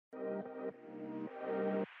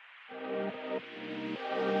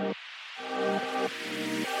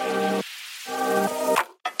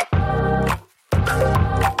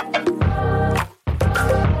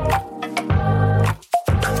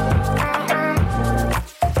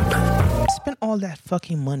all that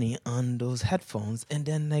fucking money on those headphones, and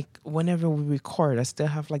then like whenever we record, I still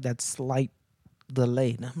have like that slight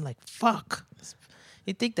delay, and I'm like, fuck.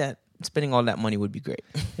 You think that spending all that money would be great?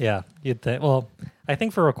 Yeah, you'd think. Well, I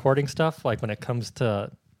think for recording stuff, like when it comes to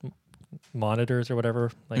monitors or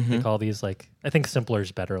whatever, like they call these, like I think simpler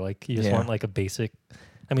is better. Like you just want like a basic.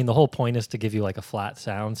 I mean, the whole point is to give you like a flat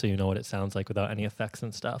sound, so you know what it sounds like without any effects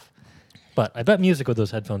and stuff. But I bet music with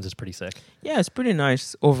those headphones is pretty sick. Yeah, it's pretty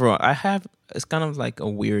nice overall. It's kind of like a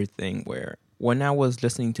weird thing where when I was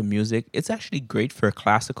listening to music, it's actually great for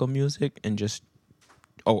classical music and just.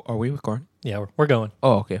 Oh, are we recording? Yeah, we're going.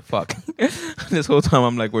 Oh, okay. Fuck. This whole time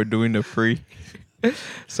I'm like, we're doing the free.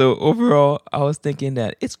 So overall, I was thinking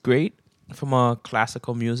that it's great from a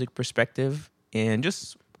classical music perspective and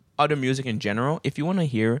just other music in general. If you want to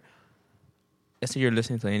hear, let's say you're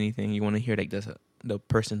listening to anything, you want to hear like the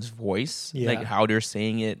person's voice, like how they're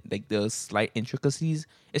saying it, like the slight intricacies,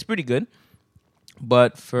 it's pretty good.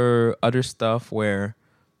 But for other stuff where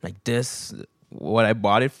like this, what I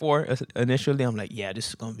bought it for initially, I'm like, yeah, this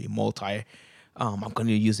is going to be multi. I'm going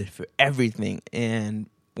to use it for everything. And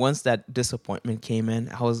once that disappointment came in,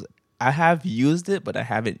 I have used it, but I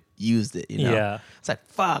haven't used it, you know? Yeah. It's like,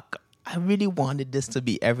 fuck, I really wanted this to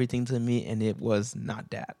be everything to me, and it was not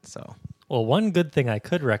that, so. Well, one good thing I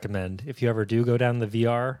could recommend if you ever do go down the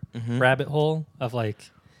VR rabbit hole of like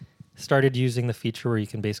started using the feature where you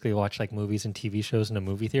can basically watch like movies and TV shows in a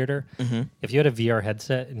movie theater. If you had a VR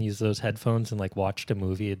headset and used those headphones and like watched a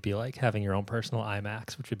movie, it'd be like having your own personal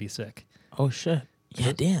IMAX, which would be sick. Oh, shit.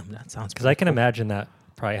 Yeah, damn, that sounds Because I can imagine that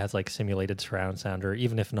probably has like simulated surround sound, or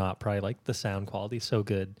even if not, probably like the sound quality is so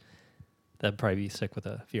good that'd probably be sick with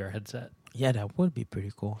a VR headset. Yeah, that would be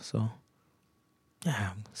pretty cool. So,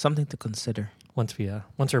 yeah, something to consider. Once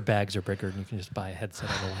our bags are bigger and you can just buy a headset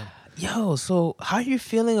on the whim. Yo, so how are you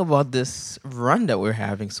feeling about this run that we're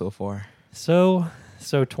having so far? So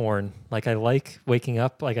torn. Like I like waking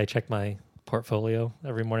up, like I check my portfolio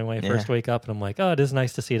every morning when I first wake up, and I'm like, oh, it is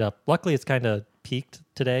nice to see it up. Luckily, it's kind of peaked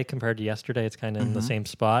today compared to yesterday. It's kind of in the same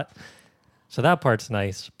spot. So that part's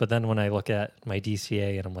nice. But then when I look at my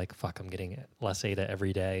DCA and I'm like, fuck, I'm getting less ADA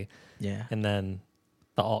every day. Yeah. And then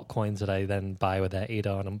the altcoins that I then buy with that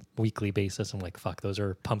ADA on a weekly basis, I'm like, fuck, those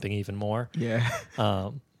are pumping even more. Yeah.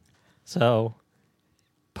 So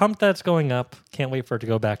pumped that's going up. Can't wait for it to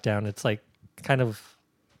go back down. It's like kind of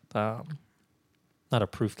not a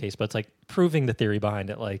proof case, but it's like proving the theory behind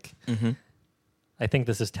it. Like, I think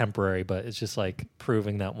this is temporary, but it's just like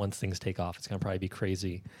proving that once things take off, it's going to probably be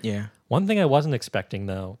crazy. Yeah. One thing I wasn't expecting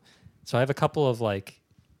though, so I have a couple of like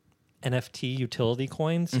NFT utility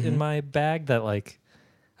coins in my bag that like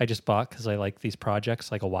I just bought because I like these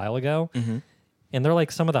projects like a while ago. And they're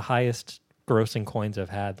like some of the highest grossing coins I've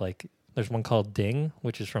had. Like there's one called Ding,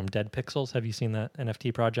 which is from Dead Pixels. Have you seen that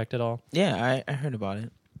NFT project at all? Yeah, I heard about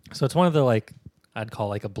it. So it's one of the like, I'd call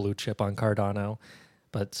like a blue chip on Cardano.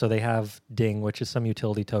 But so they have Ding, which is some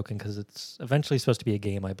utility token because it's eventually supposed to be a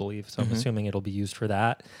game, I believe. So I'm assuming it'll be used for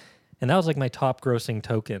that. And that was like my top grossing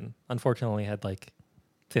token. Unfortunately, I had like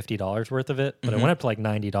 $50 worth of it, but it went up to like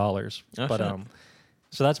 $90. Oh, but shit.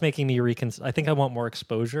 so that's making me I think I want more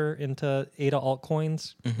exposure into ADA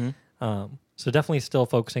altcoins. So definitely still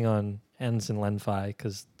focusing on ENS and LenFi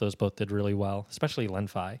because those both did really well, especially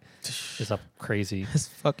LenFi is up crazy. It's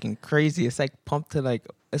fucking crazy. It's like pumped to like,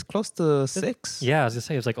 it's close to 6. Yeah, I was gonna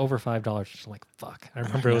say it was like over $5. Just like fuck. I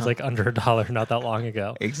remember it was like under $1 not that long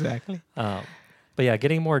ago. Exactly. But yeah,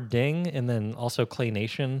 getting more Ding, and then also Clay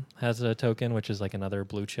Nation has a token, which is like another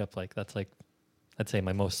blue chip. Like that's like, I'd say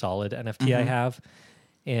my most solid NFT I have.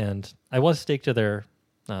 And I was staked to their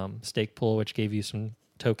stake pool, which gave you some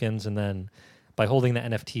tokens, and then by holding the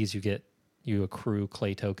NFTs, you accrue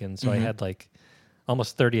Clay tokens. So I had like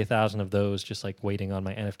almost 30,000 of those just like waiting on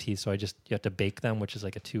my NFTs. So you have to bake them, which is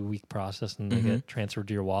like a 2-week process, and they get transferred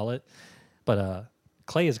to your wallet. But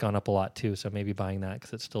Clay has gone up a lot too, so maybe buying that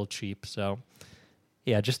because it's still cheap. So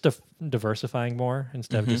yeah, just diversifying more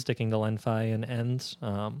instead of just sticking to LenFi and ENS.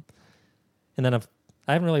 And then I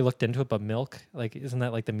haven't really looked into it, but Milk, like, isn't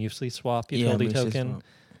that like the Muesli Swap utility token? Swap.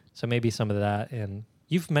 So maybe some of that. And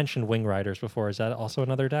you've mentioned Wing Riders before. Is that also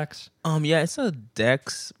another DEX? Yeah, it's a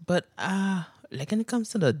Dex, but like when it comes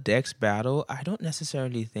to the Dex battle, I don't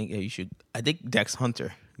necessarily think that you should. I think Dex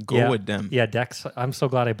Hunter, go with them. Yeah, DEX. I'm so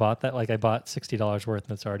glad I bought that. Like I bought $60 worth,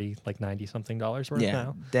 and it's already like $90-something worth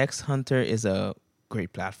now. Dex Hunter is a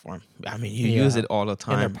great platform. I mean, you use it all the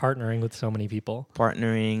time. And they're partnering with so many people.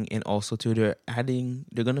 And also too, they're going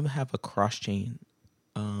to have a cross-chain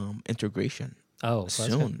integration Oh, so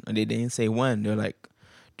soon. And they didn't say when. They're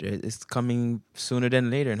It's coming sooner than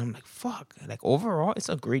later, and I'm like, fuck. Like overall, it's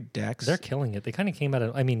a great dex. They're killing it. They kind of came out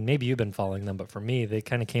of, I mean, maybe you've been following them, but for me, they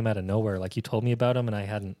kind of came out of nowhere. Like you told me about them and I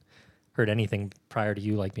hadn't heard anything prior to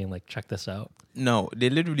you like being like, check this out. No, they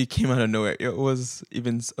literally came out of nowhere. It was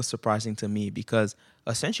even surprising to me because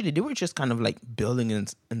essentially they were just kind of like building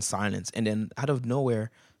in silence, and then out of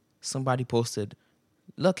nowhere, somebody posted,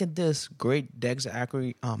 "Look at this great dex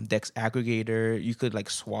aggregator. You could like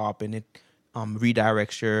swap, and it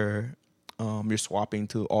redirects your swapping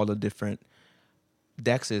to all the different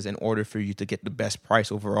dexes in order for you to get the best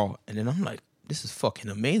price overall." And then I'm like, "This is fucking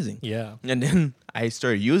amazing." Yeah. And then I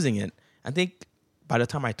started using it. I think by the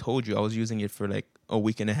time I told you, I was using it for like a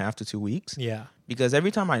week and a half to 2 weeks. Yeah. Because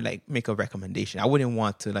every time I like make a recommendation, I wouldn't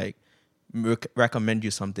want to like recommend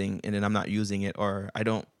you something and then I'm not using it, or I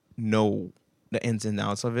don't know the ins and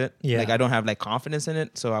outs of it. Yeah. Like I don't have like confidence in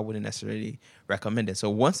it, so I wouldn't necessarily recommend it. So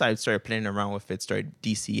once I started playing around with it, started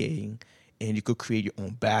DCAing, and you could create your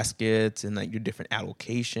own baskets and like your different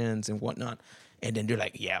allocations and whatnot. And then they're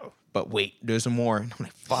like, yeah, but wait, there's more. And I'm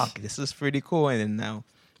like, fuck, this is pretty cool. And then now,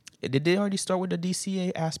 did they already start with the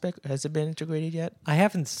DCA aspect? Has it been integrated yet? I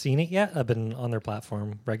haven't seen it yet. I've been on their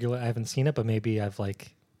platform regularly. I haven't seen it, but maybe I've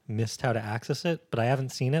like missed how to access it, but I haven't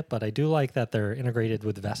seen it. But I do like that they're integrated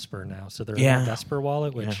with Vesper now. So they're in the Vesper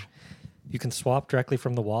wallet, which you can swap directly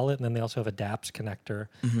from the wallet. And then they also have a dApps connector.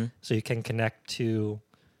 Mm-hmm. So you can connect to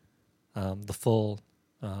the full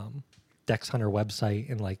Dex Hunter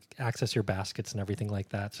website and like access your baskets and everything like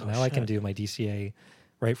that. So now I can do my DCA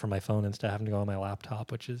right from my phone instead of having to go on my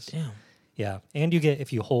laptop, which is yeah. And you get,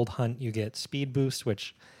 if you hold Hunt, you get speed boost,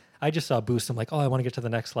 which I just saw boost. I'm like, oh, I want to get to the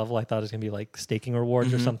next level. I thought it was gonna be like staking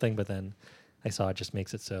rewards or something, but then I saw it just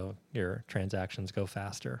makes it so your transactions go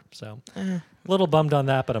faster. So a little bummed on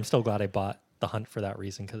that, but I'm still glad I bought the Hunt for that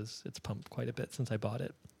reason because it's pumped quite a bit since I bought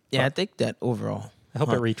it. Yeah, But I think that overall. I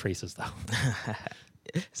hope it retraces though.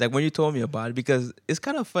 It's like when you told me about it, because it's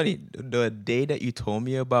kind of funny. The day that you told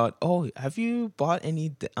me about, oh, have you bought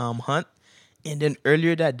any Hunt? And then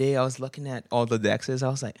earlier that day, I was looking at all the dexes. I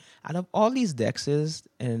was like, out of all these dexes,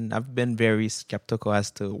 and I've been very skeptical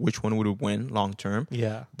as to which one would win long term.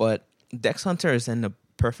 Yeah. But Dex Hunter is in the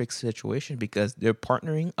perfect situation because they're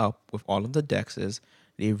partnering up with all of the dexes.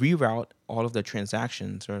 They reroute all of the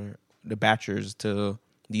transactions or the batchers to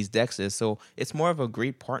these dexes. So it's more of a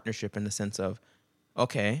great partnership in the sense of,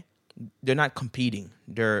 okay, they're not competing.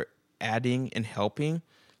 They're adding and helping.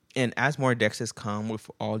 And as more dexes come with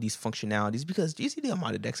all these functionalities, because do you see the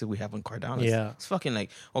amount of dexes we have on Cardano? Yeah. It's fucking like,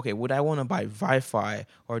 okay, would I want to buy Wi-Fi,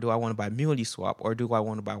 or do I want to buy Muley Swap, or do I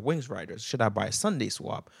want to buy Wings Riders? Should I buy Sunday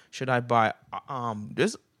Swap? Should I buy,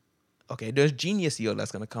 there's Genius Yield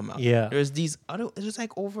that's going to come out. Yeah. There's these other, there's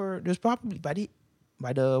like over, there's probably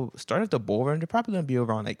by the start of the bull run, they're probably going to be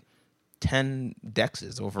around like 10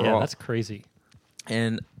 dexes overall. Yeah, that's crazy.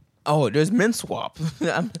 And there's MinSwap.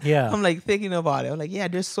 I'm like thinking about it. I'm like, yeah,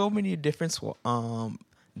 there's so many different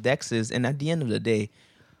dexes, and at the end of the day,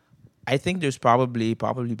 I think there's probably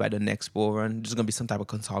by the next bull run, there's gonna be some type of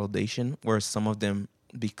consolidation where some of them,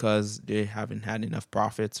 because they haven't had enough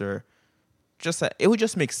profits, or just it would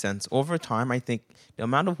just make sense over time. I think the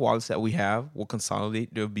amount of wallets that we have will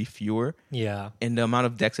consolidate. There'll be fewer. Yeah. And the amount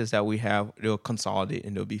of dexes that we have, they'll consolidate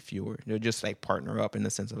and there'll be fewer. They'll just like partner up in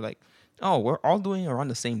the sense of like, oh, we're all doing around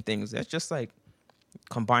the same things. That's just like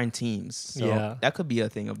combined teams. So that could be a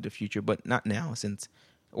thing of the future, but not now since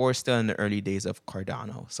we're still in the early days of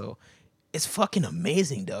Cardano. So it's fucking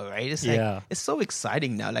amazing though, right? It's like, it's so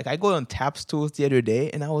exciting now. Like I go on Taps Tools the other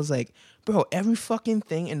day and I was like, bro, every fucking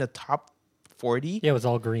thing in the top 40. Yeah, it was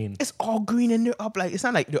all green. It's all green and they're up like, it's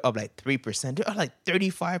not like they're up like 3%. They're up like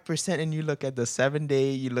 35%. And you look at the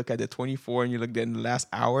 7-day, you look at the 24, and you look at the last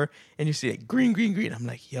hour and you see it green, green, green. I'm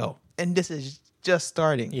like, yo, and this is just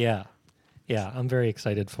starting. Yeah. Yeah, I'm very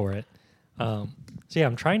excited for it. So yeah,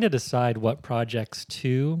 I'm trying to decide what projects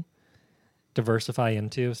to diversify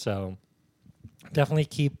into. So definitely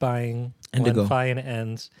keep buying Indigo. LenFi and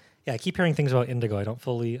ENDS. Yeah, I keep hearing things about Indigo. I don't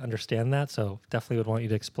fully understand that, so definitely would want you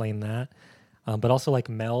to explain that. But also like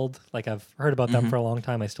Meld, like I've heard about them for a long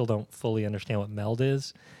time. I still don't fully understand what Meld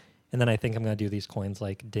is. And then I think I'm going to do these coins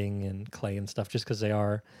like Ding and Clay and stuff just because they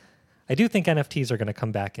are. I do think NFTs are going to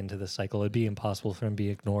come back into this cycle. It'd be impossible for them to be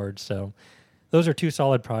ignored. So those are two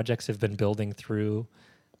solid projects that have been building through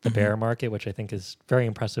the bear market, which I think is very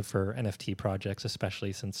impressive for NFT projects,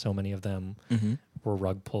 especially since so many of them were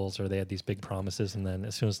rug pulls or they had these big promises. And then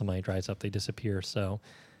as soon as the money dries up, they disappear. So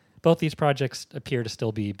both these projects appear to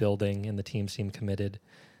still be building and the teams seem committed.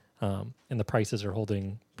 And the prices are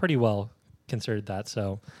holding pretty well considered that.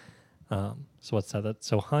 So what's that?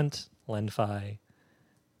 So Hunt, LenFi,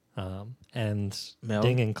 and Meld.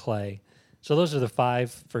 Ding and Clay. So those are the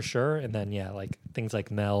 5 for sure. And then, yeah, like things like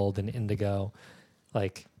Meld and Indigo.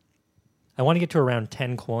 Like, I want to get to around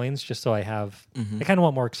 10 coins just so I have, I kind of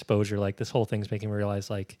want more exposure. Like, this whole thing's making me realize,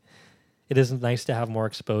 like, it is nice to have more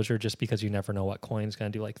exposure just because you never know what coin's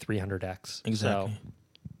going to do like 300x. Exactly.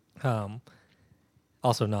 So,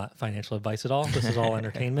 also not financial advice at all. This is all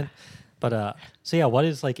entertainment. But, so yeah, what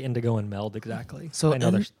is like Indigo and Meld exactly? So I know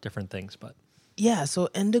there's different things, but. Yeah, so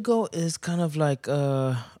Indigo is kind of like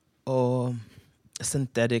a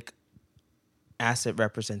synthetic asset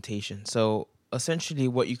representation. So essentially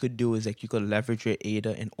what you could do is like you could leverage your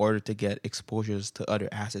ADA in order to get exposures to other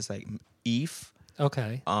assets like ETH.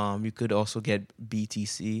 Okay. You could also get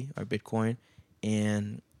BTC or Bitcoin,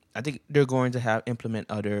 and I think they're going to implement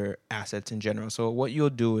other assets in general. So what you'll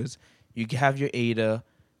do is you have your ADA,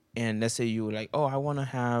 and let's say you like, oh, I want to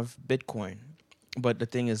have Bitcoin, but the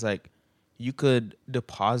thing is like you could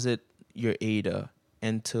deposit your ADA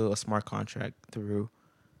into a smart contract through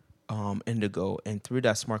Indigo, and through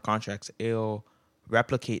that smart contracts, it'll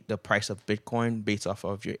replicate the price of Bitcoin based off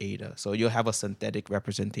of your ADA. So you'll have a synthetic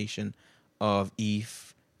representation of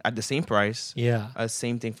ETH at the same price. Yeah.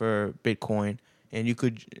 Same thing for Bitcoin, and you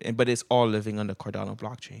could, but it's all living on the Cardano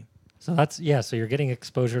blockchain. So that's, yeah, so you're getting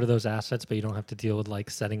exposure to those assets, but you don't have to deal with like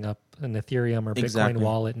setting up an Ethereum or Bitcoin Exactly.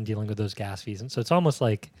 wallet and dealing with those gas fees. And so it's almost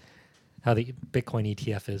like how the Bitcoin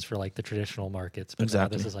ETF is for like the traditional markets, but now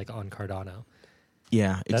this is like on Cardano.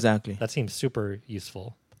 Yeah, exactly. That seems super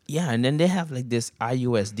useful. Yeah, and then they have like this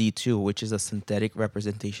IUSD too, which is a synthetic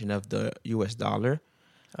representation of the US dollar.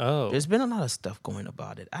 Oh. There's been a lot of stuff going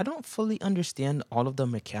about it. I don't fully understand all of the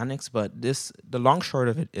mechanics, but the long short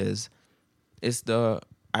of it is the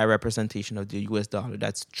I representation of the US dollar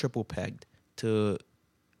that's triple pegged to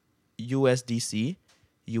USDC,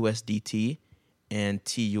 USDT, and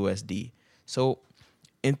TUSD. So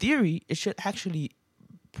in theory, it should actually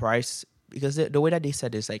price, because the way that they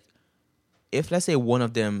said is like, if let's say one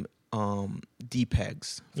of them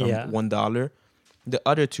depegs from $1, the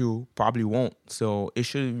other two probably won't. So it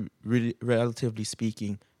should really, relatively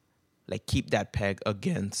speaking, like keep that peg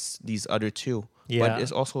against these other two. Yeah. But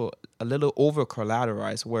it's also a little over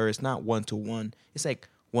collateralized where it's not 1-to-1. It's like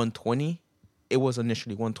 120. It was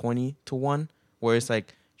initially 120 to 1, where it's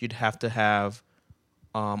like you'd have to have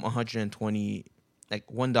 120, like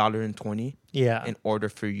 $1.20 in order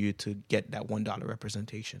for you to get that $1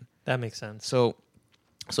 representation. That makes sense. So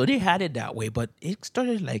they had it that way, but it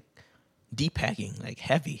started like depegging like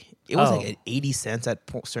heavy. It was like at 80 cents at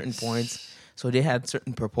certain points. So they had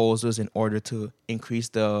certain proposals in order to increase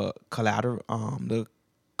the collateral,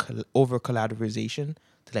 over collateralization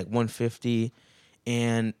to like 150.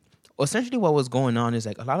 And essentially what was going on is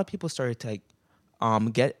like a lot of people started to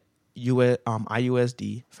like get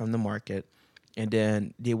IUSD from the market, and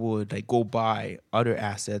then they would like go buy other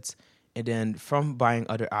assets, and then from buying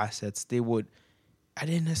other assets they would, I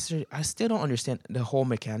still don't understand the whole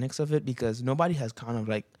mechanics of it, because nobody has kind of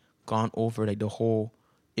like gone over like the whole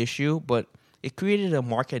issue, but it created a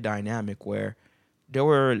market dynamic where there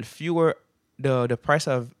were fewer, the price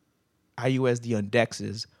of IUSD on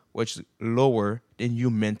DEXs was lower than you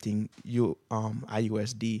minting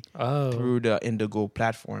IUSD through the Indigo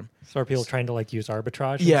platform. So are people trying to like use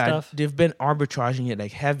arbitrage and stuff? Yeah, they've been arbitraging it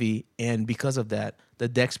like heavy, and because of that, the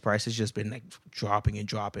DEX price has just been like dropping and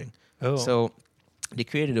dropping. Oh. So they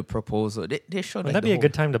created a proposal. They showed Would like that be a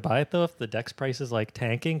good time to buy it though if the DEX price is like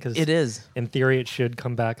tanking? Because it is. In theory, it should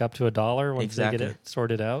come back up to $1 once they get it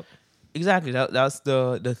sorted out. Exactly. That's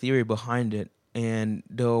the theory behind it, and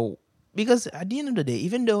because at the end of the day,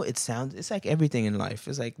 even though it's like everything in life.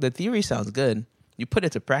 It's like the theory sounds good. You put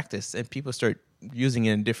it to practice, and people start using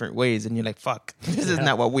it in different ways, and you're like, "Fuck, this is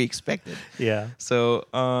not what we expected." Yeah. So,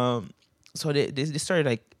 so they started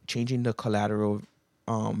like changing the collateral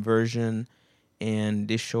version, and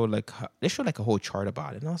they showed like a whole chart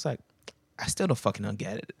about it, and I was like, I still don't fucking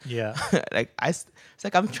get it. Yeah. It's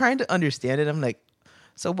like I'm trying to understand it. I'm like,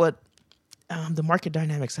 so what? The market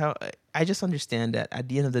dynamics. How I just understand that at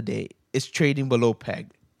the end of the day, it's trading below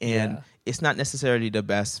peg, and it's not necessarily the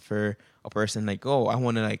best for a person like, oh, I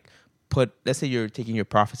want to like put. Let's say you're taking your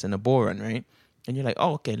profits in a bull run, right? And you're like,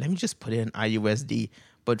 oh, okay, let me just put it in IUSD.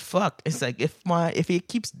 But fuck, it's like if it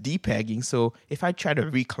keeps depegging, so if I try to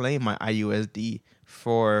reclaim my IUSD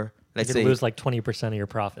for, let's say, lose like 20% of your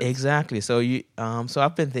profits. Exactly. So so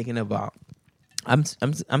I've been thinking about, I'm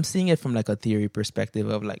seeing it from like a theory perspective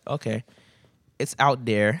of like, okay, it's out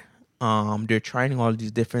there. They're trying all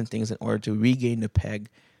these different things in order to regain the peg.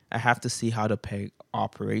 I have to see how the peg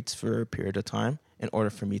operates for a period of time, in order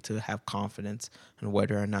for me to have confidence in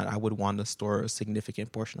whether or not I would want to store a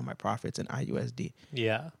significant portion of my profits in IUSD.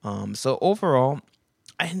 Yeah. So overall,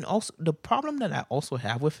 and also the problem that I also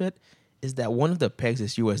have with it is that one of the pegs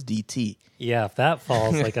is USDT. Yeah, if that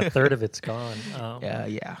falls, like a third of it's gone.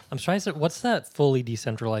 Yeah. I'm trying to. What's that fully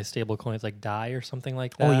decentralized stablecoin? It's like DAI or something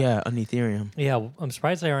like that. Oh yeah, on Ethereum. Yeah, I'm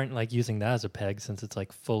surprised they aren't like using that as a peg since it's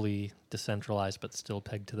like fully decentralized but still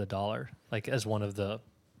pegged to the dollar, like as one of the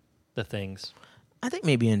things. I think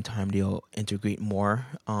maybe in time they'll integrate more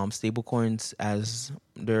stablecoins as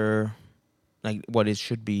their like what it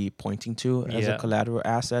should be pointing to as a collateral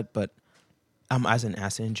asset, but as an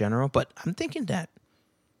asset in general. But I'm thinking that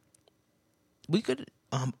we could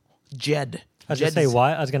JED. I was JED gonna say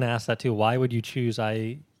why. I was gonna ask that too. Why would you choose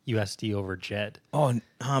IUSD over JED? Oh,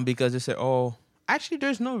 because they said, oh, actually,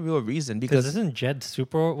 there's no real reason Because because isn't JED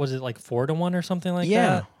super? Was it like 4-1 or something like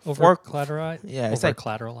Yeah, that? Over collateralized. Yeah, it's over like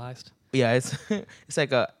collateralized. yeah, it's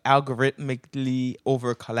like a algorithmically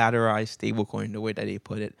over collateralized stablecoin. The way that they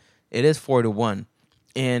put it, it is 4-1.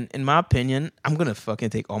 And in my opinion, I'm gonna fucking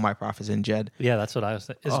take all my profits in JED. Yeah, that's what I was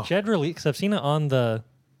thinking. Is Oh. JED released? Because I've seen it on the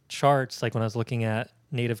charts, like when I was looking at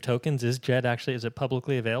native tokens. Is JED actually, is it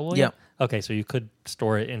publicly available yet? Okay, so you could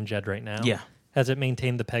store it in JED right now. Yeah. Has it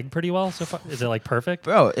maintained the peg pretty well so far? Is it like perfect?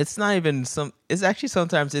 Bro, it's not even it's actually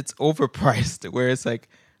sometimes it's overpriced where it's like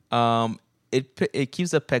it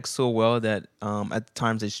keeps the peg so well that at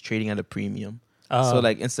times it's trading at a premium. So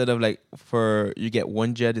like instead of like for you get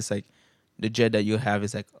one JED, it's like the JED that you have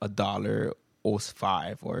is like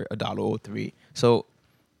 $1.05 or $1.03. So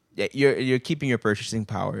yeah, you're keeping your purchasing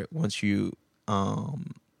power once you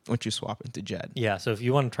swap into JED. Yeah, so if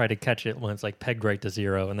you want to try to catch it when it's like pegged right to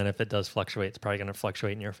zero, and then if it does fluctuate, it's probably going to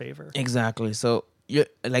fluctuate in your favor. Exactly. So you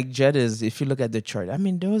like JED is, if you look at the chart, I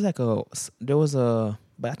mean but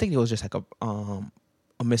I think it was just like a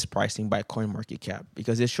mispricing by CoinMarketCap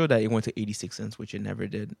because it showed that it went to 86 cents, which it never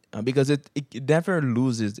did. Because it never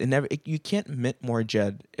loses. You can't mint more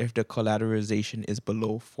JED if the collateralization is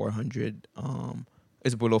below 400.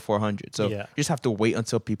 Is below 400. So you just have to wait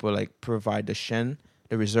until people like provide the Shen,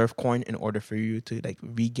 the reserve coin, in order for you to like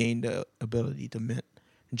regain the ability to mint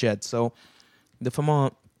JED. So from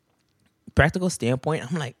a practical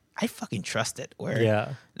standpoint, I'm like, I fucking trust it.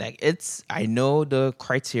 I know the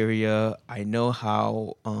criteria. I know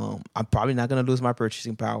how I'm probably not gonna lose my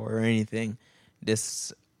purchasing power or anything.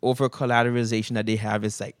 This over collateralization that they have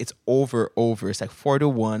is like it's over. It's like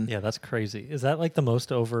 4-1. Yeah, that's crazy. Is that like the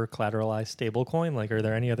most over collateralized stable coin? Like, are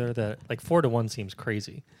there any other that like 4-1 seems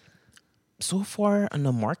crazy? So far on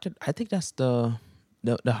the market, I think that's the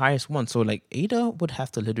highest one. So like ADA would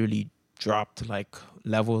have to literally drop to like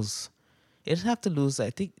levels. It'd have to lose, I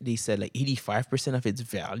think they said like 85% of its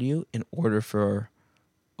value in order for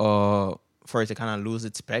it to kind of lose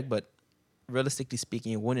its peg. But realistically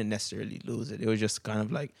speaking, it wouldn't necessarily lose it. It was just kind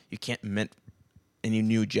of like you can't mint any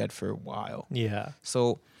new JED for a while. Yeah.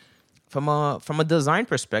 So from a design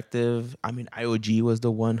perspective, I mean, IOG was the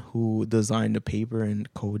one who designed the paper,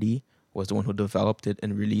 and Cody was the one who developed it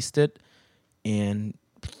and released it. And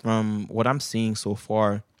from what I'm seeing so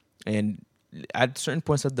far, and at certain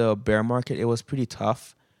points of the bear market, it was pretty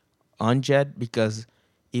tough on JED because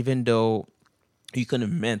even though you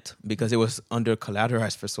couldn't mint because it was under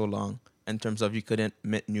collateralized for so long, in terms of you couldn't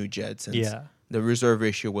mint new JED since the reserve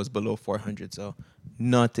ratio was below 400. So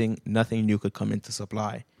nothing new could come into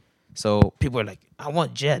supply. So people are like, I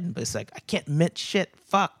want JED, but it's like, I can't mint shit.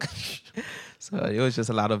 Fuck. So it was just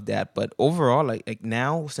a lot of that. But overall, like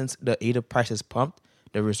now, since the ADA price is pumped,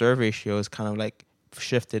 the reserve ratio is kind of like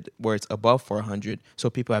shifted where it's above 400. So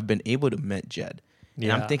people have been able to mint JED.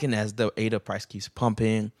 And I'm thinking as the ADA price keeps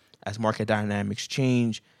pumping, as market dynamics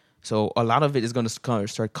change, so a lot of it is going to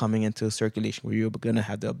start coming into circulation where you're going to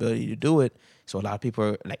have the ability to do it. So a lot of people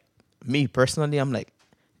are like, me personally, I'm like,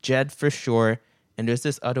 JED for sure. And there's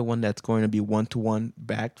this other one that's going to be 1-to-1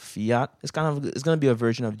 backed fiat. It's going to be a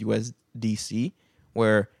version of USDC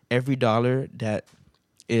where every dollar that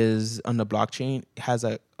is on the blockchain has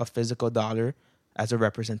a physical dollar as a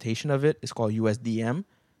representation of it. It's called USDM.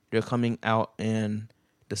 They're coming out in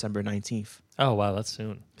December 19th. Oh, wow. That's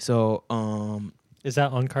soon. So, is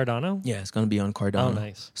that on Cardano? Yeah, it's going to be on Cardano. Oh,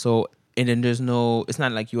 nice. So, and then it's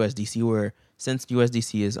not like USDC where, since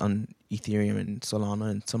USDC is on Ethereum and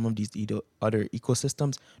Solana and some of these other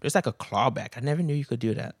ecosystems, there's like a clawback. I never knew you could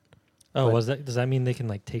do that. Oh, does that mean they can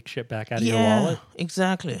like take shit back out of your wallet?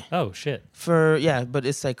 Exactly. Oh, shit. But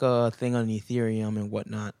it's like a thing on Ethereum and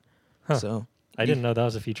whatnot. Huh. So I didn't know that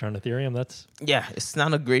was a feature on Ethereum. It's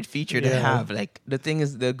not a great feature to have. Like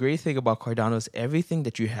the great thing about Cardano is everything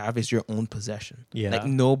that you have is your own possession. Yeah. Like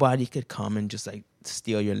nobody could come and just like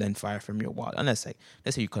steal your Lendfire from your wallet. Unless like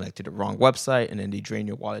let's say you connected the wrong website and then they drain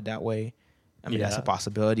your wallet that way. I mean that's a Yeah.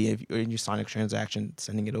 possibility. If you're in your Sonic transaction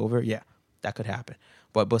sending it over, yeah, that could happen.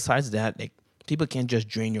 But besides that, like people can't just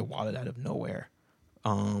drain your wallet out of nowhere.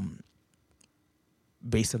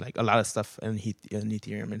 Based on like a lot of stuff in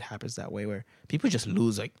Ethereum, it happens that way where people just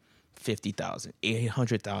lose like 50,000,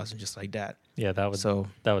 800,000 just like that. Yeah, that would So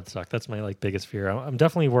suck. That's my like biggest fear. I'm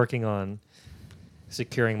definitely working on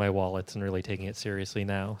securing my wallets and really taking it seriously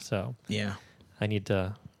now. So yeah, I need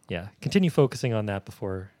to continue focusing on that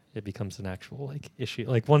before it becomes an actual like issue.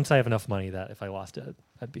 Like once I have enough money that if I lost it,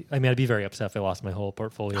 I'd be very upset if I lost my whole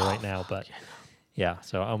portfolio right now. But yeah,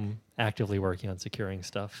 so I'm actively working on securing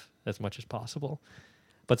stuff as much as possible.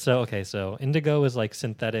 But so Indigo is like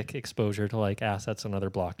synthetic exposure to like assets on other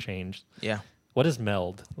blockchains. yeah. What is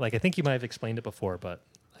MELD? Like I think you might have explained it before, but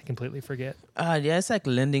I completely forget. Yeah, it's like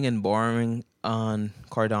lending and borrowing on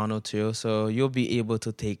Cardano too. So you'll be able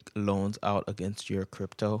to take loans out against your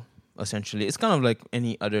crypto. Essentially, it's kind of like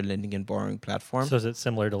any other lending and borrowing platform. So is it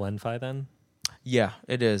similar to LendFi then? Yeah,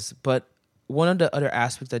 it is. But one of the other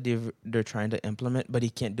aspects that they're trying to implement, but he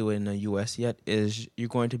can't do it in the US yet, is you're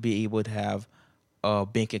going to be able to have a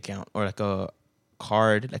bank account or like a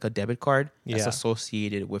card, like a debit card that's Yeah.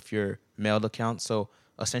 associated with your mailed account. So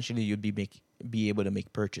essentially, you'd be able to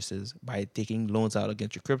make purchases by taking loans out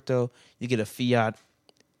against your crypto. You get a fiat.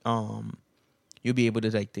 You'll be able to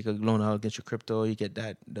like take a loan out against your crypto. You get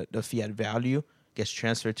that the fiat value gets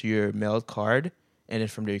transferred to your mailed card, and then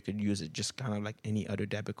from there you could use it just kind of like any other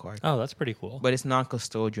debit card. Oh, that's pretty cool. But it's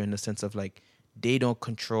non-custodial in the sense of like they don't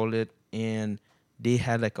control it, and they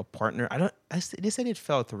had like a partner. They said it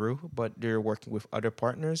fell through, but they're working with other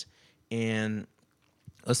partners, and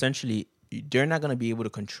essentially they're not gonna be able to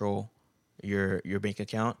control your bank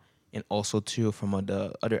account, and also too from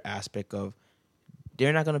the other aspect of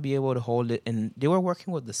they're not gonna be able to hold it. And they were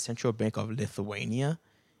working with the Central Bank of Lithuania.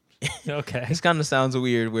 Okay. This kind of sounds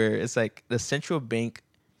weird, where it's like the central bank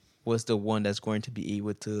was the one that's going to be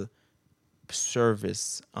able to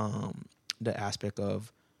service the aspect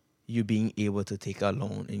of you being able to take a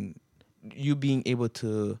loan and you being able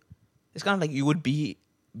to. It's kind of like you would be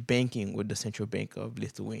banking with the Central Bank of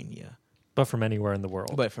Lithuania, But from anywhere in the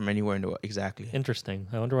world. but from anywhere in the world. Exactly. Interesting.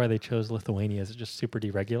 I wonder why they chose Lithuania. Is it just super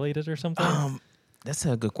deregulated or something? That's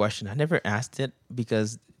a good question. I never asked it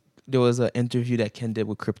because there was an interview that Ken did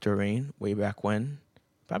with Crypto Rain way back when,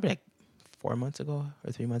 probably like 4 months ago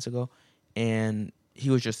or 3 months ago, and he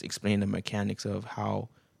was just explaining the mechanics of how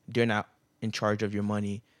they're not in charge of your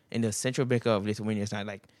money, and the Central Bank of Lithuania is not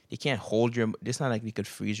like they can't hold your. It's not like they could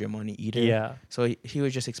freeze your money either. Yeah. So he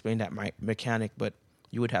was just explaining that mechanic, but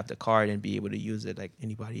you would have the card and be able to use it like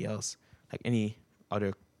anybody else, like any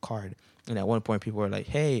other card. And at one point, people were like,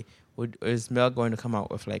 "Hey, is Mel going to come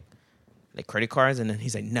out with like credit cards?" And then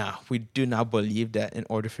he's like, "Nah, we do not believe that in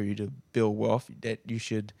order for you to build wealth, that you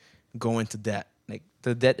should go into debt. Like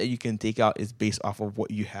the debt that you can take out is based off of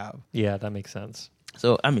what you have." Yeah, that makes sense.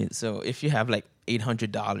 So so if you have like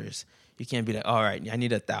 $800, you can't be like, "All right, I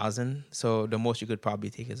need 1,000." So the most you could probably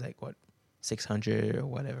take is like what, 600 or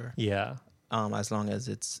whatever. Yeah. As long as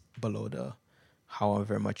it's below the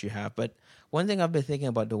however much you have. But one thing I've been thinking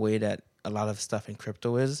about the way that a lot of stuff in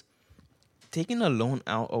crypto is taking a loan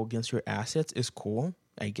out against your assets is cool.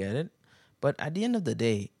 I get it. But at the end of the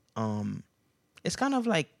day, it's kind of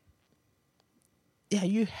like, yeah,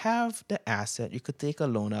 you have the asset. You could take a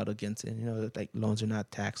loan out against it. You know, like loans are not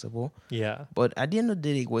taxable. Yeah. But at the end of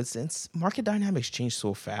the day, since market dynamics change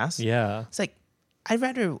so fast, Yeah. it's like I'd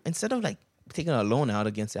rather, instead of like taking a loan out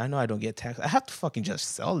against it, I know I don't get taxed. I have to fucking just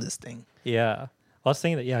sell this thing. Yeah. I was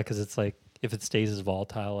saying that, yeah, because it's like if it stays as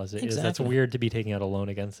volatile as it is, that's Exactly. weird to be taking out a loan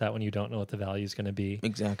against that when you don't know what the value is going to be.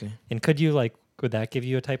 Exactly. And could that give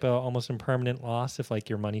you a type of almost impermanent loss if like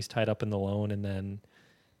your money's tied up in the loan and then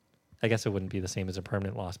I guess it wouldn't be the same as a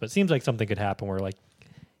permanent loss, but it seems like something could happen where like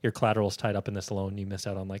your collateral's tied up in this loan, you miss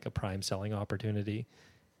out on like a prime selling opportunity type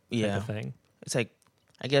Yeah. of thing. It's like,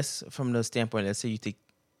 I guess from the standpoint, let's say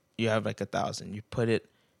you have like 1,000, you put it,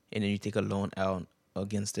 and then you take a loan out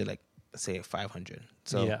against it, like say 500.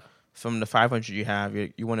 So yeah. from the 500 you have,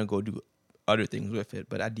 you want to go do other things with it.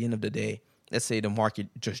 But at the end of the day, let's say the market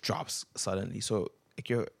just drops suddenly, so like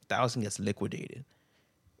your 1,000 gets liquidated,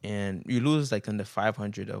 and you lose like on the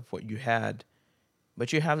 500 of what you had,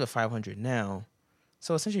 but you have the 500 now.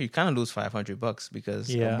 So essentially, you kind of lose $500 because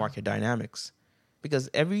Yeah. of market dynamics, because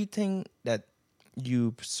everything that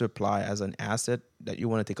you supply as an asset that you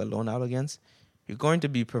want to take a loan out against, you're going to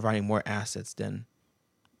be providing more assets than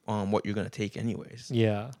what you're going to take anyways.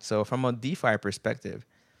 Yeah. So from a DeFi perspective,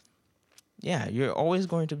 yeah, you're always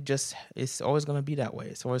going to it's always going to be that way.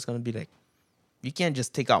 It's always going to be like you can't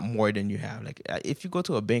just take out more than you have. Like if you go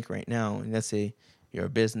to a bank right now and let's say you're a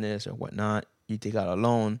business or whatnot, you take out a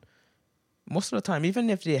loan. Most of the time, even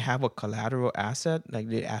if they have a collateral asset, like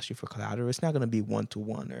they ask you for collateral, it's not going to be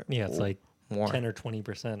 1-to-1 or Yeah, it's like more. 10 or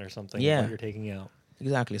 20% or something Yeah. of what you're taking out.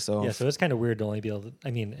 Exactly. So Yeah, so it's kind of weird to only be able to,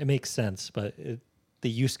 I mean, it makes sense, but the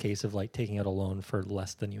use case of like taking out a loan for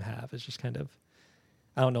less than you have is just kind of,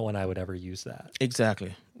 I don't know when I would ever use that.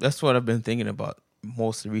 exactly. That's what I've been thinking about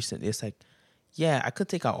most recently. It's like, yeah, I could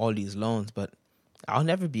take out all these loans, but I'll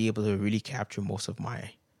never be able to really capture most of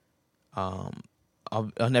my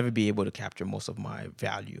I'll never be able to capture most of my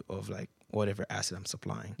value of like whatever asset I'm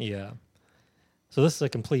supplying. Yeah. So this is a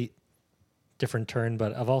complete different turn,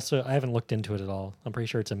 but I haven't looked into it at all. I'm pretty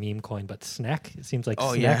sure it's a meme coin, but Snek, it seems like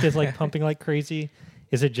Snek is like pumping like crazy.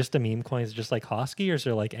 Is it just a meme coin? Is it just like Hosky, or is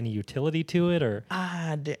there like any utility to it, or?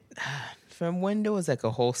 From when there was like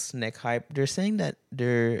a whole Snek hype, they're saying that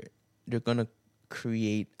they're gonna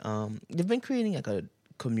create they've been creating like a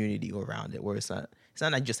community around it where it's not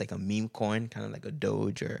like just like a meme coin, kind of like a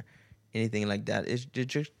Doge or anything like that.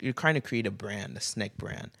 You're trying to create a brand, a Snek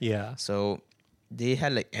brand. Yeah. So they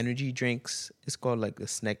had like energy drinks. It's called like the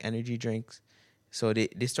Snek energy drinks. So they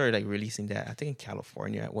started like releasing that, I think in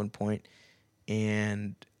California at one point.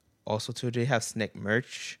 And also too, they have Snek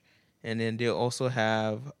merch. And then they also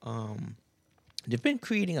have they've been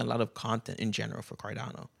creating a lot of content in general for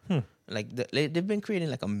Cardano. Like they've been creating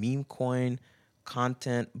like a meme coin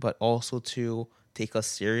content, but also to take us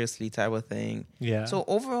seriously type of thing. Yeah. So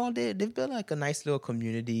overall, they've built like a nice little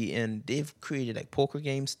community, and they've created like poker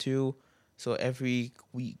games too. So every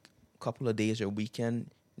week, couple of days or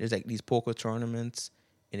weekend, there's like these poker tournaments,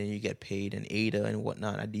 and then you get paid in ADA and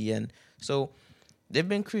whatnot at the end. So they've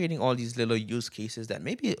been creating all these little use cases that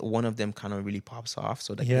maybe one of them kind of really pops off.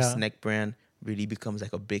 So like the Snek brand really becomes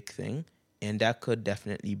like a big thing, and that could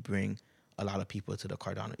definitely bring a lot of people to the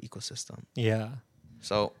Cardano ecosystem. Yeah.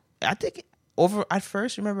 So I think at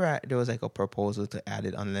first, remember there was like a proposal to add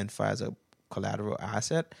it on LendFi as a collateral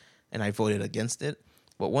asset, and I voted against it.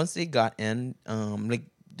 But once they got in, like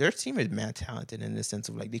their team is mad talented in the sense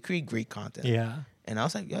of like they create great content. Yeah. And I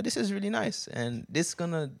was like, this is really nice, and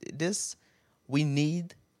we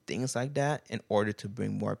need things like that in order to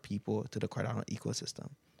bring more people to the Cardano ecosystem.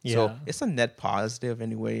 Yeah. So it's a net positive,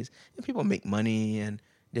 anyways. And people make money, and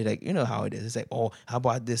they're like, you know how it is. It's like, oh, how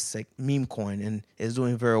about this like meme coin, and it's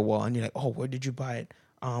doing very well, and you're like, oh, where did you buy it?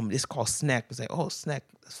 It's called Snek. It's like, oh, Snek,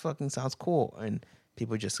 this fucking sounds cool, and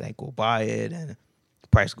people just like go buy it, and the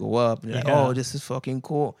price go up, and they're like, oh, this is fucking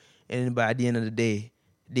cool, and then by the end of the day,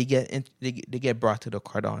 they get brought to the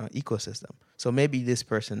Cardano ecosystem. So maybe this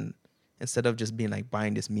person, instead of just being like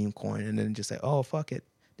buying this meme coin and then just like, oh, fuck it,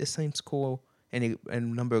 this seems cool, and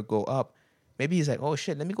number go up, maybe he's like, oh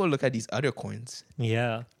shit, let me go look at these other coins.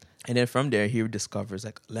 Yeah. And then from there, he discovers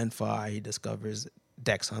like LendFi, he discovers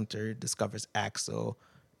Dex Hunter, discovers Axel,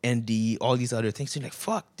 ND, all these other things. So you're like,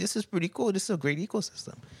 fuck, this is pretty cool. This is a great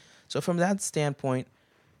ecosystem. So from that standpoint,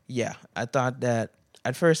 yeah, I thought that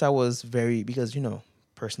at first I was because,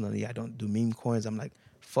 personally, I don't do meme coins. I'm like,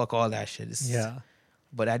 fuck all that shit.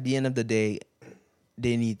 But at the end of the day,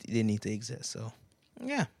 they need to exist. So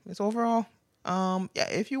yeah, it's overall.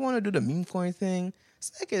 If you want to do the meme coin thing,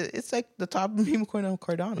 it's like the top meme coin on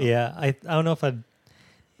Cardano. Yeah, I don't know if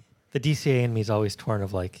the DCA in me is always torn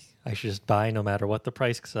of like I should just buy no matter what the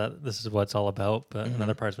price because this is what it's all about. But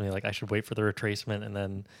another part of me like I should wait for the retracement and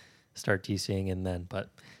then start DCing and then. But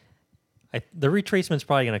the retracement's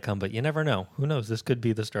probably going to come, but you never know. Who knows? This could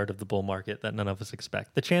be the start of the bull market that none of us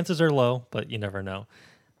expect. The chances are low, but you never know.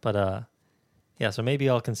 But so maybe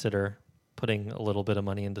I'll consider putting a little bit of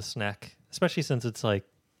money into Snek, especially since it's like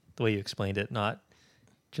the way you explained it, not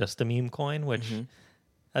just a meme coin, which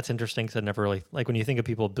that's interesting because I never really, like when you think of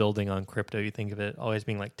people building on crypto, you think of it always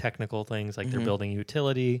being like technical things, like they're building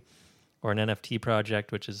utility or an NFT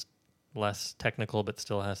project, which is less technical, but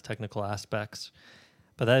still has technical aspects.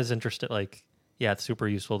 But that is interesting. Like, yeah, it's super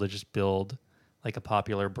useful to just build like a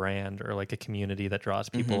popular brand or like a community that draws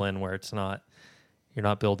people in where it's not, you're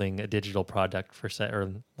not building a digital product for set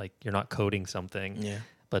or like you're not coding something. Yeah.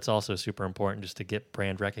 But it's also super important just to get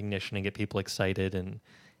brand recognition and get people excited and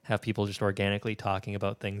have people just organically talking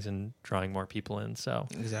about things and drawing more people in. So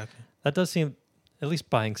exactly. That does seem, at least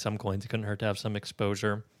buying some coins, it couldn't hurt to have some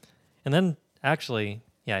exposure. And then actually,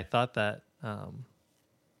 yeah, I thought that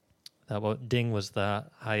Ding was the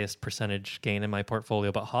highest percentage gain in my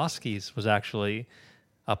portfolio, but Hoskies was actually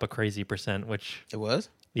up a crazy percent, which... It was?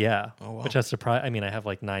 Yeah. Oh, wow. Which has surprised. I mean, I have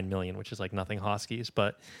like 9 million, which is like nothing Hoskies,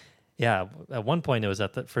 but yeah, at one point it was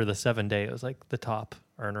for the 7 day, it was like the top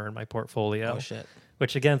earner in my portfolio. Oh, shit.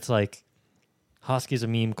 Which again, it's like, Hosky's a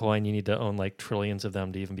meme coin. You need to own like trillions of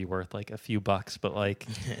them to even be worth like a few bucks. But like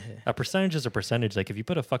a percentage is a percentage. Like if you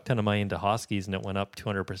put a fuck ton of money into Hoskies and it went up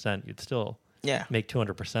 200%, you'd still Yeah. make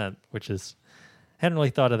 200%, which is, hadn't really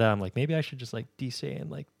thought of that. I'm like, maybe I should just like DCA in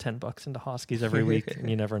like $10 into Hoskies every week, and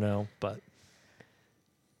you never know. But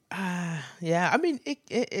Yeah, I mean,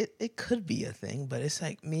 it could be a thing, but it's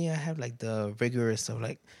like me, I have like the rigorous of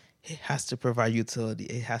like, it has to provide utility.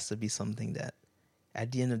 It has to be something that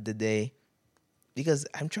at the end of the day, because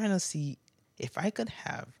I'm trying to see if I could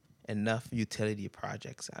have enough utility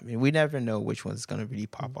projects. I mean, we never know which one's going to really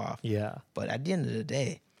pop off. yeah, But at the end of the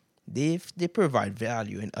day, they provide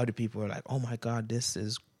value, and other people are like, oh my God, this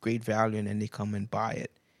is great value, and then they come and buy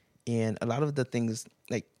it. And a lot of the things,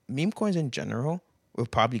 like meme coins in general, we're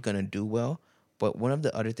probably going to do well. But one of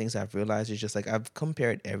the other things I've realized is just like I've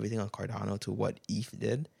compared everything on Cardano to what ETH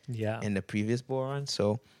did yeah, in the previous bull run.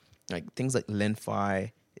 So like things like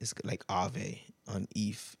LenFi is like Aave on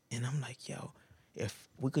ETH. And I'm like, yo, if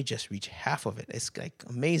we could just reach half of it, it's like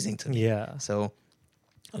amazing to me. yeah. So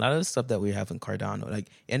a lot of the stuff that we have in Cardano, like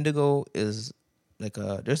Indigo is like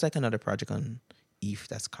there's like another project on ETH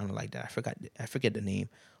that's kind of like that. I forget the name,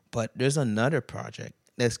 but there's another project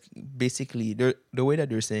that's basically the way that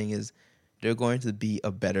they're saying is they're going to be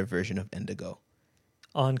a better version of Indigo.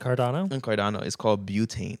 On Cardano? In Cardano, it's called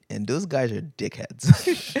Butane, and those guys are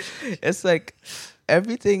dickheads. It's like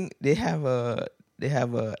everything they have a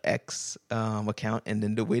X account, and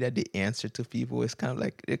then the way that they answer to people is kind of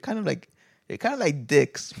like they're kind of like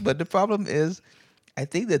dicks. But the problem is, I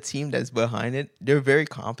think the team that's behind it, they're very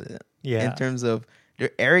competent. Yeah. In terms of they're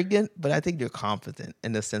arrogant, but I think they're competent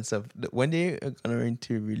in the sense of when they are going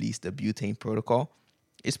to release the Butane protocol,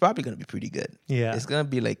 it's probably going to be pretty good. Yeah. It's going to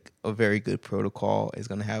be like a very good protocol. It's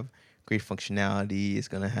going to have great functionality. It's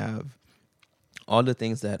going to have all the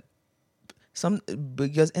things that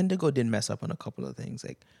because Indigo did mess up on a couple of things.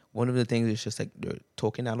 Like one of the things is just like their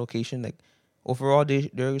token allocation. Like overall, they're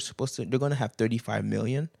going to have 35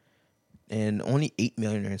 million, and only 8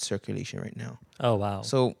 million are in circulation right now. Oh, wow.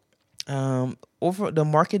 So over the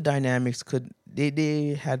market dynamics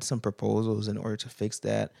they had some proposals in order to fix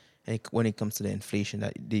that, and when it comes to the inflation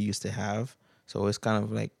that they used to have. So it's kind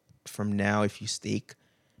of like from now, if you stake,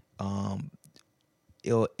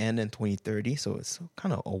 it'll end in 2030. So it's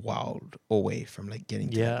kind of a wild away from like getting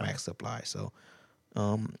to that max supply. So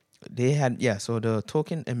they had so the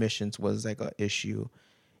token emissions was like an issue,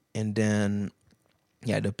 and then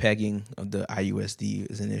the pegging of the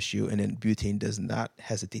IUSD is an issue, and then Butane does not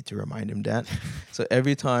hesitate to remind him that. So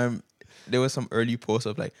every time there was some early post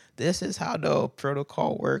of like, this is how the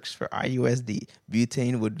protocol works for IUSD,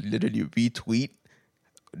 Butane would literally retweet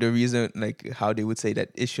the reason, like how they would say that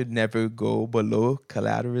it should never go below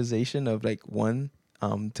collateralization of like 1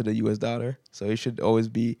 to the US dollar. So it should always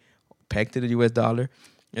be pegged to the US dollar.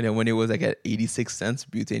 And then when it was like at 86 cents,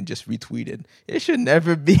 Butane just retweeted, it should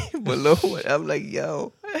never be below it. I'm like,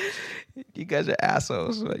 yo, you guys are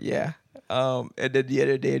assholes. But yeah. And then the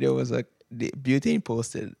other day there was Butane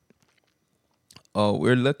posted, oh,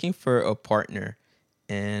 we're looking for a partner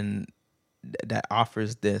and that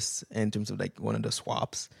offers this in terms of like one of the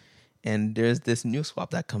swaps. And there's this new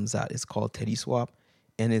swap that comes out. It's called Teddy Swap.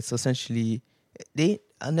 And it's essentially, they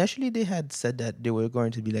had said that they were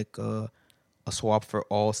going to be like a swap for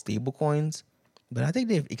all stable coins, but I think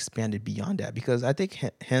they've expanded beyond that because I think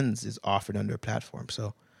Hens is offered on their platform.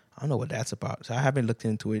 So I don't know what that's about. So I haven't looked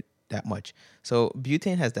into it that much. So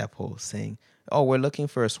Butane has that post saying, oh, we're looking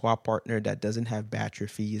for a swap partner that doesn't have batcher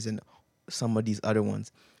fees and some of these other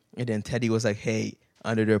ones. And then Teddy was like, hey,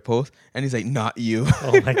 under their post. And he's like, not you.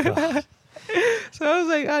 Oh my God. So I was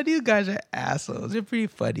like, oh, these guys are assholes. They're pretty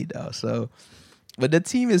funny though. So, but the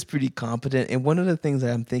team is pretty competent. And one of the things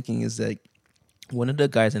that I'm thinking is like, one of the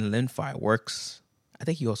guys in LenFi works, I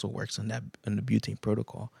think he also works on the Butane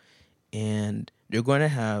protocol. And they're going to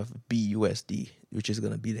have BUSD, which is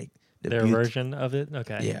going to be like their version of it?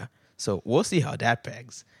 Okay. Yeah. So we'll see how that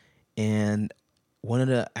pegs. And one of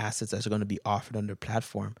the assets that's going to be offered on their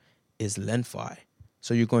platform is LenFi.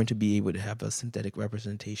 So you're going to be able to have a synthetic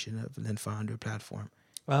representation of LenFi on their platform.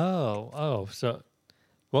 Oh. So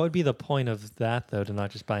what would be the point of that, though, to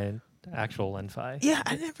not just buy an actual LenFi? Yeah,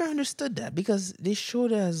 I never understood that because they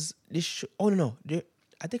showed us oh no,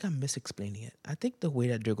 I think I'm misexplaining it. I think the way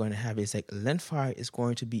that they're going to have it is like LenFi is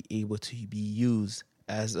going to be able to be used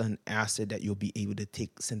as an asset that you'll be able to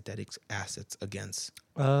take synthetic assets against.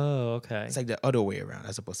 Oh, okay. It's like the other way around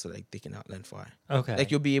as opposed to like taking out LenFi. Okay.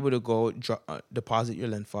 Like you'll be able to go deposit your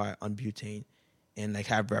LenFi on Butane and like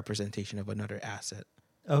have representation of another asset.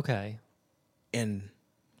 Okay. And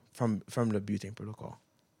from the Butane protocol.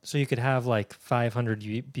 So you could have like 500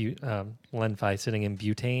 Lenfi sitting in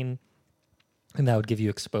butane, and that would give you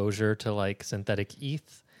exposure to like synthetic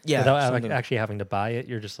ETH Yeah, without something- actually having to buy it.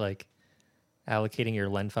 You're just like allocating your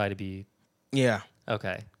Lenfi to be yeah.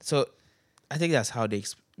 okay. So I think that's how they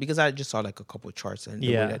because I just saw like a couple of charts and the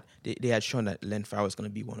way Yeah. that they had shown that Lenfi was going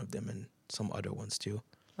to be one of them and some other ones too.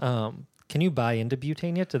 Can you buy into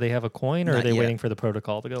butane yet? Do they have a coin, or are Not they yet. waiting for the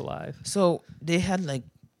protocol to go live? So they had like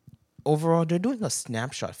overall they're doing a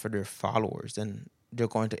snapshot for their followers and they're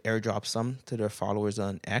going to airdrop some to their followers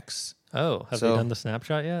on X. Oh, have So- they done the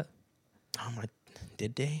snapshot yet?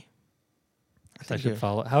 Did they? I think should they're-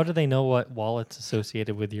 follow. How do they know what wallet's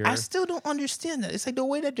associated with your? I still don't understand that. It's like the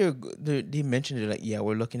way that they mentioned it. Like, yeah,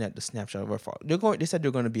 we're looking at the snapshot of our follow. They said they're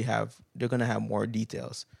going to have more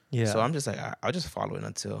details. yeah. So I'm just like I'll just follow it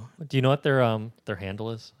until. Do you know what their handle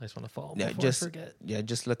is? I just want to follow. Yeah, before just I forget.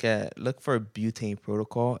 just look for a butane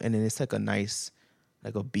protocol, and then it's like a nice,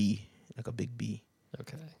 like a B, like a big B,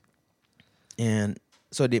 Okay. and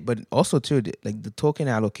so but also too, like the token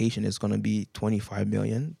allocation is going to be 25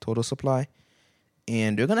 million total supply,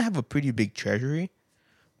 and they're going to have a pretty big treasury.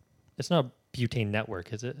 It's not Butane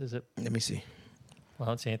Network, is it? Is it? Let me see. Well,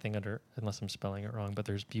 I don't see anything under, unless I'm spelling it wrong. But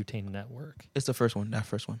there's Butane Network. It's the first one. That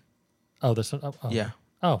first one. Oh, this one. Oh. Yeah.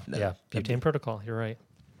 Oh, No, yeah. that'd Butane Protocol. You're right.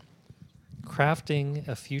 Crafting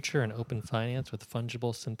a future in open finance with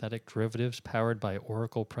fungible synthetic derivatives powered by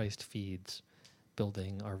Oracle priced feeds.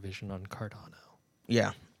 Building our vision on Cardano.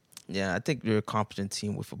 Yeah. Yeah, I think they're a competent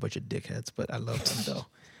team with a bunch of dickheads, but I love them though.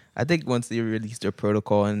 I think once they release their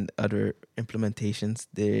protocol and other implementations,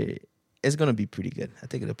 it's going to be pretty good. I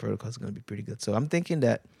think the protocol is going to be pretty good. So I'm thinking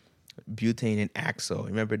that Butane and Axo,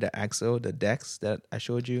 remember the Axo, the DEX that I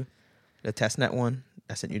showed you? The testnet one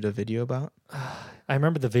I sent you the video about? I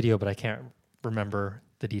remember the video, but I can't remember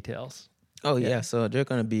the details. Oh, yeah. Yeah. So they're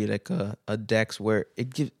going to be like a DEX where it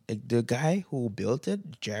gives like, the guy who built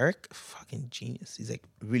it, Jarek, fucking genius. He's like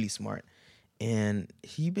really smart. And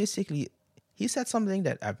he said something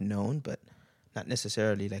that I've known, but not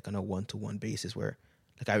necessarily like on a one-to-one basis where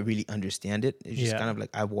like I really understand it. It's just Yeah. kind of like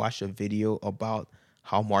I've watched a video about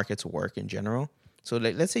how markets work in general. So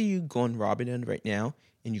like let's say you go on Robinhood right now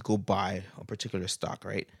and you go buy a particular stock,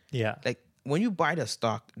 right? Yeah. Like when you buy the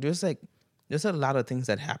stock, there's a lot of things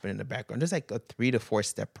that happen in the background. There's like a 3 to 4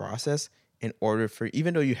 step process in order for,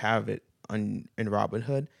 even though you have it in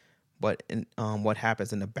Robinhood, but what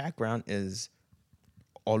happens in the background is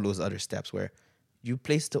all those other steps where you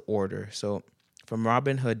place the order. So from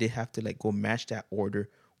Robinhood, they have to like go match that order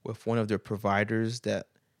with one of their providers that,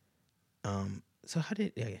 damn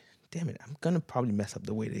it, I'm going to probably mess up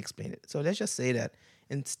the way they explain it. So let's just say that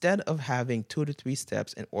instead of having 2 to 3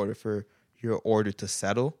 steps in order for your order to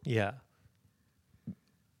settle, Yeah.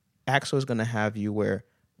 Axo is going to have you where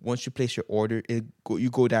once you place your order, you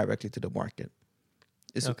go directly to the market.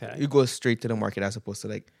 Okay. You go straight to the market as opposed to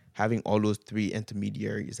like having all those 3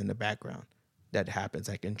 intermediaries in the background. That happens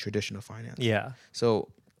like in traditional finance. Yeah. So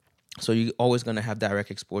you're always going to have direct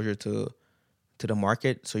exposure to the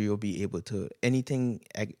market. So you'll be able to,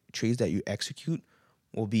 trades that you execute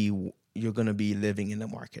you're going to be living in the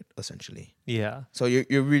market essentially. Yeah. So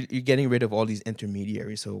you're getting rid of all these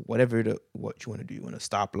intermediaries. So what you want to do, you want to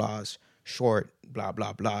stop loss, short, blah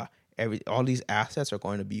blah blah. All these assets are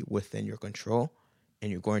going to be within your control,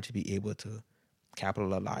 and you're going to be able to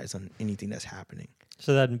capitalize on anything that's happening.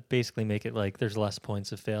 So that basically make it like there's less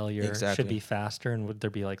points of failure. Exactly. Should be faster, and would there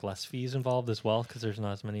be like less fees involved as well because there's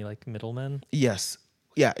not as many like middlemen? Yes,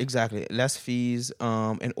 yeah, exactly. Less fees,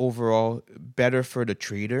 and overall better for the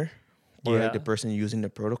trader or Yeah. like the person using the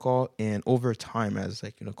protocol. And over time, as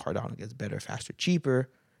like Cardano gets better, faster, cheaper,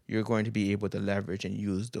 you're going to be able to leverage and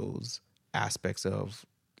use those aspects of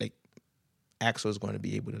like Axo is going to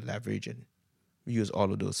be able to leverage and use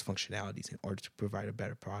all of those functionalities in order to provide a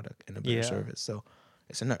better product and a better Yeah. service. So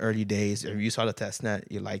it's in the early days. If you saw the testnet,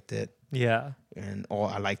 you liked it, Yeah. and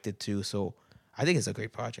I liked it too. So I think it's a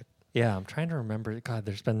great project. Yeah. I'm trying to remember. God,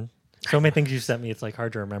 there's been so many things you sent me. It's like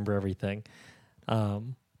hard to remember everything.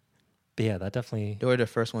 But yeah, that definitely. They were the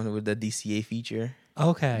first one with the DCA feature.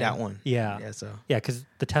 Okay. That one. Yeah. Yeah. So Yeah, because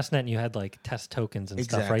the testnet you had like test tokens and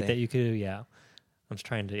stuff, right? Exactly. That you could do. Yeah. I'm just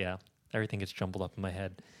trying to. Yeah. Everything gets jumbled up in my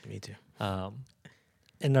head. me too.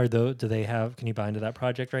 And do they have? Can you buy into that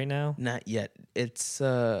project right now? Not yet. It's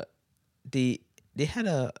they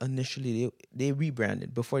had initially they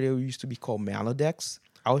rebranded. Before they used to be called Maladex.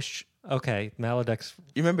 Okay, Maladex.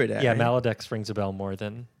 You remember that? Yeah, right? Maladex rings a bell more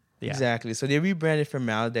than. Yeah. Exactly. So they rebranded from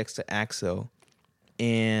Maladex to Axo,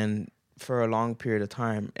 and for a long period of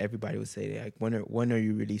time, everybody would say like, when are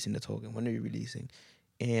you releasing the token? When are you releasing?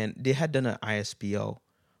 And they had done an ISPO,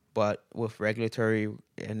 but with regulatory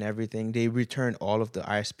and everything, they returned all of the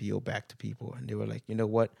ISPO back to people, and they were like, you know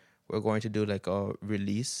what, we're going to do like a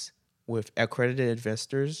release with accredited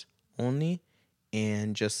investors only,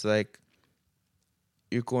 and just like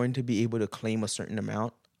you're going to be able to claim a certain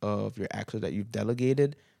amount of your access that you've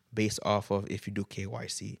delegated based off of if you do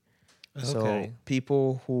KYC. So Okay.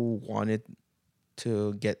 people who wanted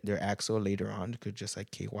to get their Axo later on could just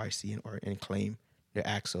like KYC and claim their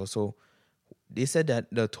Axo. So they said that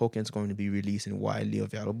the token is going to be released and widely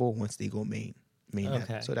available once they go mainnet.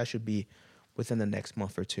 Okay. So that should be within the next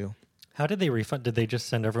month or two. How did they refund? Did they just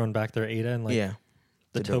send everyone back their ADA and like Yeah.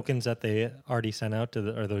 the to the- tokens that they already sent out?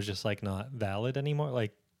 Are those just like not valid anymore?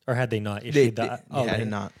 Like, or had they not They, issued they, that? they had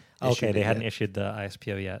not. Okay, issued they it hadn't yet. issued the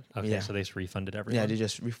ISPO yet. Okay, Yeah. so they just refunded everyone. Yeah, they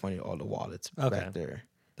just refunded all the wallets Okay. back there.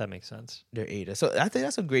 That makes sense. Their ADA. So I think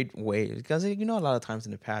that's a great way because a lot of times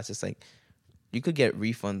in the past it's like you could get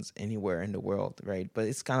refunds anywhere in the world, right? But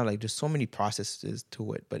it's kind of like there's so many processes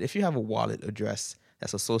to it. But if you have a wallet address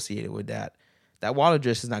that's associated with that wallet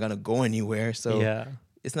address is not gonna go anywhere. So yeah,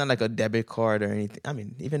 it's not like a debit card or anything. I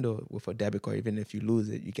mean, even though with a debit card, even if you lose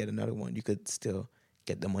it, you get another one, you could still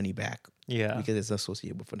get the money back yeah, because it's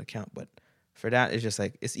associated with an account. But for that, it's just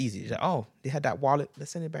like it's easy. It's like, oh, they had that wallet. Let's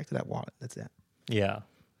send it back to that wallet. That's it. yeah.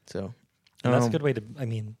 So And that's a good way to. I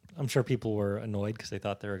mean, I'm sure people were annoyed because they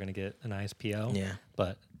thought they were going to get an ISPO. Yeah.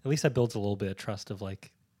 But at least that builds a little bit of trust of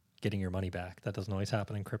like getting your money back. That doesn't always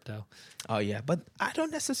happen in crypto. Oh yeah, but I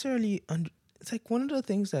don't necessarily. It's like one of the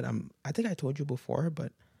things that I think I told you before,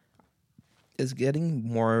 but is getting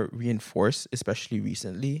more reinforced, especially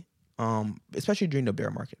recently. Especially during the bear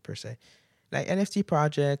market per se. Like NFT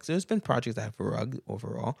projects, there's been projects that have rugged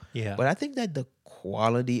overall. Yeah. But I think that the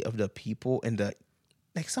quality of the people and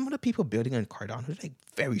some of the people building on Cardano are like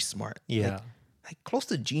very smart. Yeah. Like close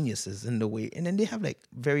to geniuses in the way. And then they have like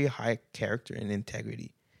very high character and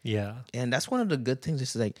integrity. Yeah. And that's one of the good things.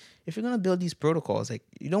 Is like if you're gonna build these protocols, like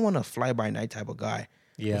you don't want a fly by night type of guy.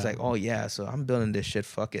 Yeah. It's like, oh yeah, so I'm building this shit.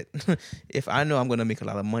 Fuck it. If I know I'm gonna make a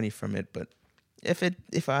lot of money from it, but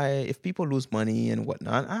if people lose money and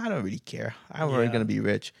whatnot, I don't really care. I'm already Yeah. gonna be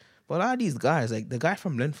rich. But a lot of these guys, like the guy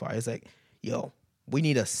from Linfi, is like, yo, we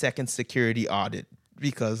need a second security audit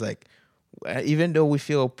because like even though we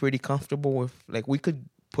feel pretty comfortable with like we could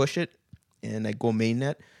push it and like go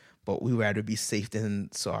mainnet, but we rather be safe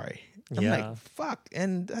than sorry. I'm Yeah. like, fuck.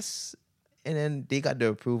 And then they got the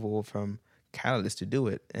approval from Catalyst to do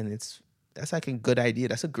it. And that's like a good idea.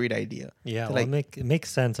 That's a great idea. Yeah. To, Well, like, it makes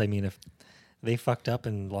sense. I mean, if they fucked up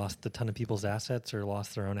and lost a ton of people's assets or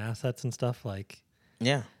lost their own assets and stuff, like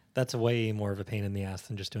yeah. that's way more of a pain in the ass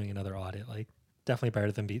than just doing another audit. Like definitely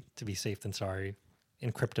better than to be safe than sorry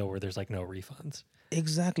in crypto where there's like no refunds.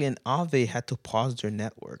 Exactly. And Aave had to pause their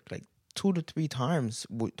network like 2 to 3 times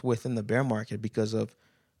within the bear market because of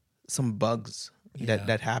some bugs Yeah.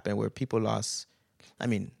 that happened where people lost. I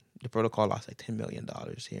mean, the protocol lost like $10 million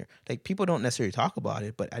here. Like people don't necessarily talk about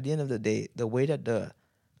it, but at the end of the day, the way that the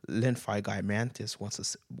Linfi guy Mantis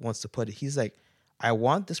wants to put it, he's like, I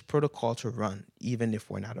want this protocol to run even if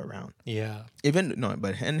we're not around. Yeah. But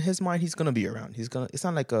in his mind, he's gonna be around. It's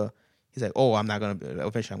not like he's like, oh, I'm not gonna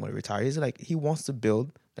eventually I'm gonna retire. He's like, he wants to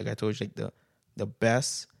build, like I told you, like the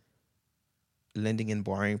best lending and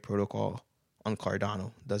borrowing protocol on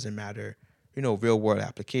Cardano. Doesn't matter, real world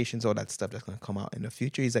applications, all that stuff that's gonna come out in the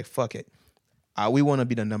future. He's like, fuck it. We want to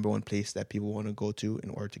be the number one place that people want to go to in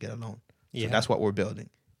order to get a loan. Yeah. So that's what we're building.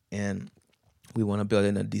 And we want to build it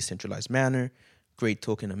in a decentralized manner, great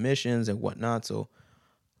token emissions and whatnot. So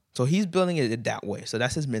he's building it that way. So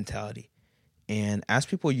that's his mentality. And as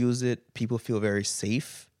people use it, people feel very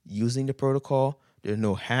safe using the protocol. There's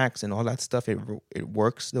no hacks and all that stuff. It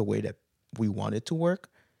works the way that we want it to work.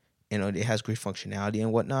 It has great functionality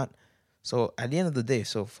and whatnot. So at the end of the day,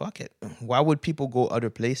 so fuck it. Why would people go other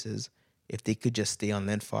places if they could just stay on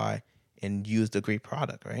Linfi and use the great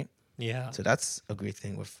product, right? Yeah. So that's a great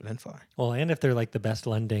thing with Linfi. Well, and if they're like the best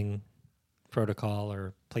lending protocol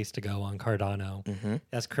or place to go on Cardano,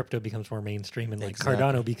 as crypto becomes more mainstream and like Exactly.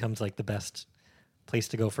 Cardano becomes like the best place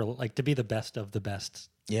to go for like to be the best of the best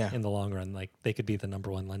Yeah. in the long run. Like they could be the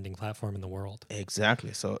number one lending platform in the world.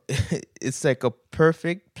 Exactly. So it's like a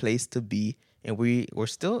perfect place to be. And we're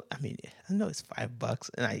still, I mean, I know it's $5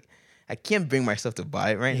 and I can't bring myself to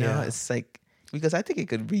buy it right now. Yeah. It's like, because I think it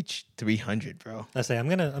could reach 300, bro. I say I'm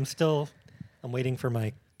waiting for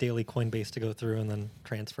my daily Coinbase to go through and then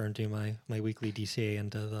transfer and do my weekly DCA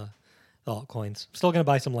into the altcoins. I'm still gonna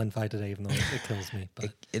buy some Lenfi today, even though it kills me.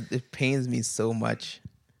 But It pains me so much.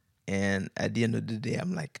 And at the end of the day,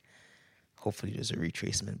 I'm like, hopefully there's a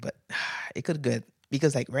retracement, but it could get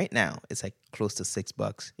because like right now it's like close to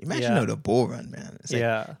 $6. Imagine Yeah. though the bull run, man. It's like,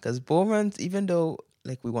 Yeah. because bull runs, even though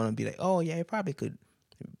like we want to be like, oh yeah, it probably could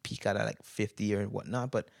peak out at like 50 or whatnot,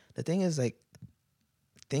 but the thing is like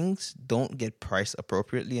things don't get priced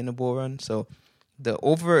appropriately in the bull run. So the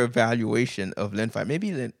over evaluation of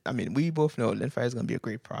Linfi, I mean, we both know Linfi is gonna be a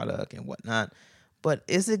great product and whatnot, but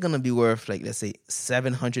is it gonna be worth like, let's say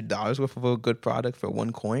 $700 worth of a good product for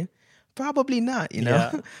one coin? Probably not, you know.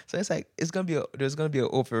 Yeah. So it's like there's gonna be an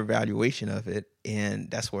over evaluation of it,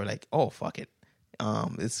 and that's where like, oh fuck it,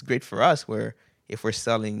 it's great for us where if we're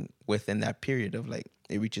selling within that period of like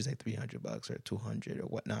it reaches like $300 or 200 or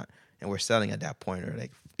whatnot, and we're selling at that point or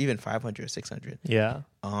like even 500 or 600. Yeah.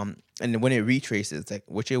 And when it retraces, like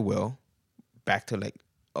which it will, back to like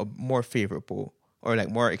a more favorable or like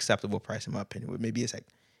more acceptable price in my opinion. Maybe it's like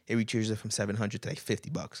it retraces from 700 to like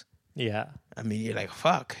 $50. Yeah. I mean, you're like,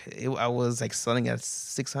 fuck. I was like selling at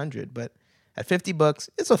 600, but at $50,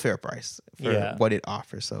 it's a fair price for what it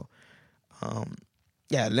offers. So,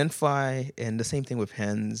 yeah, Linfi, and the same thing with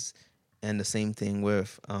Hens, and the same thing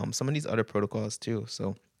with some of these other protocols too.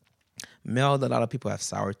 So, Meld, a lot of people have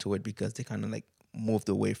soured to it because they kind of like moved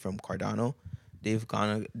away from Cardano. They've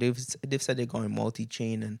said they're going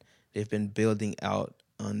multi-chain, and they've been building out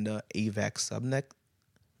on the AVAX subnet,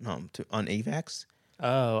 on AVAX.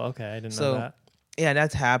 Oh, okay. I didn't know that. Yeah,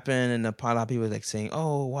 that's happened, and a lot of people like saying,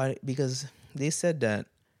 "Oh, why?" Because they said that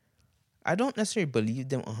I don't necessarily believe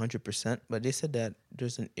them 100%, but they said that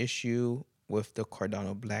there's an issue with the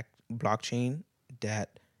Cardano blockchain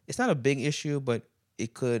that it's not a big issue, but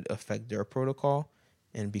it could affect their protocol,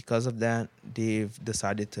 and because of that, they've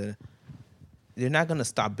decided they're not gonna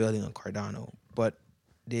stop building on Cardano, but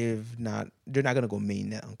they're not gonna go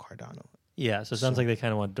mainnet on Cardano. Yeah, so it sounds like they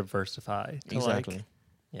kind of want to diversify to Exactly.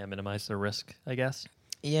 minimize the risk, I guess.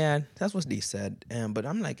 Yeah, that's what they said. But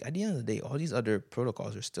I'm like, at the end of the day, all these other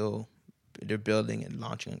protocols they're building and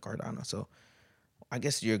launching in Cardano. So I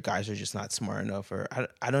guess your guys are just not smart enough, or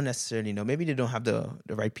I don't necessarily know. Maybe they don't have the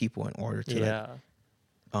right people in order to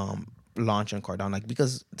launch on Cardano. Like,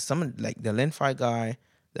 because some like the Linfi guy,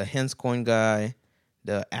 the Henscoin guy,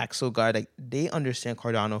 the Axel guy, like they understand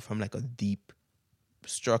Cardano from like a deep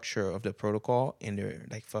structure of the protocol, and they're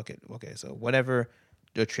like, fuck it, okay, so whatever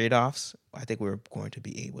the trade-offs, I think we're going to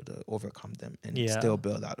be able to overcome them and still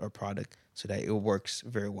build out our product so that it works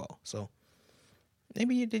very well. So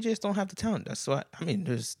maybe they just don't have the talent. That's what I mean.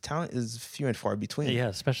 There's talent is few and far between. Yeah,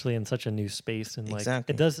 especially in such a new space, and like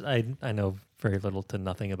Exactly. it does. I know very little to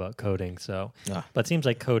nothing about coding, so Yeah. but it seems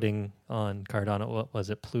like coding on Cardano. What was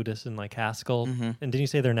it, Plutus and like Haskell? Mhm. And didn't you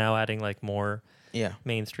say they're now adding like more Yeah.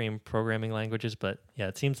 mainstream programming languages? But yeah,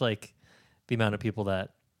 it seems like the amount of people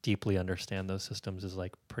that deeply understand those systems is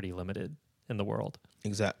like pretty limited in the world.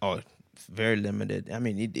 Exactly. Oh, very limited. I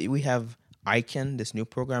mean, we have Icon, this new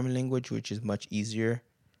programming language, which is much easier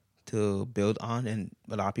to build on, and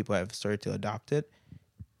a lot of people have started to adopt it.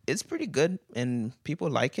 It's pretty good, and people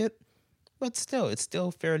like it, but still, it's still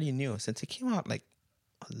fairly new since it came out like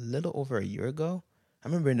a little over a year ago. I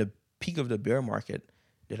remember in the peak of the bear market,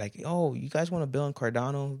 they're like, "Oh, you guys want to build on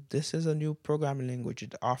Cardano? This is a new programming language.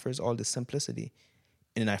 It offers all this simplicity."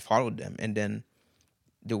 And I followed them, and then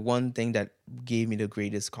the one thing that gave me the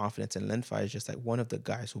greatest confidence in Linfi is just like one of the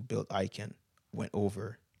guys who built Icon went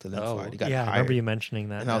over to Linfi. They got yeah, hired. I remember you mentioning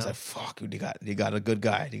that. And I was like, fuck, they got a good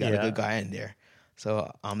guy. They got a good guy in there.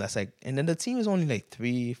 So that's like, and then the team is only like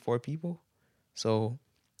 3-4 people. So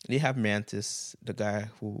they have Mantis, the guy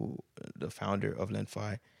the founder of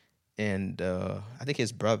Linfi, and I think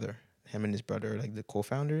his brother, him and his brother are like the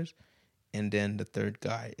co-founders. And then the third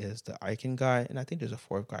guy is the Icon guy, and I think there's a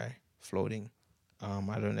fourth guy floating. I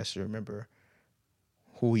don't necessarily remember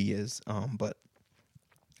who he is, but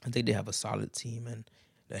I think they have a solid team, and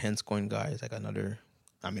the Henscoin guy is like another.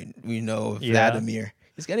 I mean, we know Vladimir.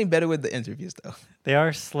 He's getting better with the interviews, though. They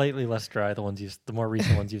are slightly less dry. The more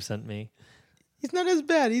recent ones you've sent me. He's not as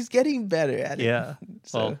bad. He's getting better at it. Yeah.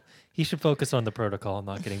 So Well, he should focus on the protocol,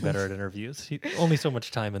 not getting better at interviews. Only so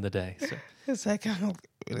much time in the day. So. it's like,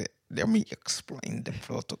 let me explain the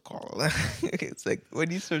protocol. It's like when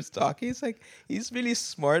he starts talking, it's like he's really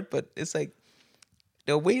smart, but it's like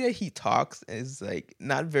the way that he talks is like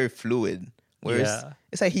not very fluid. Whereas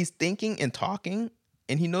it's like he's thinking and talking,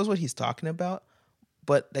 and he knows what he's talking about,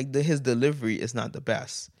 but like his delivery is not the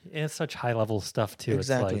best. And it's such high level stuff too.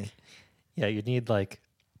 Exactly. It's like, yeah, you need like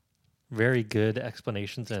very good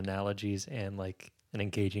explanations and analogies and like an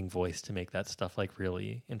engaging voice to make that stuff like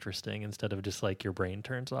really interesting instead of just like your brain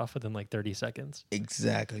turns off within like 30 seconds.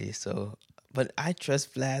 Exactly. So but I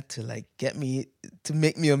trust Vlad to like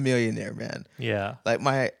make me a millionaire, man. Yeah. Like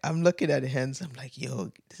I'm looking at Hens, I'm like,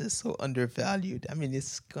 yo, this is so undervalued. I mean,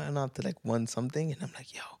 it's going up to like one something, and I'm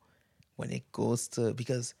like, yo, when it goes to,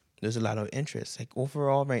 because there's a lot of interest. Like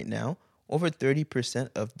overall, right now, over 30%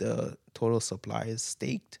 of the total supply is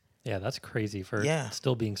staked. Yeah, that's crazy for Yeah.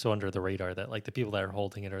 still being so under the radar that like the people that are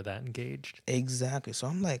holding it are that engaged. Exactly. So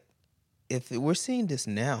I'm like, if we're seeing this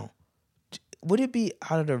now, would it be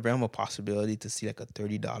out of the realm of possibility to see like a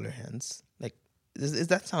 $30 Hens? Like, does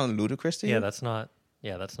that sound ludicrous to you? That's not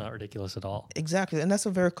ridiculous at all. Exactly. And that's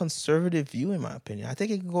a very conservative view, in my opinion. I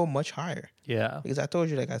think it can go much higher. Yeah. Because I told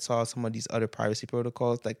you, like, I saw some of these other privacy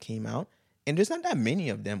protocols that came out, and there's not that many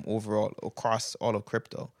of them overall across all of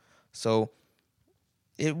crypto. So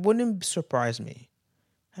it wouldn't surprise me.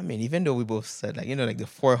 I mean, even though we both said, like, like the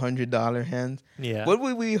 $400 Hens, Yeah. what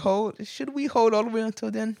would we hold? Should we hold all the way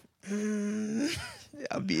until then?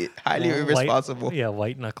 I'll be highly irresponsible.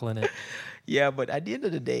 White knuckling it. Yeah, but at the end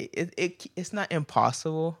of the day, it's not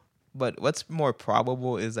impossible. But what's more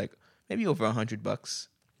probable is like maybe over $100.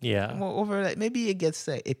 Yeah. Well, over like maybe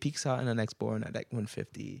it peaks out in the next board at like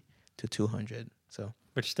 150 to 200. So,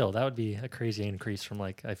 which still that would be a crazy increase from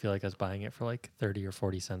like I feel like I was buying it for like 30 or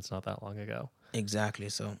 40 cents not that long ago. Exactly.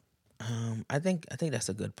 So, I think that's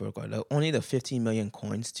a good protocol. Only the 15 million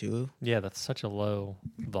coins too. Yeah, that's such a low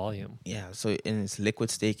volume. Yeah. So, and it's liquid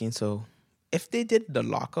staking. So, if they did the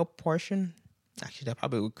lockup portion, actually that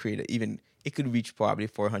probably would create it could reach probably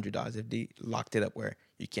 $400 if they locked it up where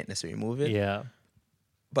you can't necessarily move it. Yeah.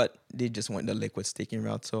 But they just went the liquid staking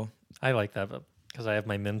route. So I like that because I have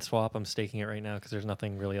my min swap. I'm staking it right now because there's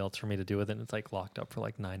nothing really else for me to do with it. And it's like locked up for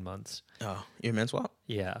like 9 months. Oh, your min swap?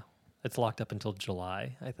 Yeah. It's locked up until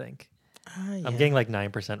July, I think. Yeah. I'm getting like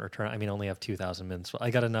 9% return. I mean, I only have 2,000 min swap. I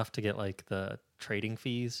got enough to get like the trading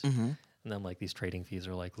fees. Mm-hmm. And then like these trading fees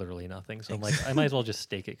are like literally nothing. So I'm like, I might as well just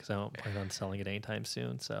stake it because I don't plan on selling it anytime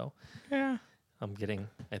soon. So yeah. I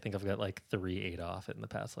think I've got like 3 off it in the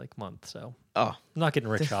past like month. So I'm not getting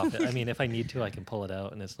rich off it. I mean, if I need to, I can pull it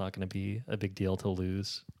out and it's not going to be a big deal to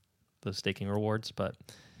lose the staking rewards. But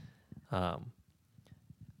yeah,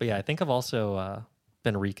 I think I've also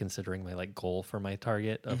been reconsidering my like goal for my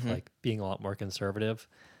target of like being a lot more conservative.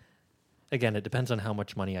 Again, it depends on how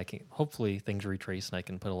much money I can, hopefully things retrace and I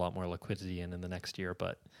can put a lot more liquidity in the next year.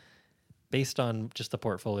 But based on just the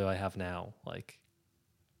portfolio I have now, like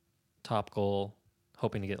top goal,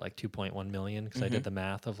 hoping to get like 2.1 million because I did the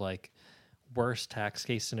math of like worst tax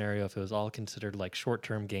case scenario. If it was all considered like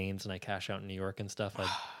short-term gains and I cash out in New York and stuff,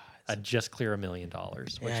 I'd just clear $1 million.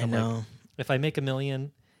 Which yeah, I'm I know. like, if I make $1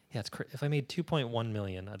 million, if I made 2.1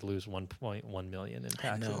 million, I'd lose 1.1 million in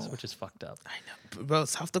taxes, which is fucked up. I know, bro.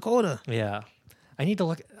 South Dakota. Yeah, I need to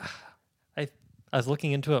look. I was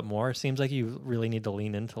looking into it more. It seems like you really need to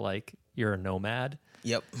lean into like you're a nomad.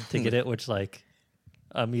 Yep. To get it, which like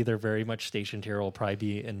I'm either very much stationed here or will probably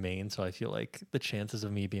be in Maine. So I feel like the chances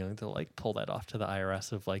of me being able to like pull that off to the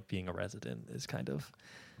IRS of like being a resident is kind of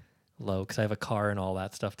low because I have a car and all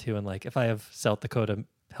that stuff too. And like if I have South Dakota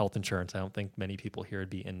health insurance, I don't think many people here would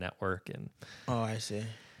be in network. And oh, I see.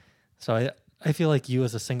 so I feel like you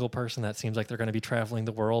as a single person that seems like they're going to be traveling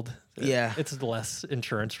the world. Yeah. It's less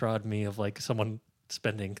insurance fraud me of like someone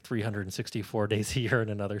spending 364 days a year in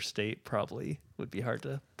another state probably would be hard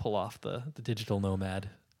to pull off the digital nomad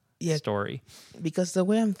story. Because the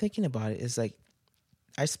way I'm thinking about it is like,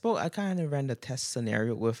 I kind of ran the test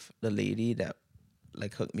scenario with the lady that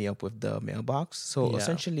like hooked me up with the mailbox. So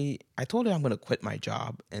essentially I told her I'm going to quit my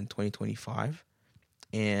job in 2025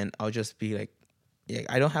 and I'll just be like, yeah,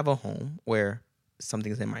 I don't have a home where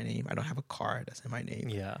something's in my name. I don't have a car that's in my name.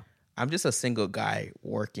 Yeah. I'm just a single guy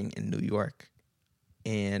working in New York.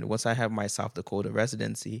 And once I have my South Dakota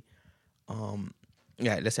residency,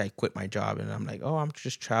 let's say I quit my job and I'm like, oh, I'm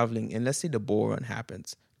just traveling. And let's say the bull run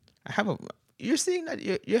happens. You're seeing that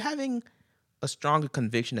you're having a stronger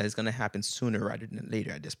conviction that it's going to happen sooner rather than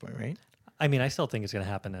later at this point, right? I mean, I still think it's going to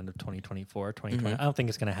happen end of 2024, 2020. I don't think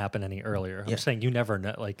it's going to happen any earlier. I'm saying you never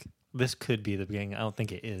know. Like, this could be the beginning. I don't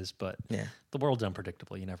think it is, but the world's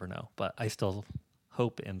unpredictable. You never know. But I still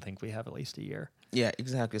hope and think we have at least a year. Yeah,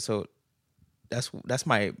 exactly. So that's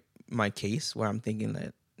my case where I'm thinking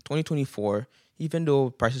that 2024, even though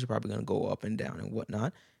prices are probably going to go up and down and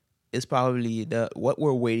whatnot, is probably what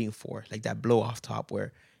we're waiting for, like that blow off top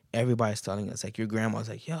where everybody's telling us, like your grandma's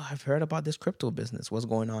like, yo, I've heard about this crypto business. What's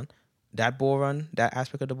going on? That bull run, that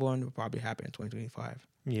aspect of the bull run will probably happen in 2025.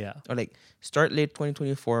 Yeah. Or like start late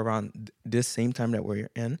 2024 around this same time that we're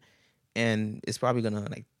in. And it's probably going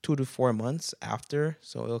to like 2 to 4 months after.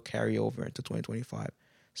 So it'll carry over into 2025.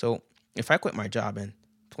 So if I quit my job in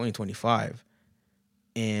 2025,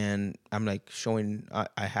 and I'm like showing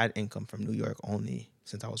I had income from New York only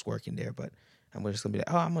since I was working there, but I'm just gonna be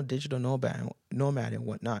like, oh, I'm a digital nomad and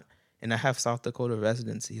whatnot, and I have South Dakota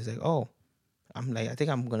residency. He's like, oh, I'm like, I think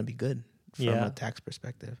I'm gonna be good from a tax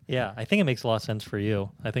perspective. Yeah, I think it makes a lot of sense for you.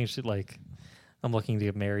 I think like I'm looking to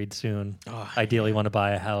get married soon. Oh, Ideally, want to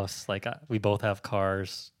buy a house. Like we both have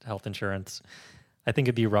cars, health insurance. I think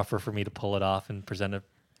it'd be rougher for me to pull it off and present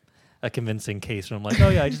a convincing case when I'm like, oh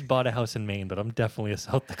yeah, I just bought a house in Maine, but I'm definitely a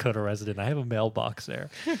South Dakota resident. I have a mailbox there.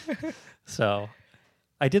 So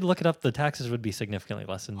I did look it up. The taxes would be significantly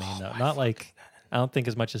less in Maine, though. Not like, I don't think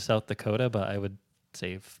as much as South Dakota, but I would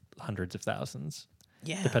save hundreds of thousands,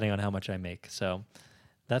 depending on how much I make. So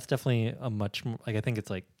that's definitely a much more, like, I think it's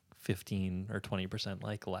like 15 or 20%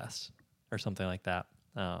 like less or something like that.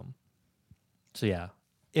 So yeah,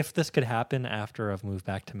 if this could happen after I've moved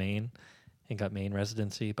back to Maine and got Maine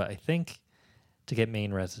residency, but I think to get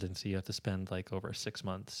Maine residency, you have to spend like over 6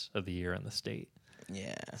 months of the year in the state.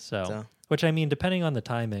 Yeah. So, which I mean, depending on the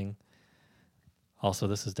timing, also,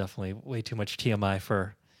 this is definitely way too much TMI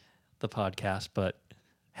for the podcast, but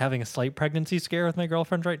having a slight pregnancy scare with my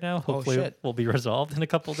girlfriend right now, hopefully will be resolved in a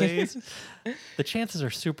couple days. The chances are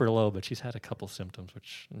super low, but she's had a couple symptoms,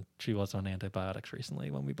 which she was on antibiotics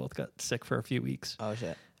recently when we both got sick for a few weeks. Oh,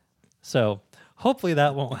 shit. So hopefully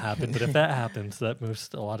that won't happen, but if that happens, that moves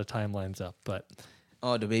a lot of timelines up. But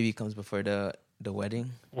the baby comes before the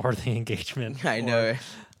wedding or the engagement. I know.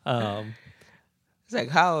 It's like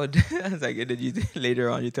how it's like, and then you later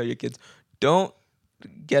on you tell your kids, don't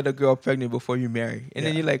get a girl pregnant before you marry, and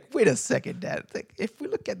then you're like, wait a second, Dad. It's like, if we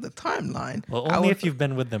look at the timeline, well, only if you've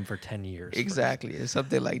been with them for 10 years. Exactly, or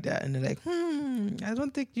something like that, and they're like, I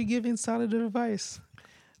don't think you're giving solid advice.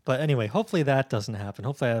 But anyway, hopefully that doesn't happen.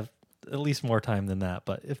 Hopefully I have at least more time than that.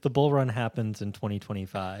 But if the bull run happens in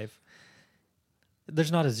 2025,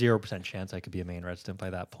 there's not a 0% chance I could be a Maine resident by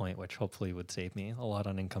that point, which hopefully would save me a lot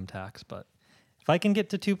on income tax. But if I can get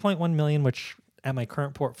to 2.1 million, which at my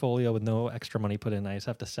current portfolio with no extra money put in, I just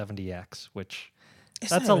have to 70x, which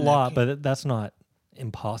that's a lot, but that's not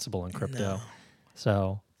impossible in crypto. No.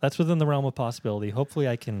 So that's within the realm of possibility. Hopefully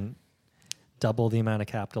I can double the amount of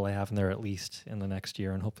capital I have in there at least in the next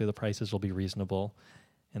year, and hopefully the prices will be reasonable.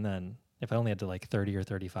 And then if I only had to like 30 or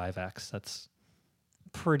 35x, that's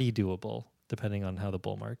pretty doable depending on how the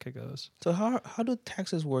bull market goes. So how do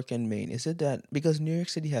taxes work in Maine? Is it that because New York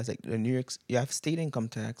City has like you have state income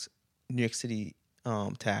tax, New York City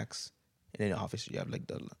tax, and then obviously you have like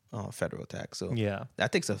the federal tax. So yeah,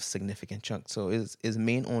 that takes a significant chunk. So is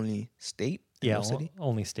Maine only state? Yeah, no city?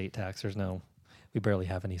 Only state tax. We barely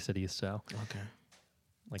have any cities. So okay,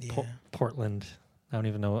 like Portland. I don't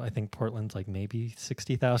even know. I think Portland's like maybe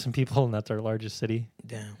 60,000 people, and that's our largest city.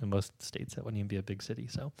 Damn. In most states, that wouldn't even be a big city.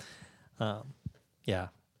 So, yeah,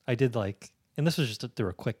 I did and this was just through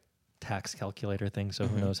a quick tax calculator thing. So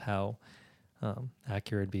who knows how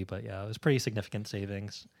accurate it'd be? But yeah, it was pretty significant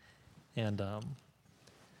savings, and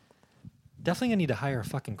definitely gonna need to hire a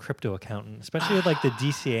fucking crypto accountant, especially with like the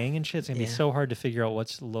DCAing and shit. It's gonna be so hard to figure out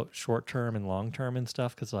what's short term and long term and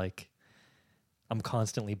stuff, because like I'm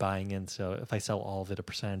constantly buying in. So if I sell all of it, a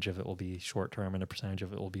percentage of it will be short term and a percentage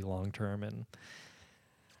of it will be long term. And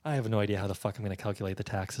I have no idea how the fuck I'm going to calculate the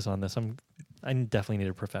taxes on this. I definitely need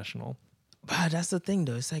a professional. But that's the thing,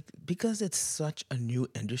 though. It's like, because it's such a new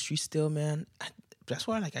industry still, man. That's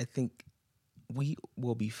why, like, I think we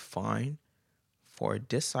will be fine for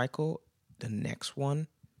this cycle, the next one,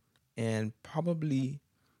 and probably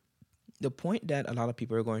the point that a lot of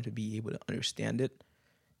people are going to be able to understand it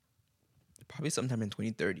probably sometime in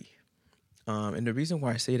 2030. And the reason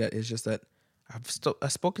why I say that is just that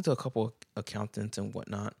I've spoken to a couple of accountants and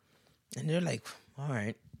whatnot, and they're like, all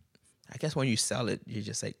right, I guess when you sell it, you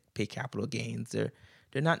just like pay capital gains. They're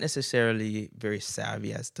not necessarily very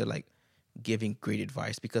savvy as to like giving great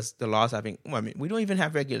advice, because the laws we don't even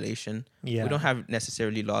have regulation. Yeah. We don't have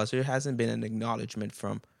necessarily laws. There hasn't been an acknowledgement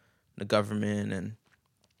from the government and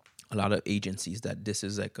a lot of agencies that this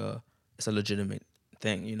is like it's a legitimate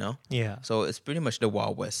thing, you know? Yeah. So it's pretty much the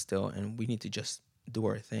Wild West still, and we need to just do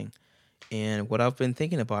our thing. And what I've been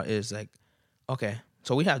thinking about is like, okay,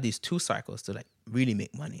 so we have these 2 cycles to like really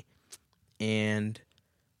make money. And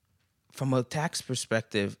from a tax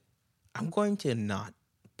perspective, I'm going to not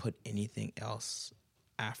put anything else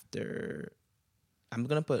after. I'm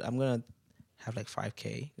gonna have like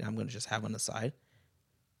 $5,000 that I'm gonna just have on the side,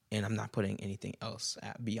 and I'm not putting anything else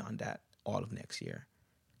beyond that all of next year.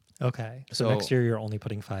 Okay. So next year you're only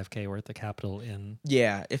putting $5,000 worth of capital in.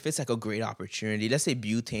 Yeah, if it's like a great opportunity, let's say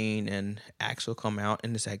butane and Axle come out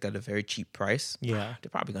and it's like at a very cheap price. Yeah,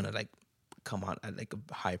 they're probably gonna like come out at like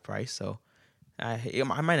a high price. So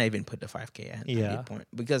I might not even put the 5K at Yeah. that point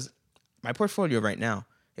because my portfolio right now,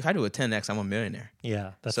 if I do a 10x, I'm a millionaire.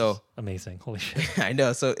 Yeah, that's So- amazing. Holy shit. I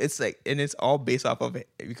know. So it's like, and it's all based off of it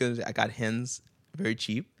because I got hens very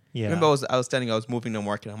cheap. Yeah. Remember, I was telling you I was moving the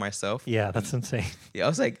market on myself. Yeah, that's insane. Yeah, I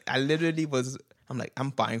was like, I'm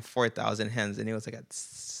buying 4,000 hens, and it was like at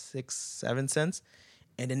 6-7 cents,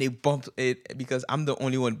 and then they bumped it because I'm the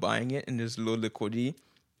only one buying it, and there's low liquidity.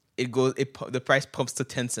 The price pumps to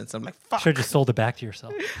 10 cents. I'm like, fuck. Should have just sold it back to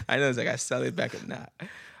yourself. I know, it's like I sell it back at that.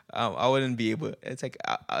 I wouldn't be able. It's like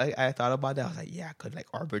I thought about that. I was like, yeah, I could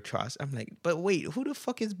like arbitrage. I'm like, but wait, who the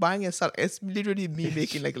fuck is buying and selling? It's literally me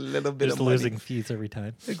making like a little bit Just of money. losing fees every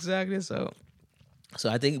time. Exactly. So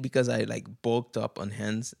I think because I like bulked up on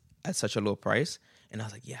hens at such a low price, and I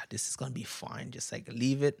was like, yeah, this is gonna be fine. Just like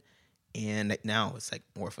leave it, and like now it's like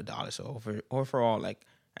worth $1. So overall, like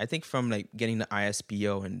I think from like getting the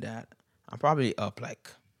ISPO and that, I'm probably up like,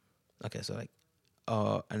 okay, so like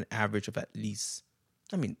an average of at least.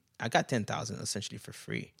 I mean, I got 10,000 essentially for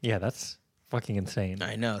free. Yeah, that's fucking insane.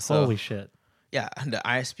 I know. So Holy shit. yeah, and the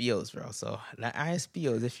ISPOs, bro. So the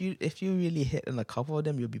ISPOs, if you really hit on a couple of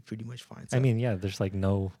them, you'll be pretty much fine. So I mean, yeah, there's like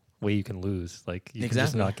no way you can lose. Like you can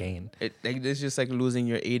just Exactly. not gain. it's just like losing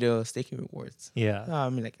your ADA staking rewards. Yeah. I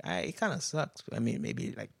mean, like it kind of sucks. I mean,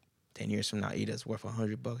 maybe like 10 years from now, ADA's worth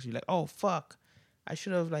 $100. You're like, oh fuck, I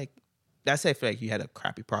should have like. That's if like you had a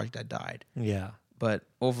crappy project that died. Yeah. But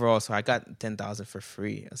overall, so I got 10,000 for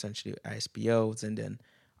free, essentially ISPOs, and then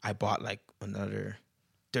I bought like another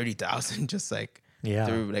 30,000 just like Yeah.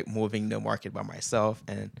 through like moving the market by myself,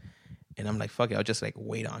 and I'm like, fuck it, I'll just like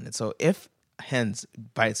wait on it. So if hens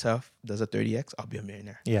by itself does a 30x, I'll be a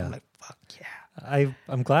millionaire. Yeah. I'm like, fuck yeah.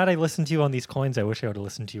 I'm glad I listened to you on these coins. I wish I would have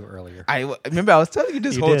listened to you earlier. I remember I was telling you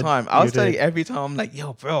this You whole did. time. I was You telling did. you every time. I'm like,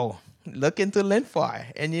 yo, bro, look into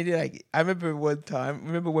LendFi. And you're like, I remember one time.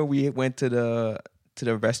 Remember when we went to the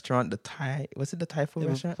restaurant, the Thai? Was it the Thai food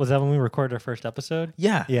restaurant? Was that when we recorded our first episode?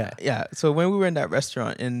 Yeah, Yeah. So when we were in that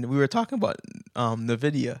restaurant and we were talking about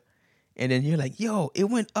NVIDIA, and then you're like, yo, it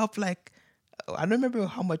went up like. I don't remember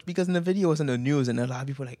how much because NVIDIA was in the news and a lot of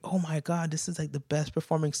people were like, oh my God, this is like the best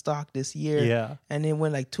performing stock this year. Yeah. And it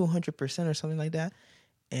went like 200% or something like that.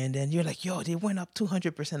 And then you're like, yo, they went up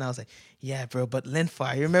 200%. I was like, yeah, bro, but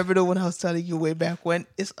LendFi, you remember the one I was telling you way back when?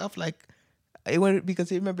 It's up like, it went,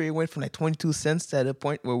 because you remember it went from like 22 cents to the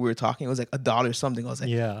point where we were talking, it was like $1 something. I was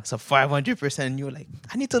like, Yeah. it's a 500%. And you were like,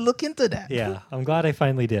 I need to look into that. Yeah. I'm glad I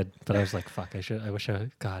finally did. But I was like, fuck, I wish I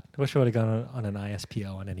would have gone on an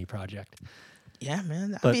ISPO on any project. Yeah,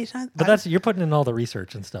 man. But, I mean, but that's, you're putting in all the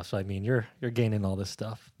research and stuff. So, I mean, you're gaining all this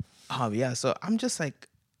stuff. yeah. So I'm just like,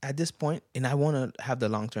 at this point, and I want to have the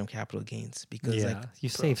long-term capital gains because Yeah. like You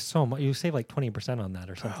bro, save so much. You save like 20% on that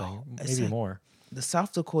or something. it's Maybe like- more. the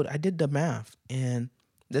South Dakota, I did the math and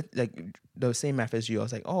that like the same math as you. I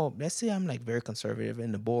was like, oh, let's say I'm like very conservative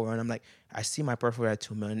in the bull run. I'm like, I see my portfolio at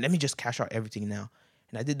 2 million. Let me just cash out everything now.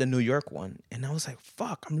 And I did the New York one, and I was like,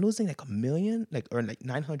 fuck, I'm losing like $1 million, like or like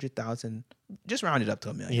 900,000, just round it up to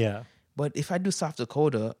 $1 million. Yeah. But if I do South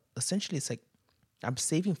Dakota, essentially it's like I'm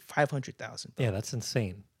saving 500,000. Yeah. That's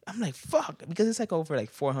insane. I'm like, fuck, because it's like over like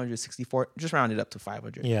 464, just round it up to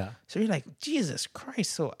 500. Yeah. So you're like, Jesus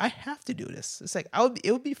Christ! So I have to do this. It's like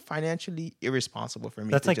it would be financially irresponsible for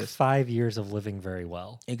me. That's to like just 5 years of living very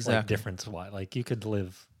well. Like Exactly. difference wise. Like you could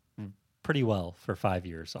live pretty well for 5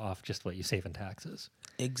 years off just what you save in taxes.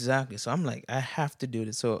 exactly. So I'm like, I have to do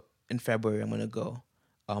this. So in February, I'm gonna go.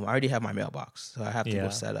 I already have my mailbox, so I have to Yeah. go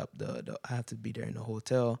set up the. I have to be there in the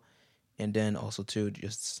hotel, and then also too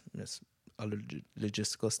just other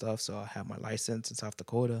logistical stuff. So I have my license in South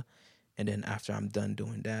Dakota, and then after I'm done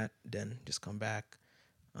doing that, then just come back,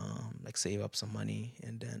 like save up some money,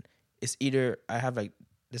 and then it's either I have like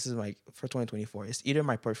this is like for 2024. It's either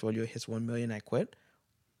my portfolio hits 1 million, I quit,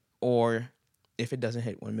 or if it doesn't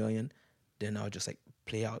hit 1 million, then I'll just like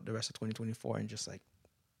play out the rest of 2024 and just like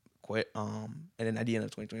quit. And then at the end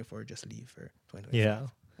of 2024, just leave for 2025. Yeah.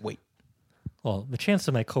 Wait. Well, the chance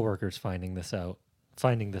of my coworkers finding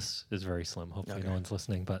this is very slim. Hopefully Okay. no one's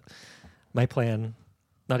listening. But my plan,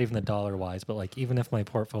 not even the dollar wise, but like even if my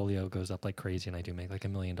portfolio goes up like crazy and I do make like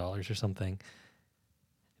 $1 million or something,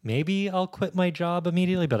 maybe I'll quit my job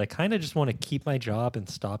immediately. But I kind of just want to keep my job and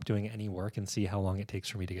stop doing any work and see how long it takes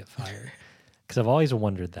for me to get fired. Because I've always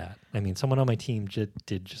wondered that. I mean, someone on my team did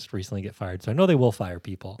just recently get fired. So I know they will fire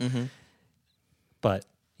people. Mm-hmm. But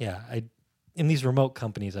yeah, in these remote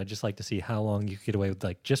companies, I'd just like to see how long you could get away with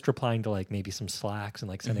like just replying to like maybe some Slacks and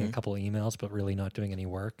like sending a couple of emails, but really not doing any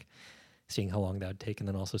work, seeing how long that would take, and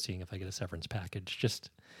then also seeing if I get a severance package just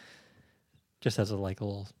as a like a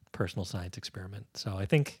little personal science experiment. So I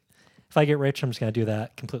think if I get rich, I'm just gonna do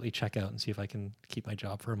that, completely check out, and see if I can keep my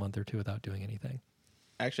job for a month or two without doing anything.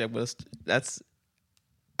 Actually,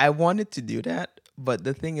 I wanted to do that, but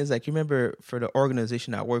the thing is, like, you remember for the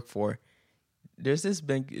organization I work for, there's this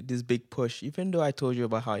big push. Even though I told you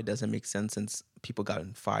about how it doesn't make sense since people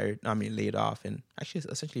gotten fired, I mean laid off, and actually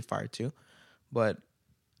essentially fired too. But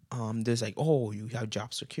there's like, oh, you have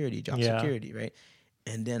job security, right?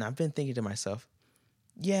 And then I've been thinking to myself,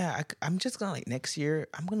 yeah, I'm just gonna like next year,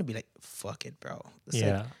 I'm gonna be like, fuck it, bro. It's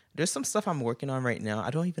like, there's some stuff I'm working on right now. I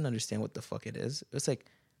don't even understand what the fuck it is. It's like,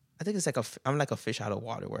 I think it's like I'm like a fish out of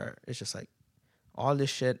water where it's just like all this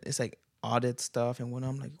shit. It's like audit stuff, and when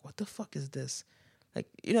I'm like, what the fuck is this? Like,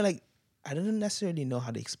 like I don't necessarily know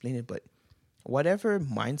how to explain it, but whatever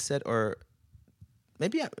mindset or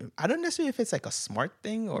maybe I don't necessarily if it's like a smart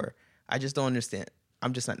thing or I just don't understand.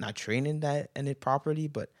 I'm just not training that in it properly,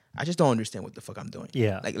 but I just don't understand what the fuck I'm doing.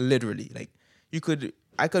 Yeah. Like literally, like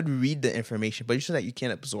I could read the information, but it's just like you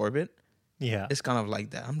can't absorb it. Yeah. It's kind of like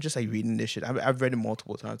that. I'm just like reading this shit. I've read it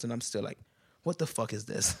multiple times and I'm still like, what the fuck is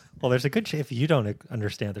this? Well, there's a good chance if you don't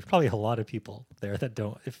understand, there's probably a lot of people there that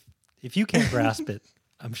don't. If you can't grasp it,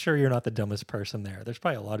 I'm sure you're not the dumbest person there. There's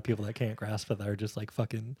probably a lot of people that can't grasp it that are just like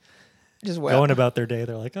fucking just going about their day.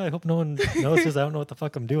 They're like, oh, I hope no one notices. I don't know what the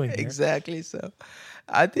fuck I'm doing here. Exactly. So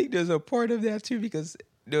I think there's a part of that too, because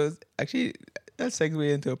there was actually that segued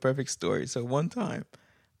into a perfect story. So one time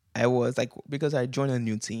I was like, because I joined a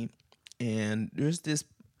new team and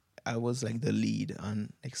I was like the lead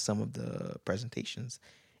on like some of the presentations.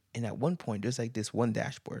 And at one point there's like this one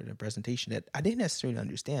dashboard in a presentation that I didn't necessarily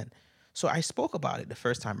understand. So I spoke about it the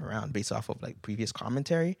first time around based off of like previous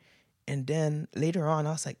commentary. And then later on,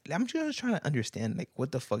 I was like, I'm just trying to understand like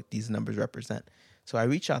what the fuck these numbers represent. So I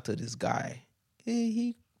reached out to this guy.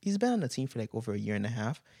 He's been on the team for like over a year and a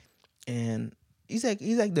half, and he's like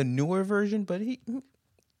the newer version, but he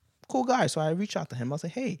cool guy. So I reached out to him. I was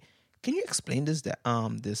like, hey, can you explain this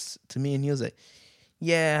to me? And he was like,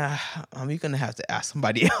 yeah, you're gonna have to ask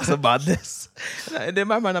somebody else about this. And in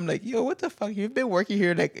my mind, I'm like, yo, what the fuck? You've been working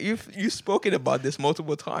here, like you've spoken about this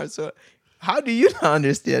multiple times, so how do you not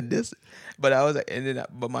understand this? But I was like,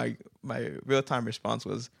 but my real time response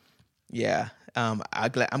was, yeah, I'm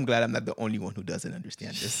glad I'm not the only one who doesn't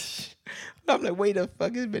understand this. I'm like, wait a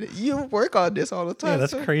fucking minute, you work on this all the time. Yeah,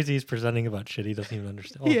 that's crazy. He's presenting about shit he doesn't even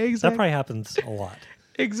understand. Well, yeah, exactly. That probably happens a lot.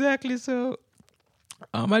 Exactly. So,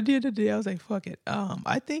 at the end of the day, I was like, fuck it.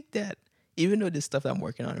 I think that even though this stuff that I'm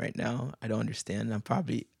working on right now, I don't understand.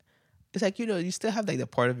 It's like, you still have like the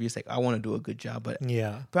part of you. It's like, I want to do a good job, but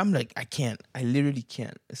I'm like, I can't. I literally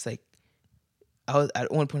can't. It's like, I was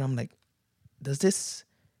at one point, I'm like,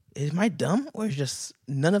 am I dumb or is just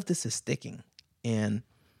none of this is sticking? And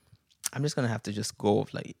I'm just gonna have to just go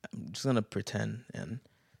with like, I'm just gonna pretend and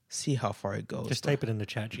see how far it goes. Just type it into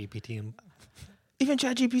ChatGPT and. Even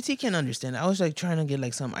ChatGPT can't understand. I was like trying to get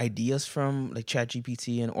like some ideas from like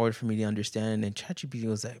ChatGPT in order for me to understand. And ChatGPT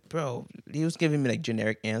was like, bro, he was giving me like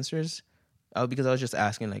generic answers because I was just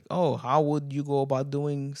asking like, oh, how would you go about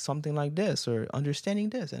doing something like this or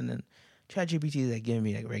understanding this? And then ChatGPT is like giving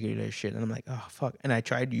me like regular shit. And I'm like, oh, fuck. And I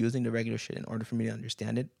tried using the regular shit in order for me to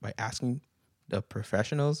understand it by asking the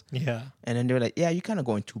professionals. Yeah. And then they were like, yeah, you're kind of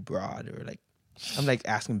going too broad, or like, I'm like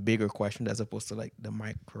asking bigger questions as opposed to like the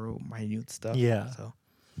minute stuff. Yeah. So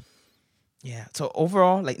yeah. So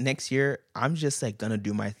overall, like next year, I'm just like gonna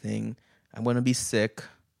do my thing. I'm gonna be sick.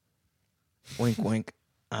 Wink, wink.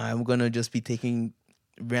 I'm gonna just be taking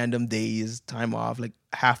random days, time off, like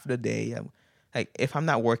half the day. Like if I'm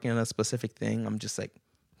not working on a specific thing, I'm just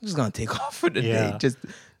gonna take off for the day.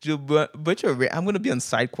 But I'm gonna be on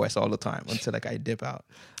side quests all the time until like I dip out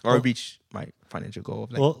or reach my financial goal.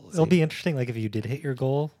 Of, like, it'll be interesting. Like if you did hit your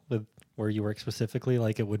goal with where you work specifically,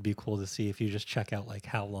 like it would be cool to see if you just check out like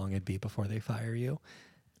how long it'd be before they fire you.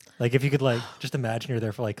 Like if you could like just imagine you're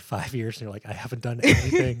there for like 5 years and you're like, I haven't done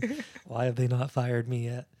anything. Why have they not fired me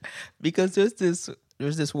yet? Because there's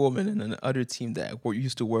this woman in another team that we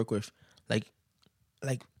used to work with, like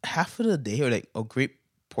half of the day or like a great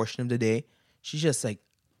portion of the day, she's just like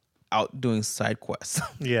out doing side quests.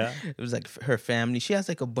 Yeah. It was like her family. She has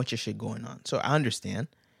like a bunch of shit going on. So I understand.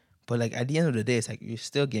 But like at the end of the day, it's like you're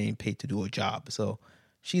still getting paid to do a job. So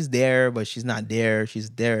she's there, but she's not there. She's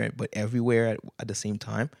there, but everywhere at the same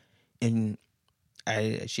time. And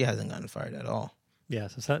she hasn't gotten fired at all. Yeah.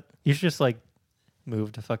 So you should just like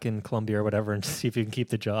move to fucking Columbia or whatever and see if you can keep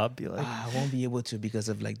the job. Be like, I won't be able to because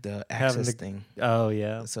of like the access thing. Oh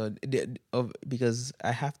yeah. So because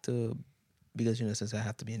I have to. Because, since I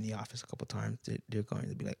have to be in the office a couple times, they're going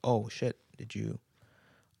to be like, oh, shit, did you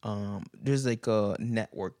there's like a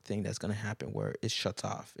network thing that's gonna happen where it shuts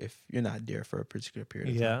off if you're not there for a particular period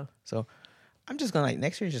of time. Yeah. So I'm just gonna like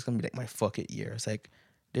next year is just gonna be like my fuck it year. It's like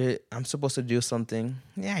I'm supposed to do something.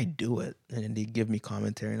 Yeah, I do it, and then they give me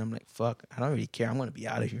commentary, and I'm like, fuck, I don't really care. I'm gonna be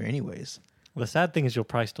out of here anyways. The sad thing is you'll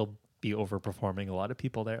probably still be overperforming a lot of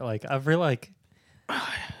people there. Like I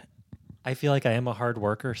feel like I am a hard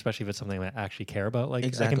worker, especially if it's something I actually care about. Like I can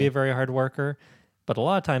Exactly. be a very hard worker, but a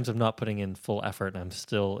lot of times I'm not putting in full effort and I'm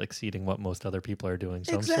still exceeding what most other people are doing.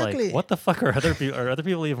 So I'm just Exactly. like, what the fuck are other people? Are other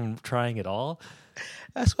people even trying at all?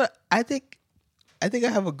 That's what I think. I think I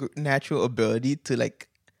have a natural ability to like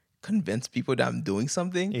convince people that I'm doing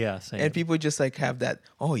something. Yeah, same. And people just like have that,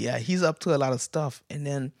 oh yeah, he's up to a lot of stuff. And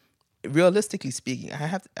then realistically speaking,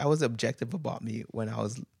 I was objective about me when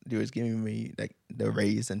they was giving me like the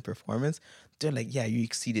raise and performance. They're like, yeah, you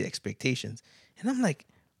exceeded expectations. And I'm like,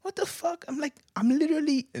 what the fuck? I'm like, I'm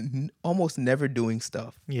literally almost never doing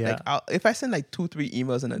stuff. Yeah. Like if I send like 2-3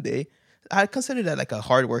 emails in a day, I consider that like a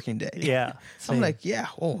hard working day. Yeah, I'm same. like, yeah,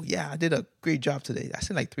 oh yeah, I did a great job today. I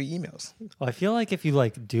sent like 3 emails. Well, I feel like if you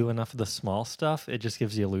like do enough of the small stuff, it just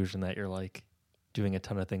gives the illusion that you're like doing a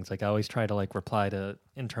ton of things. Like I always try to like reply to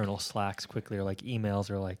internal Slacks quickly or like emails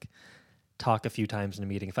or like talk a few times in a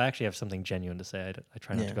meeting. If I actually have something genuine to say, I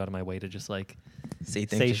try not to go out of my way to just like say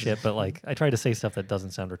shit, but like I try to say stuff that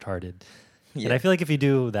doesn't sound retarded. Yeah. And I feel like if you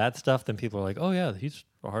do that stuff, then people are like, oh yeah, he's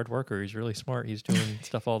a hard worker. He's really smart. He's doing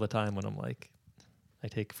stuff all the time. When I'm like, I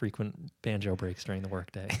take frequent banjo breaks during the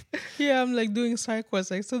workday. Yeah, I'm like doing side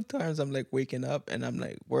quests. Like sometimes I'm like waking up and I'm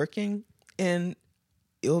like working, and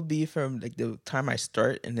it'll be from like the time I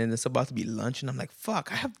start, and then it's about to be lunch, and I'm like,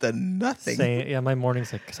 fuck, I have done nothing. Yeah, my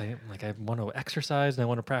morning's like, because I want to exercise and I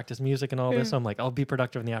want to practice music and all this. So I'm like, I'll be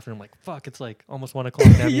productive in the afternoon. I'm like, fuck, it's like almost 1 o'clock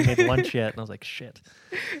now. You made lunch yet? And I was like, shit.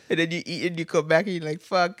 And then you eat and you come back and you're like,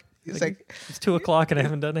 fuck. It's like It's 2 o'clock and I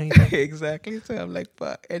haven't done anything. exactly. So I'm like,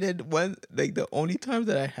 fuck. And then the only time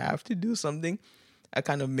that I have to do something, I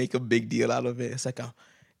kind of make a big deal out of it. It's like,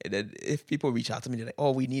 and then if people reach out to me, they're like,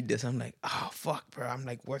 oh, we need this. I'm like, oh, fuck, bro. I'm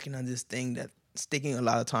like working on this thing that's taking a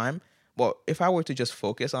lot of time. Well, if I were to just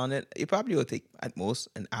focus on it, it probably would take at most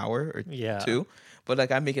an hour or two. But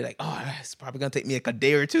like I make it like, oh, it's probably going to take me like a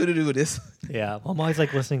day or two to do this. Yeah. Well, I'm always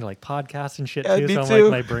like listening to like podcasts and shit Yeah, too. me So I'm too.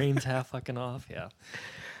 like, my brain's half fucking off. Yeah.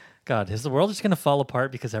 God, is the world just going to fall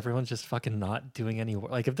apart because everyone's just fucking not doing any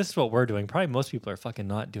work? Like if this is what we're doing, probably most people are fucking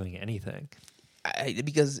not doing anything.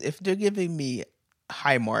 Because if they're giving me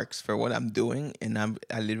high marks for what I'm doing, and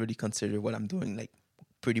I literally consider what I'm doing like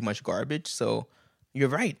pretty much garbage. So you're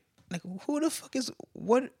right. Like who the fuck is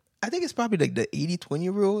what? I think it's probably like the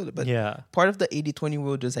 80-20 rule, but Yeah. part of the 80-20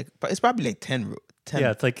 rule is like it's probably like 10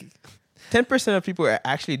 Yeah. It's like 10% of people are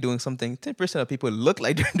actually doing something. 10% of people look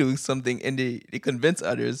like they're doing something, and they convince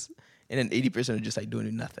others, and then 80% are just like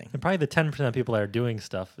doing nothing. and probably the 10% of people that are doing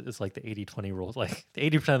stuff is like the 80-20 rule. Like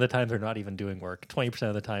 80% of the time they're not even doing work. 20%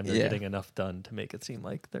 of the time they're getting enough done to make it seem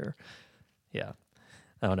like they're, yeah.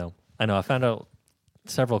 I don't know. I know. I found out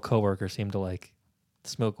several coworkers seem to like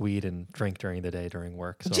smoke weed and drink during the day during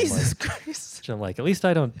work. So Jesus I'm like, Christ! so I'm like, at least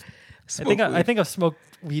I don't. Smoke I weed. think I've smoked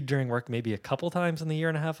weed during work maybe a couple times in the year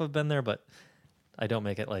and a half I've been there, but I don't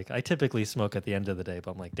make it like I typically smoke at the end of the day.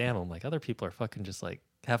 But I'm like, damn, I'm like other people are fucking just like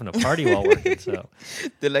having a party while working. So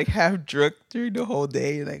They're like half drunk during the whole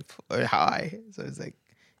day, like or high. So it's like,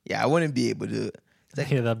 yeah, I wouldn't be able to. It's like,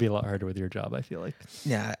 yeah, that'd be a lot harder with your job. I feel like.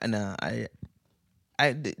 yeah, and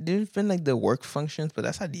there's been like the work functions, but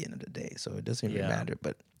that's at the end of the day, so it doesn't really Yeah. matter.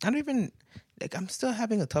 But I don't even like. I'm still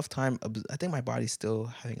having a tough time. I think my body's still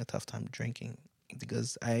having a tough time drinking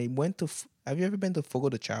because I went to. Have you ever been to Fogo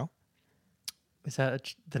de Chao? Is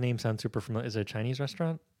that the name sounds super familiar? Is it a Chinese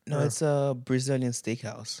restaurant? No, Or- it's a Brazilian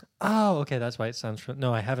steakhouse. Oh, okay, that's why it sounds.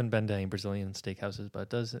 No, I haven't been to any Brazilian steakhouses, but it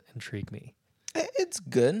does intrigue me It's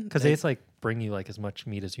good because they just like bring you like as much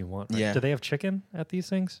meat as you want. Right? Yeah. Do they have chicken at these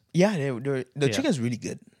things? yeah, the Yeah. chicken's really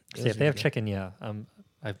good. It Yeah, was if they have really good. chicken, yeah.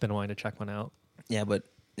 I've been wanting to check one out. Yeah, but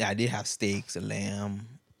yeah, I did have steaks and lamb,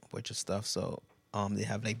 a bunch of stuff. So they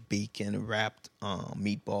have like bacon wrapped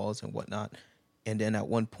meatballs and whatnot. And then at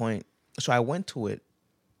one point, so I went to it.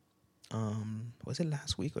 Was it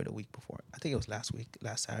last week or the week before? I think it was last week,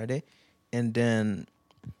 last Saturday. And then,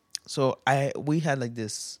 so we had like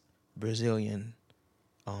this Brazilian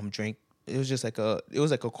drink. It was just like a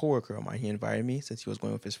coworker of mine. He invited me since he was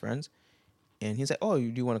going with his friends. And he's like, "Oh, do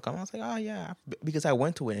you want to come?" I was like, "Oh, yeah," because I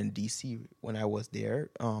went to it in DC when I was there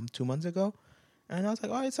 2 months ago, and I was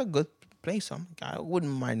like, "Oh, it's a good place. So I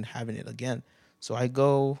wouldn't mind having it again." So I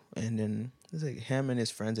go, and then it's like him and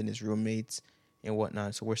his friends and his roommates and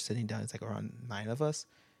whatnot. So we're sitting down. It's like around 9 of us,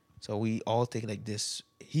 So we all take like this.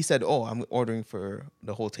 He said, "Oh, I'm ordering for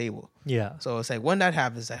the whole table." Yeah. So it's like when that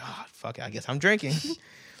happens, like, oh fuck it, I guess I'm drinking.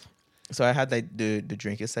 So I had like the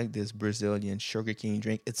drink. It's like this Brazilian sugarcane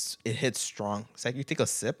drink. It hits strong. It's like you take a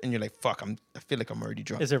sip and you're like, fuck, I feel like I'm already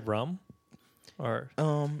drunk. Is it rum? Or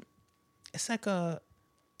It's like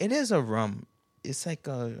it is a rum. It's like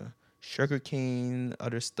a sugarcane,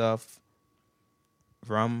 other stuff,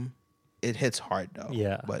 rum. It hits hard though.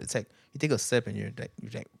 Yeah. But it's like you take a sip and you're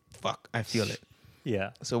like, fuck, I feel it.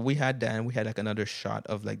 yeah. So we had that, and we had like another shot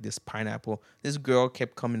of like this pineapple. This girl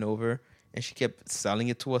kept coming over, and she kept selling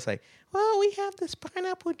it to us like, "Well, we have this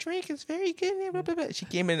pineapple drink. It's very good." Blah, blah, blah. She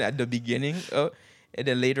came in at the beginning, and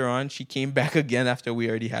then later on, she came back again after we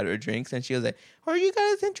already had our drinks, and she was like, "Are you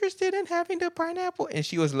guys interested in having the pineapple?" And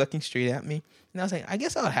she was looking straight at me, and I was like, "I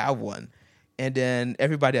guess I'll have one." And then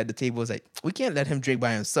everybody at the table was like, "We can't let him drink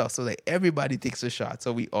by himself." So like everybody takes a shot.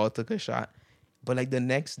 So we all took a shot. But like the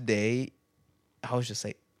next day, I was just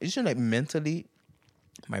like, it's just like mentally,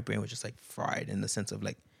 my brain was just like fried in the sense of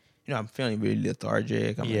like, I'm feeling really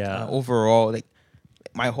lethargic. I'm like, overall, like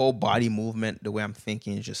my whole body movement, the way I'm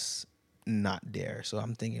thinking is just not there. So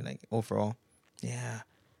I'm thinking like overall, yeah.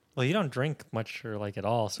 Well, you don't drink much or like at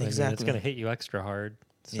all, so I mean, it's going to hit you extra hard.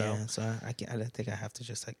 So. Yeah, so I think I have to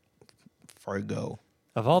just like forgo.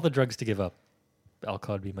 Of all the drugs to give up,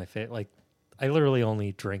 alcohol would be my favorite. Like, I literally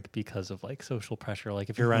only drink because of like social pressure.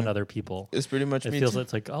 Like if you're around other people, it's pretty much it me feels too.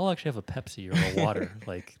 it's like I'll actually have a Pepsi or a water.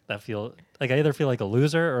 Like that feel like I either feel like a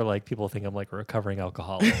loser or like people think I'm like a recovering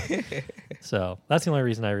alcoholic. So that's the only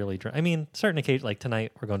reason I really drink. I mean, certain occasions, like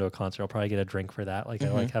tonight we're going to a concert. I'll probably get a drink for that. Like I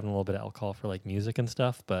like having a little bit of alcohol for like music and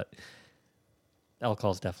stuff, but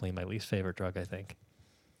alcohol is definitely my least favorite drug, I think.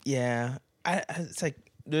 Yeah, it's like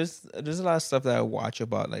there's a lot of stuff that I watch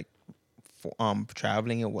about like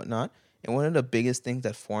traveling and whatnot. And one of the biggest things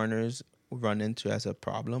that foreigners run into as a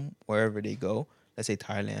problem wherever they go, let's say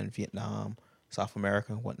Thailand, Vietnam, South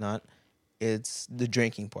America, and whatnot, it's the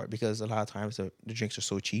drinking part, because a lot of times the drinks are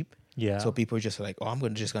so cheap. Yeah. So people are just like, oh,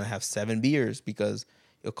 I'm just gonna have 7 beers because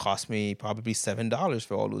it'll cost me probably $7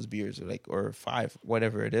 for all those beers, or 5,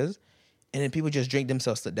 whatever it is, and then people just drink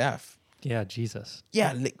themselves to death. Yeah, Jesus.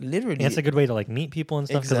 Yeah, literally. And it's a good way to like meet people and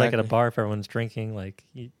stuff, because like at a Exactly. bar, if everyone's drinking, like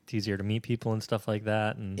it's easier to meet people and stuff like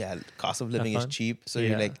that. And Yeah, cost of living is fun. cheap, so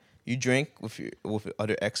Yeah. you drink with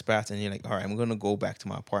other expats, and you're like, all right, I'm gonna go back to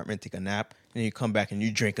my apartment, take a nap, and then you come back and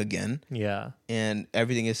you drink again, yeah, and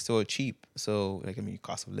everything is still cheap. So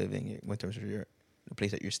cost of living in terms of the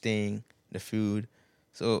place that you're staying, the food.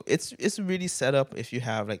 So it's really set up. If you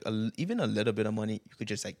have like even a little bit of money, you could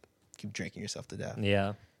just like keep drinking yourself to death.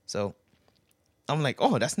 yeah, So I'm like,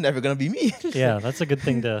 oh, that's never gonna be me. yeah. That's a good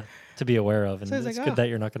thing to be aware of, and So it's it's like, good that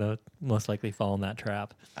you're not going to most likely fall in that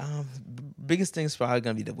trap. Biggest thing is probably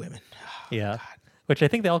gonna be the women. Yeah, which I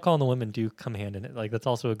think the alcohol and the women do come hand in it. Like that's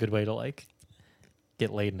also a good way to like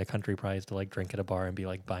get laid in a country prize, to like drink at a bar and be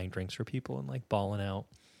like buying drinks for people and like balling out.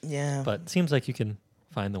 Yeah, But it seems like you can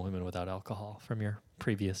find the women without alcohol from your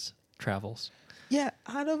previous travels. yeah,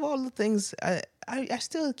 out of all the things, I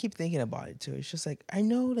still keep thinking about it too. It's just like, I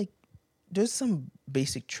know like there's some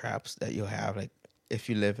basic traps that you'll have, like if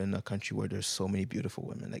you live in a country where there's so many beautiful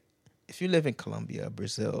women. Like if you live in Colombia,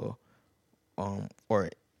 Brazil, or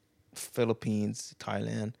Philippines,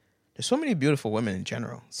 Thailand, there's so many beautiful women in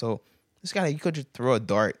general. So this guy, you could just throw a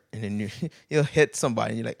dart and then you'll hit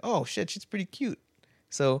somebody and you're like, oh shit, she's pretty cute.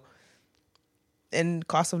 So, and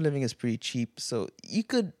cost of living is pretty cheap. So you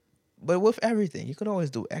could, but with everything, you could always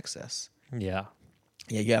do excess. Yeah.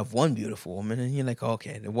 Yeah, you have one beautiful woman and you're like,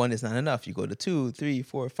 okay, the one is not enough. You go to 2, 3,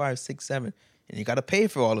 4, 5, 6, 7, and you got to pay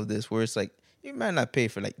for all of this, where it's like, you might not pay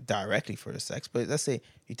for like directly for the sex, but let's say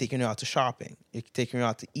you're taking her out to shopping, you're taking her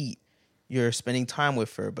out to eat, you're spending time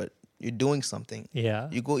with her, but you're doing something. Yeah.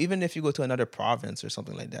 You go, even if you go to another province or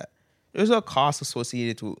something like that, there's a cost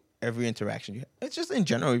associated to every interaction you have. It's just in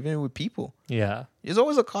general, even with people. Yeah. There's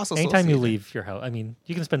always a cost associated. Anytime you leave your house, I mean,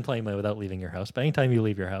 you can spend plenty of money without leaving your house, but anytime you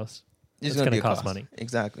leave your house, it's going be to a cost money.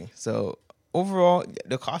 Exactly. So overall,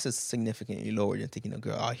 the cost is significantly lower than taking a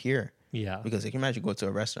girl out here. Yeah. Because like, imagine go to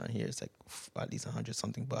a restaurant here, it's like at least $100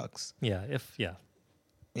 something. Yeah.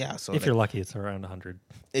 Yeah. So If you're lucky, it's around 100.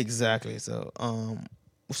 exactly. So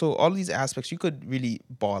so all these aspects, you could really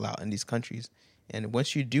ball out in these countries, and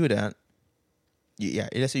once you do that,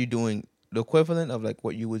 let's say you're doing the equivalent of like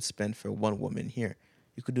what you would spend for one woman here,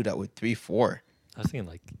 you could do that with 3, 4. I was thinking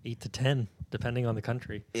like 8 to 10, depending on the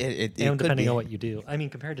country. It And could depending be. on what you do. I mean,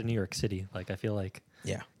 compared to New York City, like I feel like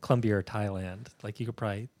Yeah. Colombia or Thailand, like you could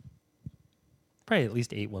probably probably at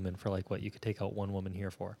least 8 women for like what you could take out one woman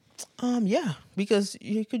here for. Yeah, because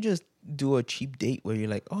you could just do a cheap date where you're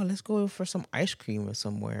like, oh, let's go for some ice cream or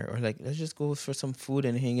somewhere, or like let's just go for some food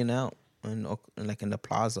and hanging out and like in the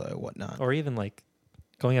plaza or whatnot. Or even like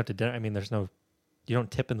going out to dinner. I mean, you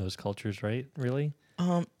don't tip in those cultures, right? Really?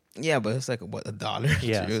 Yeah, but it's like what, $1?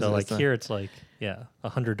 Yeah. Too, So like it's not- here, it's like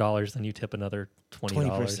 $100, then you tip another $20,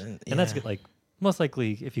 20%, and that's yeah. like most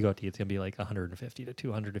likely if you go out to eat, it's gonna be like 150 to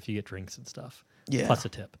 200 if you get drinks and stuff, yeah, plus a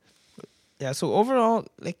tip. yeah. So overall,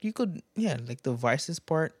 like you could, yeah, like the vices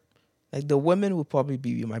part, like the women would probably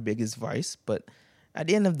be my biggest vice, but at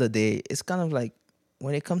the end of the day, it's kind of like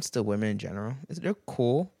when it comes to women in general, they're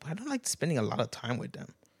cool, but I don't like spending a lot of time with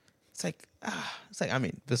them. It's like I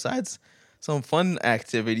mean, besides some fun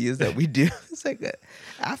activities that we do, it's like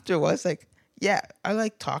after a while, it's like, yeah, I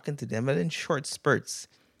like talking to them, but in short spurts.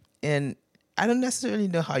 And I don't necessarily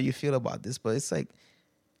know how you feel about this, but it's like,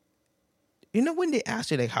 you know, when they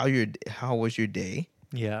ask you like how was your day,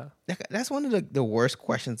 Yeah. that's one of the worst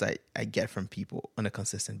questions I get from people on a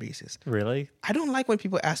consistent basis. Really? I don't like when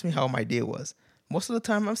people ask me how my day was. Most of the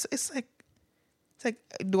time, it's like,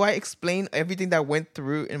 do I explain everything that went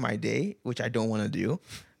through in my day, which I don't want to do?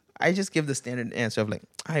 I just give the standard answer of like,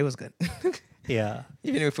 it was good. Yeah.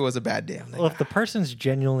 Even if it was a bad day. I'm like, Well, if the person's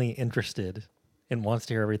genuinely interested and wants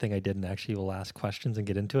to hear everything I did and actually will ask questions and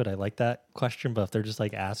get into it, I like that question. But if they're just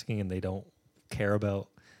like asking and they don't care about,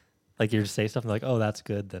 like you just say something like, oh, that's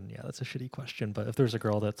good, then yeah, that's a shitty question. But if there's a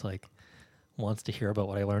girl that's like wants to hear about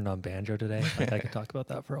what I learned on banjo today, like I could talk about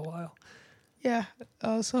that for a while. yeah.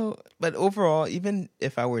 But overall, even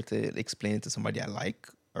if I were to explain it to somebody I like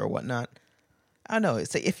or whatnot, I don't know.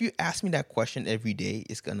 It's like if you ask me that question every day,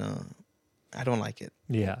 I don't like it.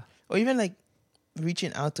 Yeah. Or even like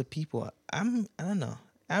reaching out to people. I don't know.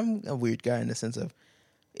 I'm a weird guy in the sense of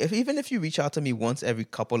even if you reach out to me once every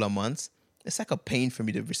couple of months, it's like a pain for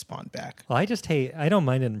me to respond back. Well, I don't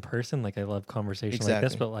mind it in person. Like I love conversation like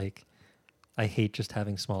this, Exactly. but like I hate just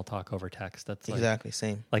having small talk over text. That's like, Exactly,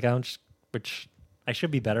 same. like which I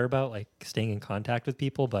should be better about, like staying in contact with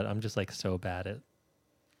people, but I'm just like so bad at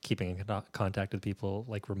keeping in contact with people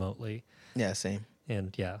like remotely. Yeah, same.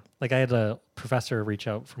 And yeah, like I had a professor reach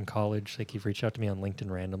out from college. Like he reached out to me on LinkedIn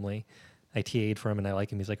randomly. I TA'd for him and I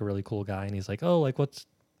like him. He's like a really cool guy. And he's like, oh, like what's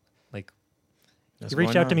like, What's he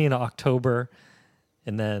reached going out to on? me in October,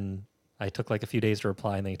 and then I took like a few days to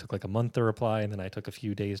reply, and then he took like a month to reply, and then I took a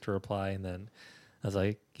few days to reply, and then I was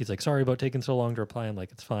like, he's like, sorry about taking so long to reply. I'm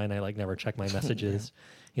like, it's fine. I like never check my messages.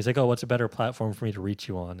 He's like, oh, what's a better platform for me to reach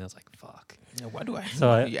you on? And I was like, fuck. Yeah, why do I? So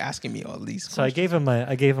why I- are you asking me all these? So I gave him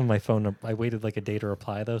my phone number. I waited like a day to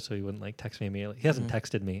reply though, so he wouldn't like text me immediately. He hasn't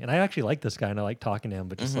texted me, and I actually like this guy and I like talking to him,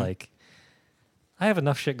 but just like I have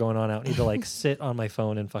enough shit going on. I don't need to like sit on my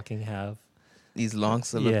phone and fucking have. these long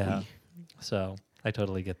soliloquy. Yeah. So I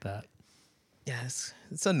totally get that. Yeah,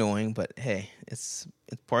 it's annoying, but hey, it's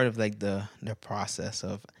part of like the process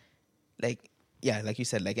of like, yeah, like you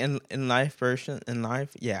said, like in life,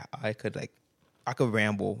 yeah, I could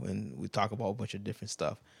ramble and we talk about a bunch of different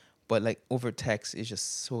stuff, but like over text is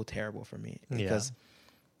just so terrible for me because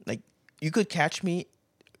like you could catch me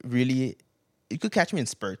in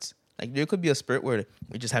spurts. Like there could be a spurt where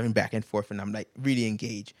we're just having back and forth and I'm like really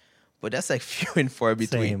engaged. But that's like few and far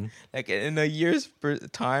between. Same. Like in a year's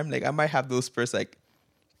time, like I might have those spurts like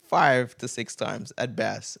 5 to 6 times at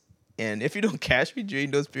best. And if you don't catch me during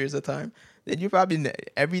those periods of time, then you probably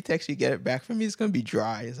every text you get back from me is gonna be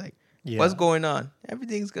dry. It's like, what's going on?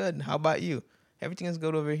 Everything's good. How about you? Everything is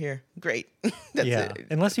good over here. Great. That's it.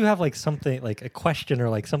 Unless you have like something like a question or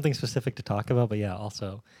like something specific to talk about. But yeah,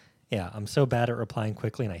 also, yeah, I'm so bad at replying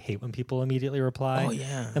quickly, and I hate when people immediately reply. Oh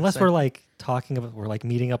yeah. Unless It's we're like, we're like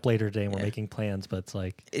meeting up later today and we're Yeah. making plans, but it's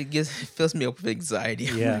like, it fills me up with anxiety.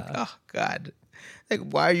 I'm Yeah. like, oh God. Like,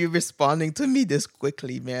 why are you responding to me this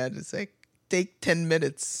quickly, man? It's like, take 10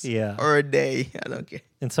 minutes Yeah. or a day. I don't care.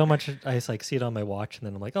 and so much I just like see it on my watch, and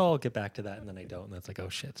then I'm like, oh, I'll get back to that, and then I don't, and it's like, oh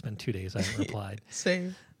shit, it's been 2 days I haven't replied.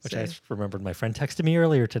 Same. Which same. I just remembered my friend texted me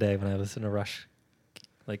earlier today when I was in a rush,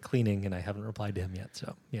 like cleaning, and I haven't replied to him yet.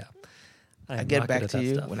 So yeah, I am get not good back at to that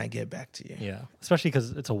you stuff. when I get back to you. Yeah, especially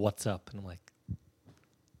because it's a what's up, and I'm like,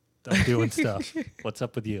 I'm doing stuff. What's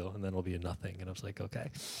up with you? And then it'll be a nothing, and I was like,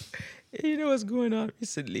 okay. You know what's going on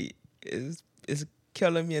recently is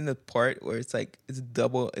killing me in the part where it's like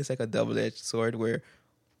it's like a double-edged sword where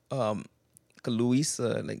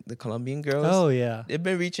Luisa, like the Colombian girls, Oh yeah, they've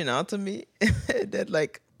been reaching out to me that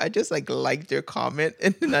like I just like liked their comment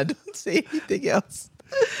and then I don't say anything else.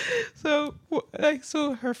 So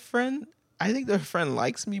her friend, I think her friend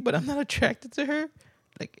likes me, but I'm not attracted to her.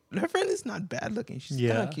 Like her friend is not bad looking. She's kind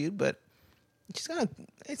Yeah. of cute, but she's kind of.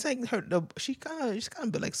 It's like her. She's kind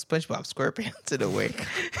of bit like SpongeBob SquarePants in a way.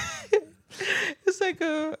 It's like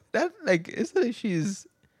that. Like it's like she's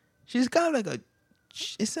kind of like a.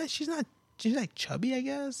 It's like she's not. She's like chubby, I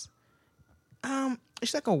guess.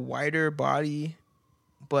 It's like a wider body,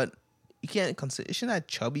 but you can't consider. She's not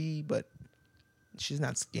chubby, but she's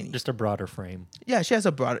not skinny. Just a broader frame. Yeah, she has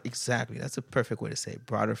a broader. Exactly, that's a perfect way to say it,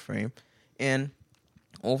 broader frame, and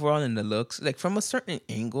overall in the looks, like from a certain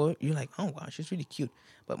angle, you're like, oh wow, she's really cute.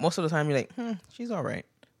 But most of the time, you're like, she's all right.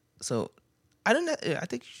 So I don't know. I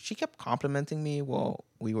think she kept complimenting me while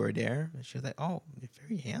we were there. And she was like, oh, you're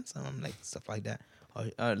very handsome. I'm like stuff like that.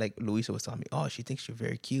 Or like Louisa was telling me, oh, she thinks you're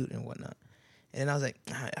very cute and whatnot. And I was like,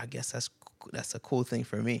 I guess that's a cool thing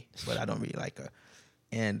for me, but I don't really like her.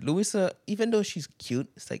 And Louisa, even though she's cute,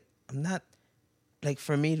 it's like I'm not like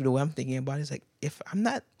for me the way I'm thinking about it is like if I'm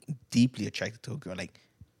not deeply attracted to a girl, like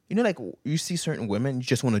you know, like you see certain women, you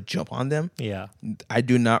just want to jump on them. Yeah. I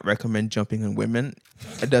do not recommend jumping on women.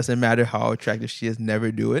 It doesn't matter how attractive she is,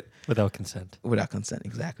 never do it. Without consent. Without consent,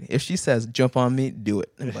 exactly. If she says jump on me, do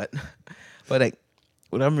it. But like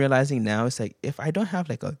what I'm realizing now is like if I don't have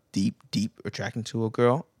like a deep attraction to a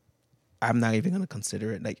girl, I'm not even gonna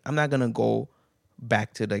consider it. Like I'm not gonna go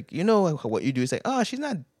back to like like, what you do is like, oh, she's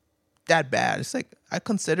not that bad. It's like I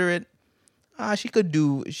consider it. She could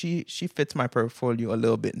do. She fits my portfolio a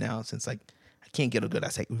little bit now since like I can't get a girl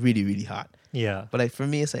that's like really really hot. Yeah. But like for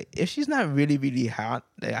me, it's like if she's not really really hot,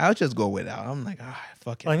 like, I'll just go without. I'm like,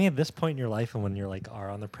 fuck it. Well, I mean, at this point in your life, and when you're like are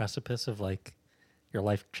on the precipice of like your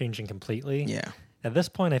life changing completely. Yeah. At this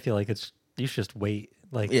point, I feel like you should just wait.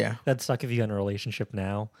 Like, Yeah. that'd suck if you got in a relationship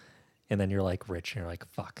now, and then you're like rich, and you're like,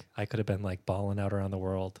 fuck, I could have been like balling out around the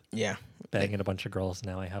world, Yeah. banging a bunch of girls.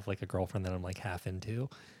 Now I have like a girlfriend that I'm like half into.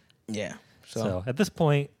 Yeah. So at this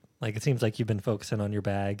point, like it seems like you've been focusing on your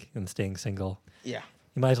bag and staying single. Yeah.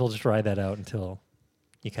 You might as well just ride that out until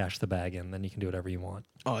you cash the bag in. Then you can do whatever you want.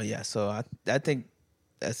 Oh yeah. So I think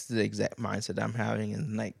that's the exact mindset I'm having,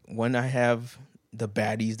 and like when I have the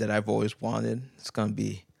baddies that I've always wanted, it's gonna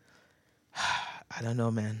be. I don't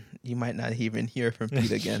know, man. You might not even hear from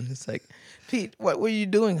Pete again. It's like, Pete, what were you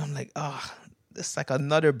doing? I'm like, it's like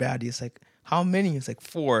another baddie. It's like, how many? It's like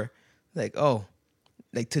 4. Like, oh,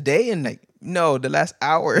 like today and like, no, the last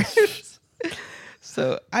hour.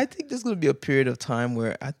 So I think there's going to be a period of time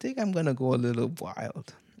where I think I'm going to go a little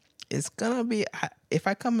wild. It's going to be, if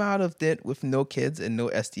I come out of it with no kids and no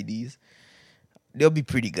STDs, they'll be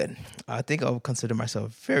pretty good. I think I'll consider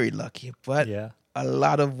myself very lucky. But Yeah. a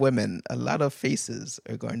lot of women, a lot of faces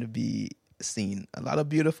are going to be seen, a lot of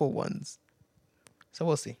beautiful ones. So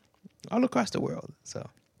we'll see. All across the world. So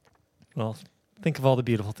Well, think of all the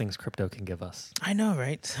beautiful things crypto can give us. I know,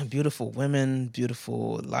 right? Beautiful women,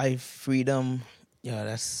 beautiful life, freedom. Yeah,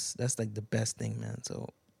 that's like the best thing, man. So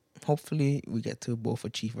hopefully we get to both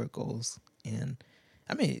achieve our goals. And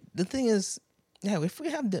I mean, the thing is, yeah, if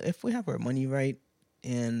we have our money right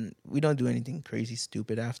and we don't do anything crazy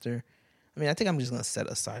stupid after, I mean, I think I'm just gonna set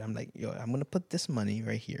aside. I'm like, yo, I'm gonna put this money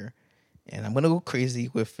right here, and I'm gonna go crazy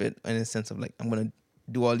with it in the sense of like I'm gonna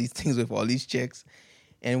do all these things with all these chicks,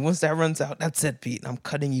 and once that runs out, that's it, Pete. I'm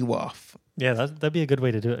cutting you off. Yeah, that'd be a good way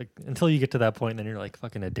to do it. Until you get to that point, then you're like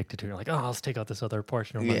fucking addicted to it. You're like, oh, let's take out this other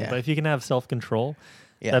portion of money. Yeah. But if you can have self-control,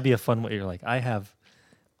 Yeah. that'd be a fun way. You're like, I have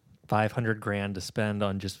 $500,000 to spend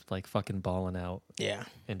on just like fucking balling out Yeah.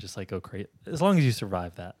 and just like go crazy. As long as you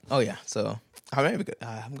survive that. Oh yeah. So I'm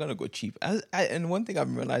gonna go cheap. And one thing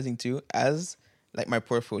I'm realizing too, as like my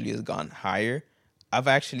portfolio has gone higher, I've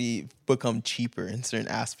actually become cheaper in certain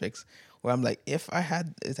aspects. Where I'm like, if I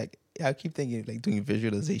had, it's like I keep thinking like doing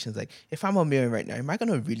visualizations. Like, if I'm a million right now, am I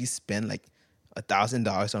gonna really spend like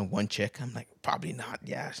 $1,000 on one chick? I'm like, probably not.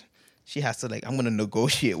 Yeah. She has to like, I'm gonna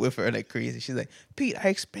negotiate with her like crazy. She's like, Pete, I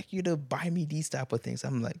expect you to buy me these type of things.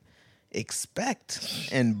 I'm like, expect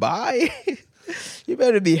and buy. You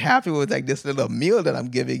better be happy with like this little meal that I'm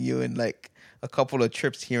giving you and like a couple of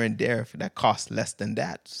trips here and there that cost less than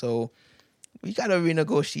that. So we gotta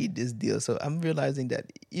renegotiate this deal. So I'm realizing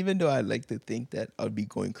that even though I like to think that I'll be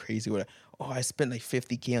going crazy with, I spent like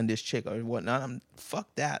 $50,000 on this chick or whatnot.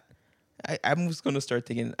 Fuck that. I'm just gonna start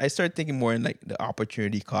thinking. I start thinking more in like the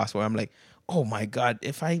opportunity cost, where I'm like, oh my god,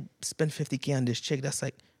 if I spend $50,000 on this chick, that's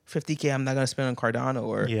like $50,000 I'm not gonna spend on Cardano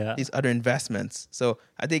or these other investments. So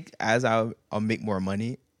I think as I'll make more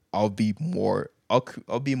money, I'll be more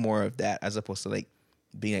of that as opposed to like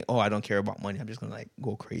being like, oh, I don't care about money. I'm just gonna like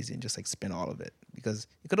go crazy and just like spend all of it because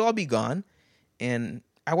it could all be gone. And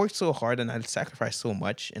I worked so hard and I sacrificed so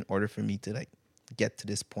much in order for me to like get to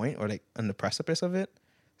this point or like on the precipice of it.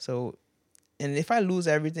 So. And if I lose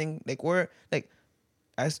everything,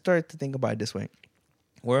 I start to think about it this way.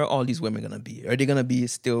 where are all these women gonna be? Are they gonna be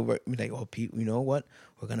still like, oh, Pete, you know what?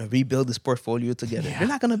 We're gonna rebuild this portfolio together. Yeah. They're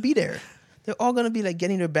not gonna be there. They're all gonna be like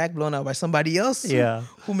getting their back blown out by somebody else Yeah.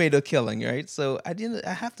 who made a killing, right? So I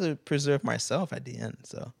have to preserve myself at the end.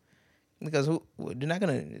 So because they're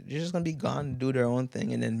just gonna be gone, do their own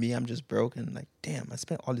thing, and then me, I'm just broke and like, damn, I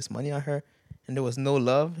spent all this money on her, and there was no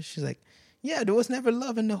love. She's like, yeah, there was never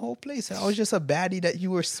love in the whole place. I was just a baddie that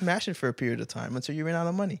you were smashing for a period of time until you ran out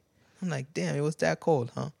of money. I'm like, damn, it was that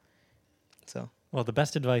cold, huh? So Well, the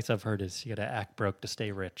best advice I've heard is you got to act broke to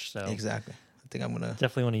stay rich. So exactly, I think I'm gonna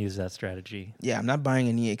definitely want to use that strategy. Yeah, I'm not buying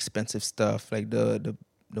any expensive stuff. Like the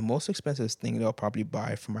most expensive thing that I'll probably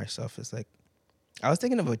buy for myself is like, I was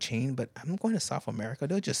thinking of a chain, but I'm going to South America.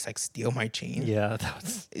 They'll just like steal my chain. Yeah, that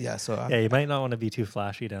was. Yeah. So Yeah, you might not want to be too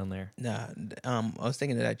flashy down there. nah. I was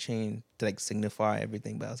thinking of that chain to like signify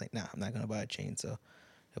everything, but I was like, nah, I'm not gonna buy a chain. So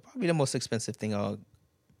it'll probably be the most expensive thing I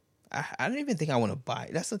don't even think I want to buy.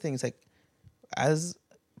 That's the thing. It's like as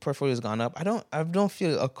portfolio's gone up, I don't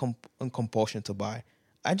feel a compulsion to buy.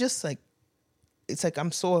 I just like, it's like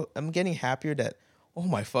I'm getting happier that, oh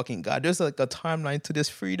my fucking God, there's like a timeline to this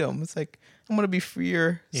freedom. It's like I'm gonna be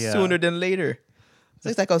freer sooner than later.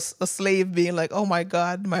 It's like a slave being like, oh my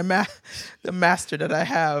God, the master that I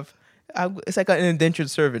have. It's like an indentured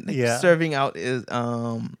servant. Like serving out is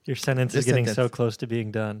your sentence is getting so close to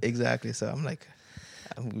being done. Exactly. So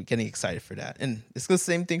I'm getting excited for that. And it's the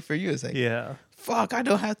same thing for you. It's like, fuck, I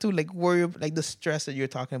don't have to like worry like the stress that you're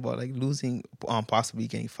talking about, like losing, possibly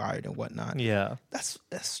getting fired and whatnot. Yeah. That's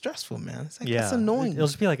stressful, man. It's like, that's annoying. It'll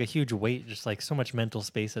just be like a huge weight, just like so much mental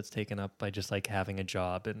space that's taken up by just like having a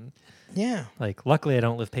job. And like, luckily I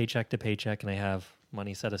don't live paycheck to paycheck and I have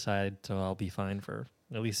money set aside. So I'll be fine for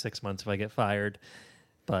at least 6 months if I get fired.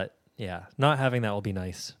 But yeah, not having that will be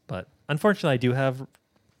nice. But unfortunately I do have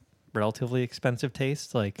relatively expensive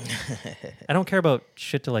tastes. Like I don't care about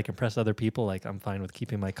shit to like impress other people. Like I'm fine with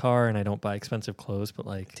keeping my car and I don't buy expensive clothes, but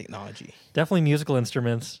like technology, definitely musical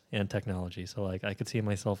instruments and technology. So like I could see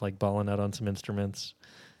myself like balling out on some instruments.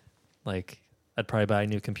 Like I'd probably buy a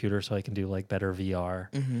new computer so I can do like better VR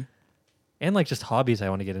and like just hobbies I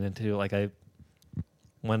want to get into. Like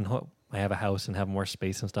when I have a house and have more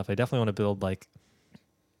space and stuff, I definitely want to build like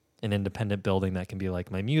an independent building that can be like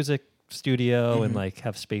my music studio and like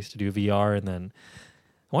have space to do VR. And then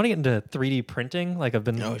I want to get into 3D printing. Like I've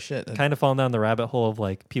been kind of falling down the rabbit hole of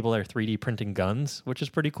like people that are 3D printing guns, which is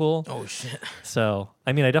pretty cool. Oh shit. So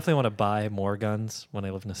I mean I definitely want to buy more guns when I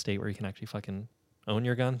live in a state where you can actually fucking own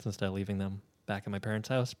your guns instead of leaving them back at my parents'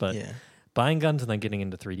 house. But buying guns and then getting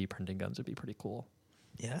into 3D printing guns would be pretty cool.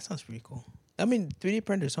 Yeah, that sounds pretty cool. I mean, 3D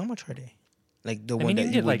printers, how much are they? Like the one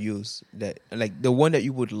that you would use, that like the one that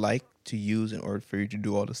you would like to use in order for you to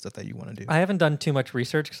do all the stuff that you want to do. I haven't done too much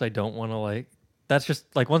research because I don't want to like. That's just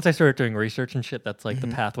like once I started doing research and shit, that's like the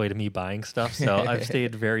pathway to me buying stuff. So I've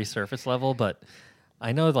stayed very surface level, but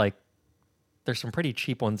I know like there's some pretty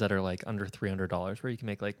cheap ones that are like under $300 where you can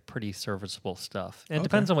make like pretty serviceable stuff. And it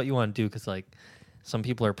depends on what you want to do because like some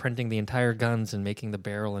people are printing the entire guns and making the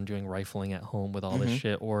barrel and doing rifling at home with all this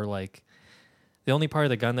shit, or like. The only part of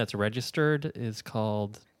the gun that's registered is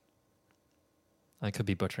called, I could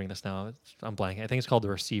be butchering this now, I'm blanking. I think it's called the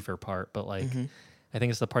receiver part, but like, I think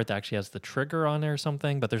it's the part that actually has the trigger on it or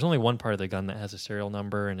something, but there's only one part of the gun that has a serial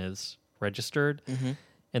number and is registered.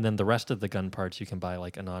 And then the rest of the gun parts you can buy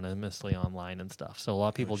like anonymously online and stuff. So a lot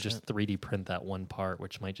of people just 3D print that one part,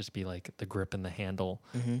 which might just be like the grip and the handle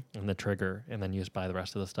and the trigger, and then you just buy the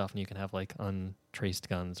rest of the stuff and you can have like untraced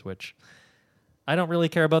guns, which... I don't really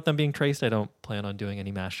care about them being traced. I don't plan on doing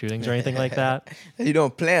any mass shootings or anything like that. You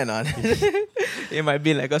don't plan on it. It might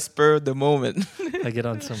be like a spur of the moment. I get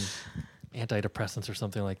on some antidepressants or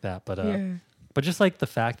something like that. But just like the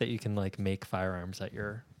fact that you can like make firearms at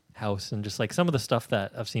your house and just like some of the stuff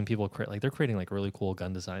that I've seen people create, like they're creating like really cool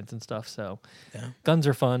gun designs and stuff. So guns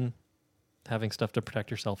are fun. Having stuff to protect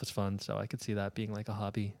yourself is fun. So I could see that being like a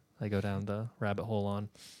hobby I go down the rabbit hole on.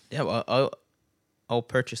 Yeah, well, I'll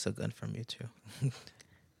purchase a gun from you too.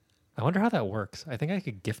 I wonder how that works. I think I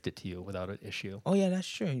could gift it to you without an issue. Oh yeah, that's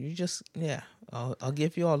true. You just I'll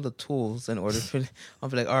give you all the tools in order for. I'll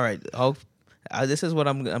be like, all right, this is what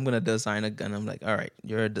I'm gonna design a gun. I'm like, all right,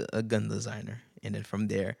 you're a gun designer, and then from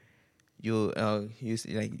there, you'll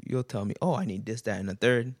tell me, oh, I need this, that, and the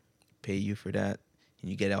third. Pay you for that, and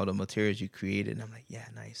you get all the materials you created. And I'm like, yeah,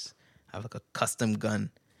 nice. I have like a custom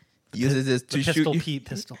gun. Uses this to shoot Pistol you. Pete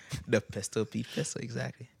pistol. The Pistol Pete pistol,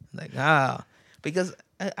 exactly. Like because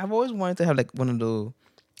I've always wanted to have like one of the,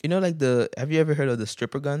 like have you ever heard of the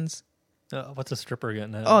stripper guns? What's a stripper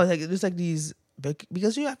gun? Oh, like there's like these,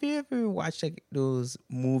 because have you ever watched like those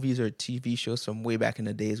movies or TV shows from way back in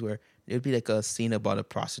the days where It'd be like a scene about a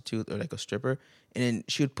prostitute or like a stripper, and then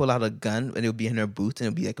she would pull out a gun, and it would be in her boots, and it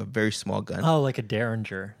would be like a very small gun. Oh, like a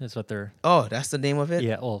Derringer is what they're. Oh, that's the name of it.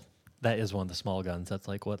 Yeah, well, that is one of the small guns. That's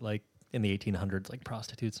like what like in the 1800s, like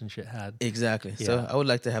prostitutes and shit had. Exactly. Yeah. So I would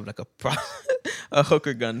like to have like a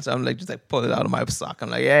hooker gun. So I'm like just like pull it out of my sock. I'm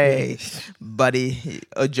like, hey, buddy,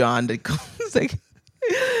 a John that comes like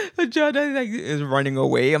a John that like is running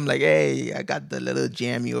away. I'm like, hey, I got the little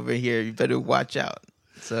jammy over here. You better watch out.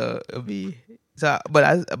 So it'll be so.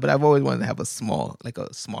 But I've always wanted to have a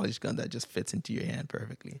smallish gun that just fits into your hand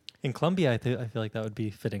perfectly. In Colombia, I feel like that would be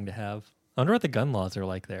fitting to have. I wonder what the gun laws are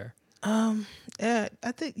like there. Yeah,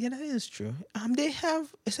 I think that is true. They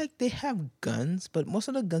have guns, but most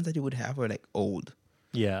of the guns that you would have are like old.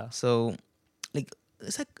 Yeah. So, like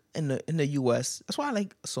it's like in the U.S. That's why I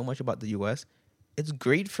like so much about the U.S. It's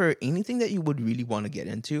great for anything that you would really want to get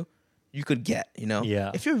into. You could get,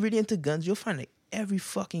 Yeah. If you're really into guns, you'll find like every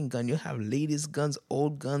fucking gun. You'll have latest guns,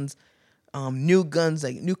 old guns, new guns,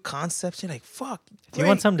 like new concepts. You're like, fuck. If you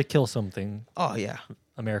want something to kill something, oh yeah,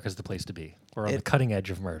 America's the place to be. We're on the cutting edge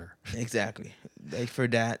of murder. Exactly. Like for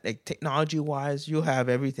that, like technology wise, you'll have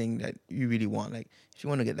everything that you really want. Like if you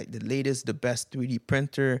want to get like the latest, the best 3D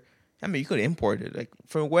printer, I mean, you could import it. Like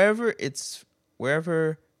from wherever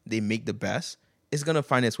they make the best, it's gonna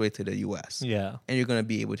find its way to the US. Yeah. And you're gonna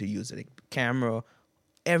be able to use it, like camera,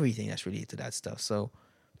 everything that's related to that stuff. So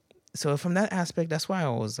from that aspect, that's why I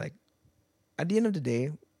was like, at the end of the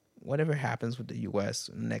day, whatever happens with the US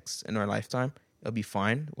next in our lifetime, it'll be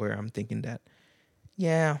fine. Where I'm thinking that,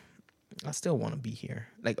 yeah, I still want to be here.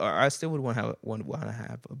 Like, or I still would want to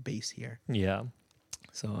have a base here. Yeah.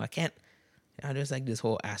 So I can't. There's like this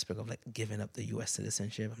whole aspect of like giving up the U.S.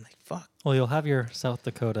 citizenship. I'm like, fuck. Well, you'll have your South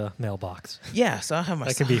Dakota mailbox. Yeah, so I'll have my.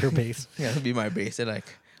 That could be your base. Yeah, that'll be my base. They're like,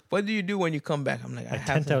 what do you do when you come back? I'm like, I A have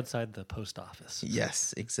tent outside the post office.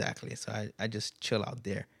 Yes, exactly. So I just chill out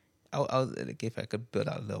there. I was like, if I could build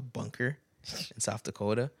out a little bunker in South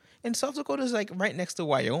Dakota. And South Dakota is like right next to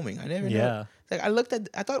Wyoming. I never know. Yeah. Like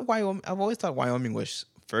I thought Wyoming. I've always thought Wyoming was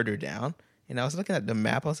further down. And I was looking at the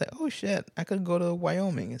map. I was like, oh shit, I could go to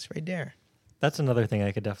Wyoming. It's right there. That's another thing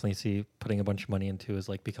I could definitely see putting a bunch of money into is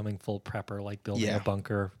like becoming full prepper, like building a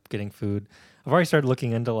bunker, getting food. I've already started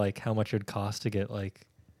looking into like how much it'd cost to get like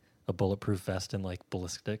a bulletproof vest and like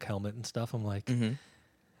ballistic helmet and stuff. I'm like,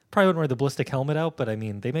 probably wouldn't wear the ballistic helmet out, but I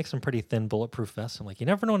mean, they make some pretty thin bulletproof vests. I'm like, you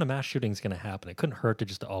never know when a mass shooting is going to happen. It couldn't hurt to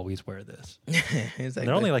just always wear this. It's like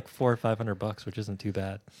they're only like $400 or $500, which isn't too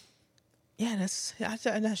bad. Yeah, that's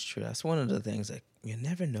true. That's one of the things. Like you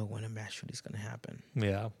never know when a mass shooting is going to happen.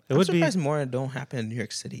 Yeah, I'm surprised more don't happen in New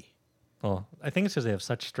York City. Well, I think it's because they have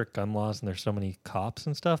such strict gun laws and there's so many cops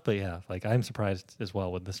and stuff. But yeah, like I'm surprised as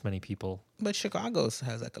well with this many people. But Chicago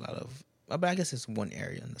has like a lot of. But I guess it's one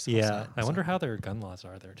area on the south yeah, side. I wonder how their gun laws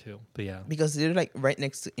are there too. But yeah, because they're like right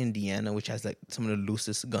next to Indiana, which has like some of the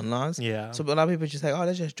loosest gun laws. Yeah. So a lot of people just like, oh,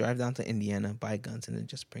 let's just drive down to Indiana, buy guns, and then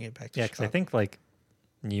just bring it back to yeah, because Chicago. I think like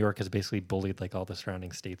New York has basically bullied like all the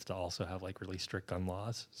surrounding states to also have like really strict gun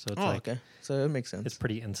laws. So it's okay, so it makes sense. It's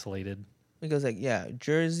pretty insulated. Because like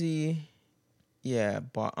Jersey,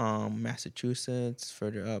 Massachusetts,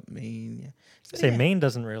 further up Maine. Yeah. So, Maine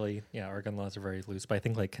doesn't really. Yeah, our gun laws are very loose. But I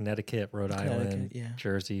think like Connecticut, Rhode Island,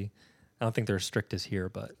 Jersey. I don't think they're as strict as here,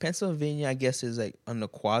 but Pennsylvania, I guess, is like on the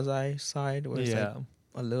quasi side, where it's like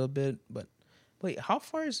a little bit. But wait, how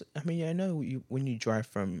far is? I mean, I know when you drive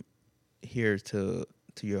from here to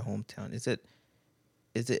your hometown,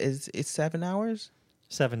 it's 7 hours?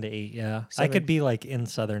 7 to 8, yeah. I could be like in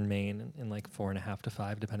southern Maine in like 4.5 to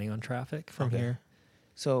 5, depending on traffic from here.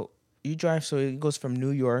 So you drive, so it goes from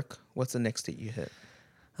New York. What's the next state you hit?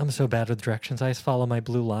 I'm so bad with directions. I just follow my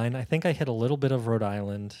blue line. I think I hit a little bit of Rhode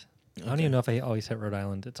Island. I don't even know if I always hit Rhode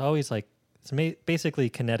Island. It's always like, basically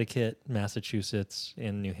Connecticut, Massachusetts,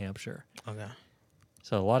 and New Hampshire. Okay.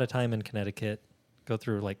 So a lot of time in Connecticut, go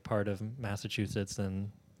through like part of Massachusetts,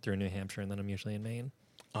 then through New Hampshire, and then I'm usually in Maine.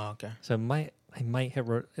 Oh, okay. So I might hit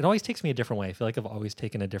road. It always takes me a different way. I feel like I've always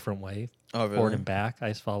taken a different way forward and back. I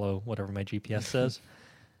just follow whatever my GPS says.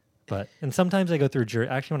 And sometimes I go through Jersey.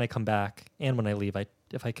 Actually, when I come back and when I leave,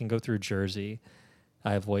 if I can go through Jersey,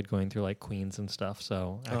 I avoid going through like Queens and stuff.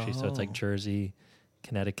 So actually, so it's like Jersey,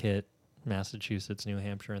 Connecticut, Massachusetts, New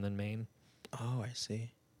Hampshire, and then Maine. Oh, I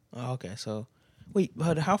see. Oh, okay. So wait,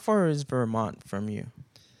 but how far is Vermont from you?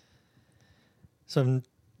 So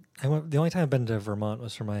the only time I've been to Vermont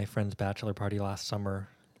was for my friend's bachelor party last summer.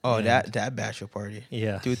 Oh, that bachelor party.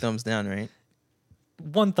 Yeah. 2 thumbs down, right?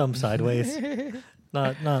 1 thumb sideways.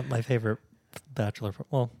 Not my favorite bachelor.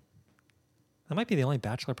 Well, that might be the only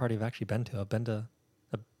bachelor party I've actually been to. I've been to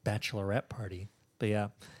a bachelorette party, but yeah.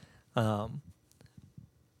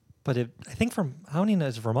 But I think I don't even know,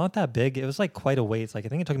 is Vermont that big? It was like quite a ways. Like I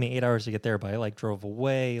think it took me 8 hours to get there, but I like drove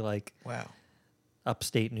away like Wow.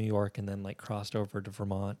 upstate New York and then like crossed over to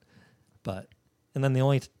Vermont. And then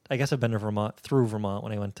I guess I've been to Vermont through Vermont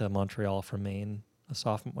when I went to Montreal from Maine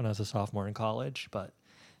when I was a sophomore in college. But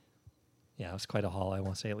yeah, it was quite a haul. I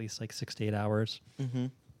want to say at least like 6 to 8 hours. Mm-hmm.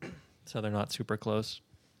 So they're not super close.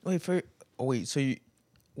 Wait. So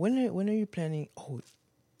when are you planning? Oh,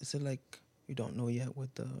 is it like you don't know yet with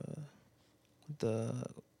the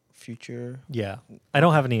future? Yeah, I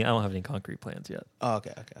don't have any concrete plans yet. Oh,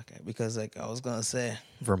 okay. Because like I was gonna say,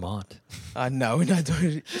 Vermont. no, we're not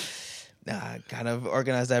doing it. Nah, kind of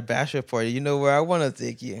organize that bachelor party. You know where I want to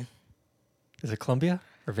take you. Is it Columbia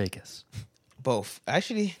or Vegas? Both,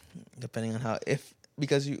 actually, depending on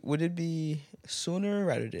because would it be sooner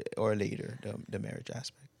rather or later the marriage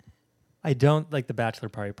aspect? I don't like the bachelor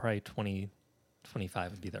party. Probably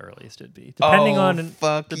 2025 would be the earliest it'd be, depending on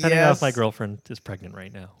if my girlfriend is pregnant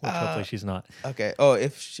right now, which hopefully she's not. Okay. Oh,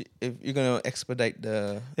 if you're gonna expedite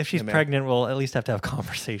if she's pregnant, we'll at least have to have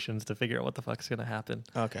conversations to figure out what the fuck's gonna happen.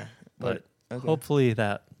 Okay. But hopefully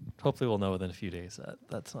we'll know within a few days that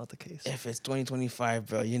that's not the case. If it's 2025,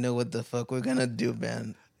 bro, you know what the fuck we're gonna do,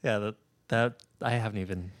 man. Yeah, that I haven't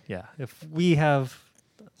even. Yeah, if we have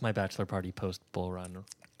my bachelor party post Bull Run.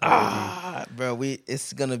 Bro,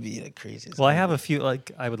 it's gonna be the craziest. Well, I have a few.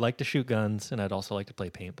 Like, I would like to shoot guns, and I'd also like to play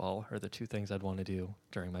paintball. Are the two things I'd want to do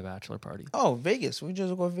during my bachelor party. Oh, Vegas. We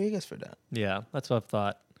just go to Vegas for that. Yeah, that's what I've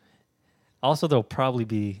thought. Also, there'll probably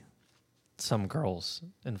be some girls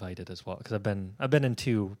invited as well because I've been in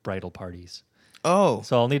 2 bridal parties. Oh,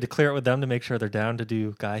 so I'll need to clear it with them to make sure they're down to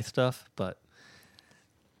do guy stuff. But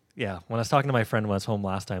yeah, when I was talking to my friend when I was home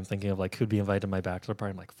last time, thinking of like who'd be invited to my bachelor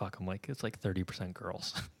party, I'm like, fuck, it's like 30%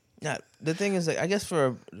 girls. Yeah, the thing is, like, I guess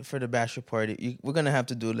for the bachelor party, we're gonna have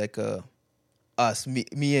to do like a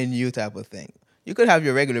me and you type of thing. You could have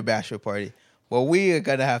your regular bachelor party, but we are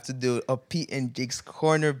gonna have to do a Pete and Jake's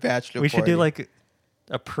corner bachelor party. We should do like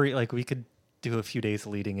we could do a few days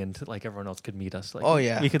leading into like everyone else could meet us. Like, oh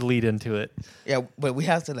yeah, we could lead into it. Yeah, but we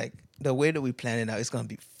have to like the way that we plan it out. It's gonna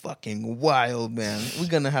be fucking wild, man. We're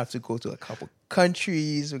gonna have to go to a couple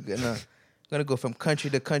countries. We're gonna go from country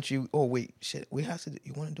to country. Oh wait, shit. We have to.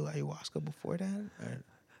 You want to do ayahuasca before that? Or?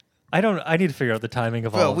 I need to figure out the timing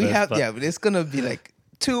of all of this. But it's gonna be like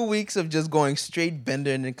 2 weeks of just going straight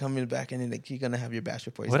bender and then coming back and then like you're gonna have your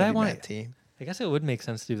bachelor party. I guess it would make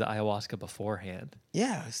sense to do the ayahuasca beforehand.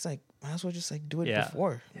 Yeah, it's like might as well just like do it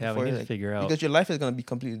before. Yeah, we need to figure out because your life is gonna be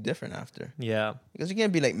completely different after. Yeah, because you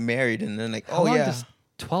can't be like married and then like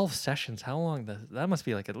 12 sessions. How long? That must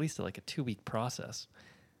be like at least like a 2-week process.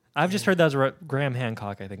 I've just heard that was Graham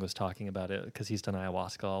Hancock, I think, was talking about it because he's done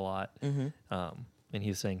ayahuasca a lot. Mm-hmm. And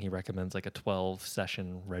he's saying he recommends like a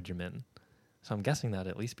 12-session regimen. So I'm guessing that'd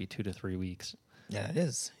at least be 2 to 3 weeks. Yeah, that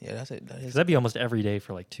is. Yeah, that's it. Because that'd be almost every day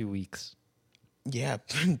for like 2 weeks. Yeah,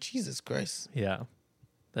 Jesus Christ. Yeah,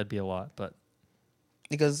 that'd be a lot. But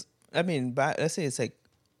because, I mean, let's say it's like,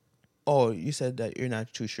 oh, you said that you're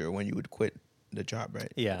not too sure when you would quit the job,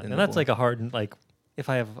 right? Yeah, and that's like a hard, like, if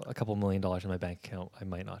I have a couple $1 million in my bank account, I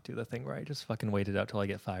might not do the thing where I just fucking wait it out till I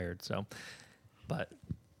get fired. So, but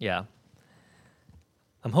yeah,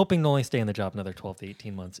 I'm hoping to only stay in the job another 12 to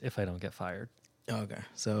 18 months if I don't get fired. Okay.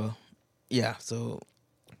 So, yeah.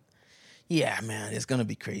 Yeah, man, it's going to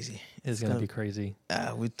be crazy. It's going to be crazy.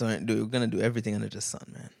 We're going to do everything under the sun,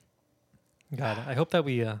 man. God, I hope that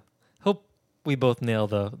we both nail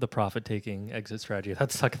the profit-taking exit strategy.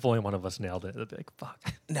 That'd suck if only one of us nailed it. It'd be like,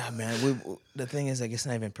 fuck. Nah, man. The thing is, like, it's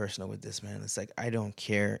not even personal with this, man. It's like, I don't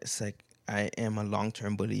care. It's like, I am a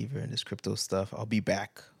long-term believer in this crypto stuff. I'll be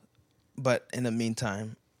back. But in the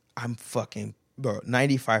meantime, I'm fucking, bro,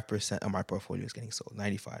 95% of my portfolio is getting sold.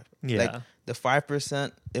 95. Yeah. Like, the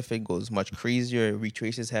 5%, if it goes much crazier,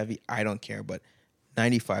 retraces heavy, I don't care. But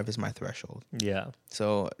 95 is my threshold. Yeah.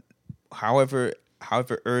 So, however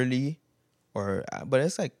early... but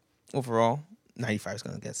it's like overall 95 is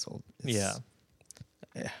gonna get sold. Yeah.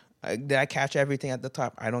 Did I catch everything at the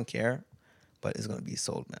top? I don't care, but it's gonna be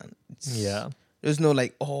sold, man. There's no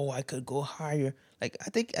like, oh, I could go higher. Like I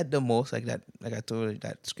think at the most, like that, like I told you,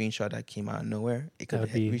 that screenshot that came out of nowhere, it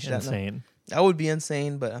could be insane. That would be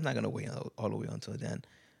insane, but I'm not gonna wait all the way until then.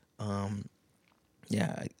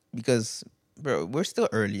 Because bro, we're still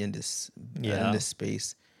early in this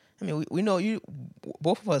space. I mean, we know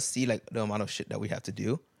both of us see like the amount of shit that we have to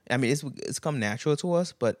do. I mean, it's come natural to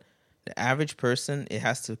us, but the average person, it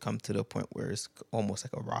has to come to the point where it's almost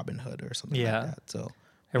like a Robin Hood or something like that. So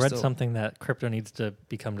I read something that crypto needs to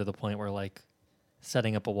become to the point where like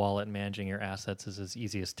setting up a wallet and managing your assets is as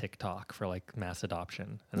easy as TikTok for like mass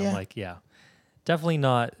adoption. And I'm like, definitely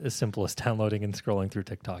not as simple as downloading and scrolling through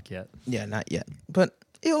TikTok yet. Yeah, not yet. But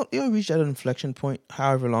it'll reach that inflection point,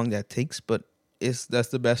 however long that takes. But that's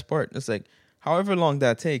the best part. It's like however long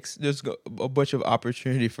that takes, there's a bunch of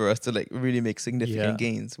opportunity for us to like really make significant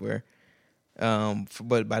gains. Where,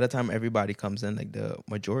 but by the time everybody comes in, like the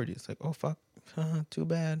majority, it's like, oh fuck, too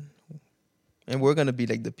bad. And we're gonna be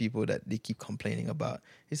like the people that they keep complaining about.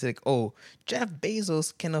 It's like, oh, Jeff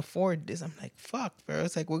Bezos can afford this. I'm like, fuck, bro.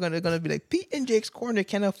 It's like we're gonna be like Pete and Jake's Corner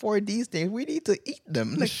can afford these things. We need to eat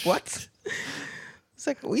them. Like what? It's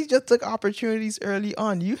like we just took opportunities early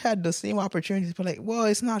on. You had the same opportunities, but like, well,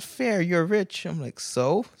 it's not fair. You're rich. I'm like,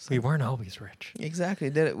 so we weren't always rich. Exactly.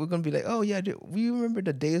 Then we're gonna be like, oh yeah, we remember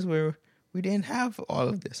the days where we didn't have all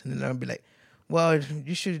of this, and then I'll be like, well,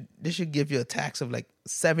 they should give you a tax of like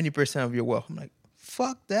 70% of your wealth. I'm like,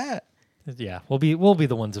 fuck that. Yeah, we'll be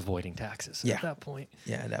the ones avoiding taxes at that point.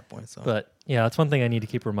 Yeah, at that point. So, but yeah, that's one thing I need to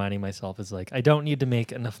keep reminding myself is like I don't need to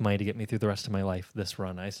make enough money to get me through the rest of my life. This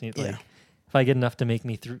run, I just need like if I get enough to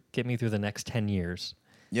get me through the next 10 years.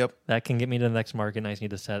 Yep, that can get me to the next market. And I just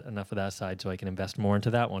need to set enough of that aside so I can invest more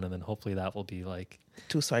into that one, and then hopefully that will be like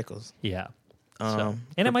 2 cycles. Yeah, and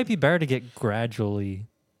it might be better to get gradually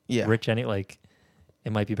rich.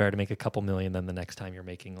 It might be better to make a couple million than the next time you're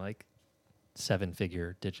making like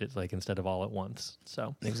 7-figure digits, like instead of all at once.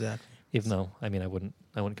 So exactly. Even though I wouldn't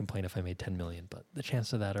complain if I made 10 million, but the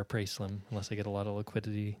chances of that are pretty slim unless I get a lot of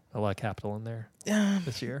liquidity, a lot of capital in there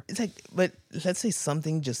this year. It's like, but let's say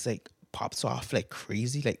something just like pops off like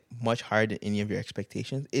crazy, like much higher than any of your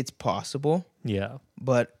expectations. It's possible. Yeah,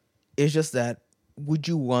 but it's just that would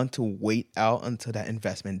you want to wait out until that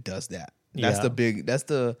investment does that?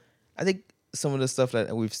 I think some of the stuff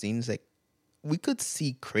that we've seen is like we could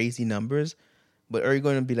see crazy numbers, but are you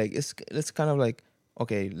going to be like it's kind of like,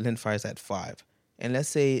 okay, Linfire's at 5, and let's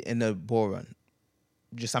say in the bull run,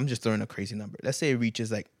 I'm just throwing a crazy number. Let's say it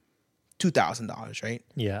reaches like $2,000, right?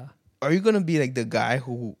 Yeah. Are you going to be like the guy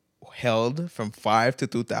who held from 5 to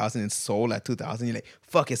 2,000 and sold at 2,000? You're like,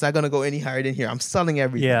 fuck, it's not going to go any higher than here. I'm selling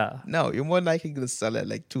everything. Yeah. No, you're more likely going to sell at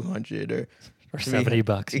like 200 or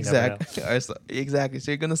 $70. Exactly. Exactly.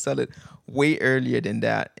 So you're going to sell it way earlier than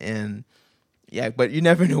that. And yeah, but you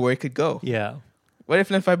never know where it could go. Yeah. What if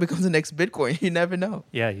Linfire becomes the next Bitcoin? You never know.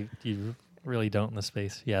 Yeah, you really don't in the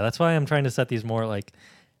space. Yeah, that's why I'm trying to set these more like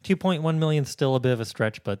 2.1 million, still a bit of a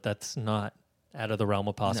stretch, but that's not out of the realm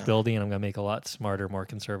of possibility. No. And I'm going to make a lot smarter, more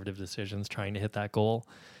conservative decisions trying to hit that goal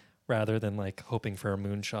rather than like hoping for a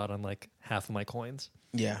moonshot on like half of my coins.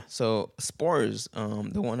 Yeah. So Spores,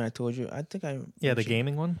 the one I told you, I think the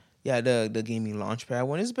gaming one. Yeah, the gaming launchpad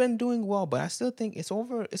one has been doing well, but I still think it's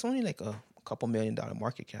only like a couple $1 million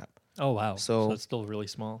market cap. Oh wow! So it's still really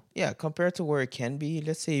small. Yeah, compared to where it can be.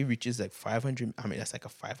 Let's say it reaches like 500. I mean, that's like a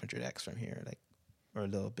 500x from here, like, or a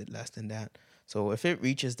little bit less than that. So if it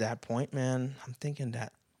reaches that point, man, I'm thinking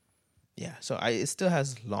that, yeah. So it still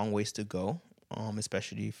has long ways to go,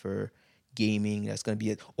 especially for gaming. That's gonna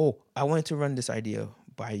be it. Oh, I wanted to run this idea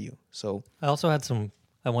by you. So I also had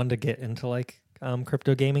I wanted to get into like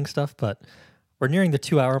crypto gaming stuff, but we're nearing the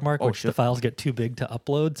 2-hour mark, which the files get too big to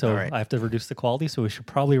upload, so I have to reduce the quality. So we should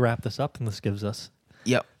probably wrap this up, and this gives us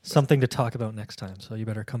something to talk about next time. So you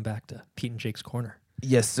better come back to Pete and Jake's Corner.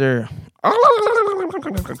 Yes, sir.